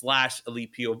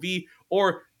patreon.com/Elite POV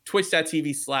or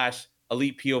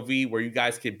twitch.tv/Elite POV, where you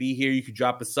guys could be here. You could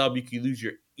drop a sub. You could lose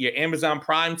your Amazon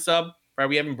Prime sub. Right?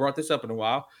 We haven't brought this up in a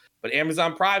while, but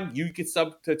Amazon Prime, you can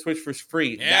sub to Twitch for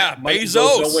free. Yeah, That money goes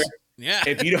Bezos. nowhere. Yeah.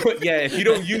 If you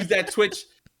don't use that Twitch,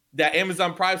 that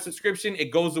Amazon Prime subscription,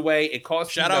 it goes away. It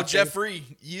costs you Shout out nothing, Jeffrey.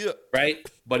 Yeah. right?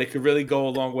 But it could really go a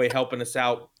long way helping us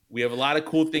out. We have a lot of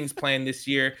cool things planned this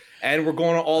year, and we're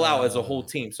going all out as a whole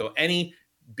team. So any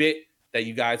bit that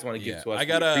you guys want to give to us,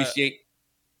 we appreciate.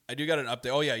 I do got an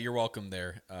update. Oh yeah, you're welcome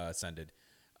there, Sended.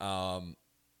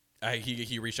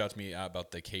 He reached out to me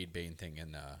about the Cade Bane thing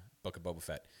in Book of Boba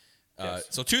Fett. Yes.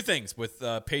 So two things with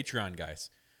Patreon guys.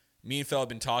 Me and Phil have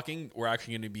been talking. We're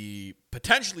actually going to be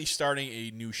potentially starting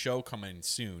a new show coming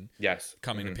soon. Yes.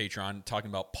 Coming to Patreon, talking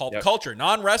about pulp Yep. culture,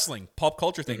 non-wrestling, pulp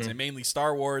culture things, and mainly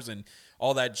Star Wars and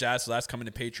all that jazz. So that's coming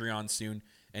to Patreon soon.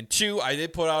 And two, I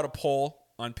did put out a poll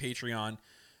on Patreon.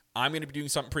 I'm going to be doing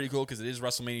something pretty cool because it is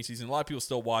WrestleMania season. A lot of people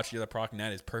still watch the other product, and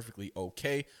that is perfectly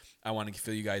okay. I want to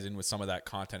fill you guys in with some of that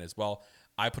content as well.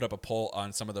 I put up a poll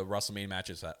on some of the WrestleMania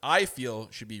matches that I feel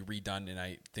should be redone and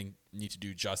I think need to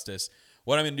do justice.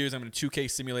 What I'm going to do is I'm going to 2K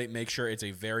simulate, make sure it's a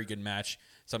very good match,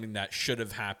 something that should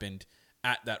have happened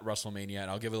at that WrestleMania, and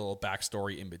I'll give a little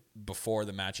backstory before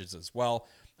the matches as well.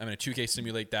 I'm going to 2K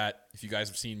simulate that. If you guys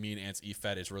have seen me and Ant's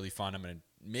EFED, it's really fun. I'm going to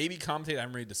maybe commentate. I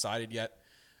haven't really decided yet.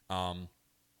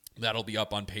 That'll be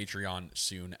up on Patreon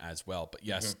soon as well. But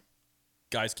yes,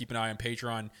 guys, keep an eye on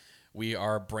Patreon. We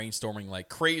are brainstorming like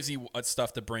crazy what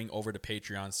stuff to bring over to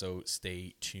Patreon, so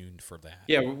stay tuned for that.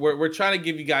 Yeah, we're trying to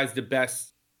give you guys the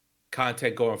best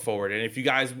content going forward. And if you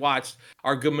guys watched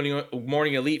our Good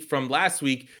Morning Elite from last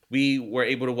week, we were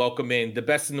able to welcome in the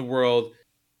best in the world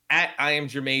at I Am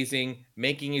Jermazing,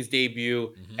 making his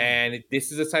debut. And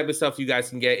this is the type of stuff you guys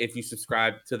can get if you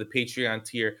subscribe to the Patreon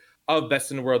tier of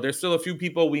Best in the World. There's still a few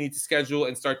people we need to schedule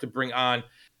and start to bring on.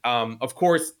 Of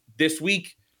course, this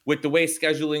week, with the way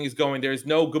scheduling is going, there's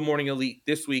no Good Morning Elite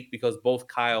this week because both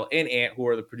Kyle and Ant, who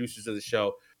are the producers of the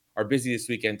show, are busy this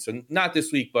weekend. So not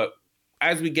this week, but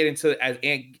as we get into, as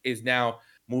Ant is now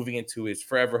moving into his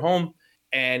forever home,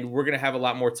 and we're going to have a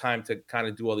lot more time to kind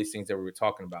of do all these things that we were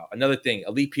talking about. Another thing,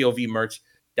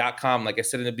 ElitePOVmerch.com. Like I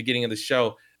said in the beginning of the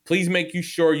show, please make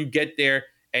sure you get there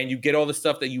and you get all the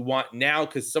stuff that you want now,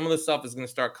 because some of the stuff is going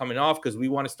to start coming off because we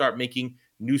want to start making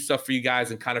new stuff for you guys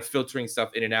and kind of filtering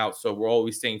stuff in and out. So we're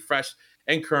always staying fresh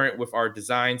and current with our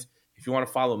designs. If you want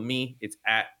to follow me, it's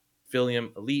at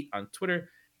Philium Elite on Twitter.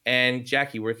 And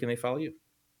Jackie, where can they follow you?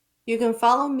 You can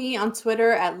follow me on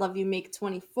Twitter at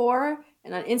LoveYouMake24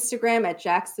 and on Instagram at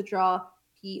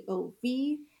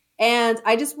JacksTheDrawPOV. And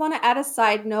I just want to add a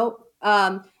side note.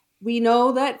 We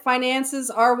know that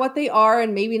finances are what they are,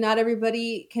 and maybe not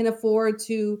everybody can afford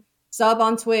to sub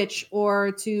on Twitch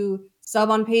or to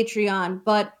sub on Patreon,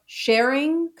 but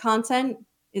sharing content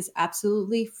is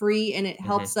absolutely free, and it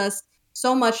helps us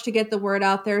so much to get the word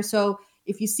out there. So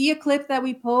if you see a clip that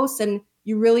we post and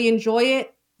you really enjoy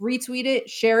it, retweet it,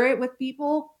 share it with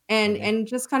people, and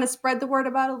just kind of spread the word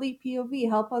about Elite POV.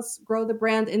 Help us grow the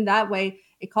brand in that way.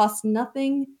 It costs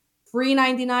nothing, free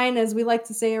 99, as we like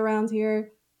to say around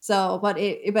here. So, but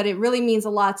it really means a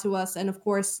lot to us, and of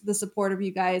course, the support of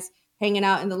you guys hanging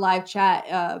out in the live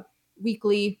chat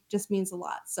weekly just means a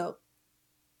lot. So,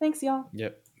 thanks, y'all.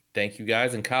 Yep. Thank you,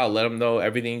 guys. And Kyle, let them know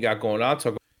everything you got going on.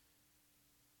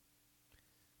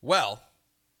 Well,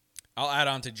 I'll add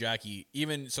on to Jackie.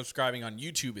 Even subscribing on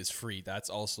YouTube is free. That's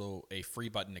also a free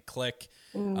button to click.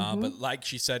 But like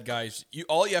she said, guys,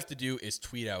 all you have to do is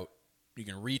tweet out. You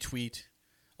can retweet.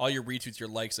 All your retweets, your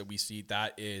likes that we see,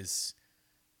 that is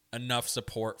enough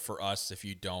support for us if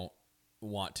you don't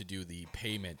want to do the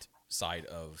payment side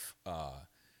of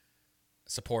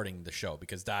supporting the show,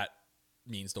 because that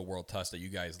means the world to us that you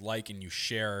guys like and you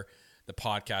share the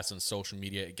podcast on social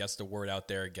media. It gets the word out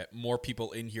there, get more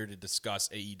people in here to discuss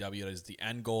AEW. That is the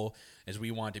end goal, as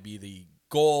we want to be the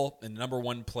goal and number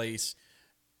one place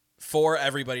for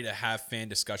everybody to have fan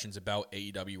discussions about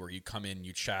AEW, where you come in,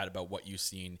 you chat about what you've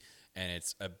seen, and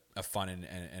it's a fun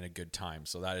and a good time.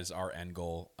 So that is our end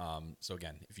goal. So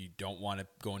again, if you don't want to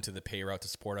go into the pay route to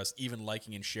support us, even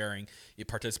liking and sharing,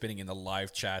 participating in the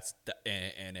live chats,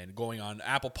 and going on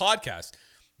Apple Podcasts,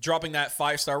 dropping that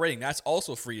 5-star rating, that's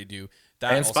also free to do.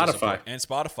 That and also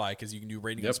Spotify, because you can do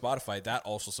rating on Spotify. That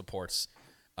also supports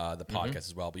the podcast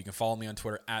as well. But you can follow me on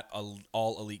Twitter at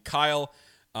All Elite Kyle.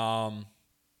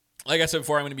 Like I said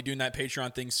before, I'm going to be doing that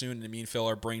Patreon thing soon, and me and Phil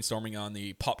are brainstorming on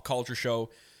the pop culture show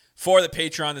for the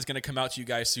Patreon that's going to come out to you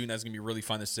guys soon. That's going to be really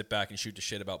fun to sit back and shoot the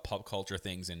shit about pop culture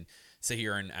things and sit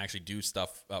here and actually do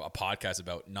stuff, a podcast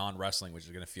about non-wrestling, which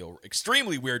is going to feel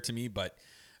extremely weird to me. But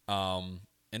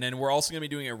and then we're also going to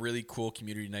be doing a really cool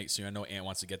community night soon. I know Ant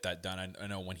wants to get that done. I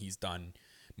know when he's done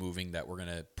moving that we're going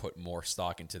to put more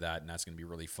stock into that, and that's going to be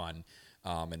really fun.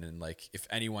 And then, like, if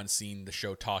anyone's seen the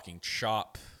show Talking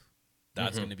Shop,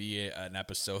 that's going to be an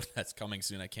episode that's coming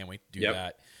soon. I can't wait to do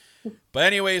that. But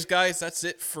anyways, guys, that's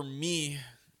it for me.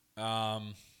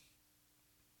 Yeah.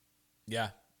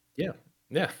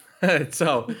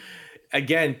 So,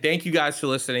 again, thank you guys for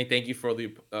listening. Thank you for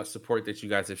the support that you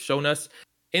guys have shown us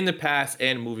in the past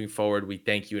and moving forward. We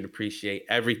thank you and appreciate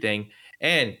everything.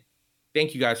 And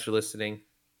thank you guys for listening.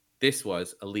 This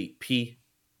was Elite POV.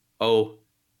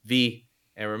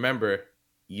 And remember,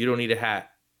 you don't need a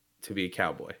hat to be a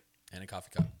cowboy. And a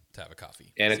coffee cup to have a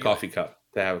coffee. And a coffee cup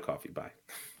to have a coffee. Bye.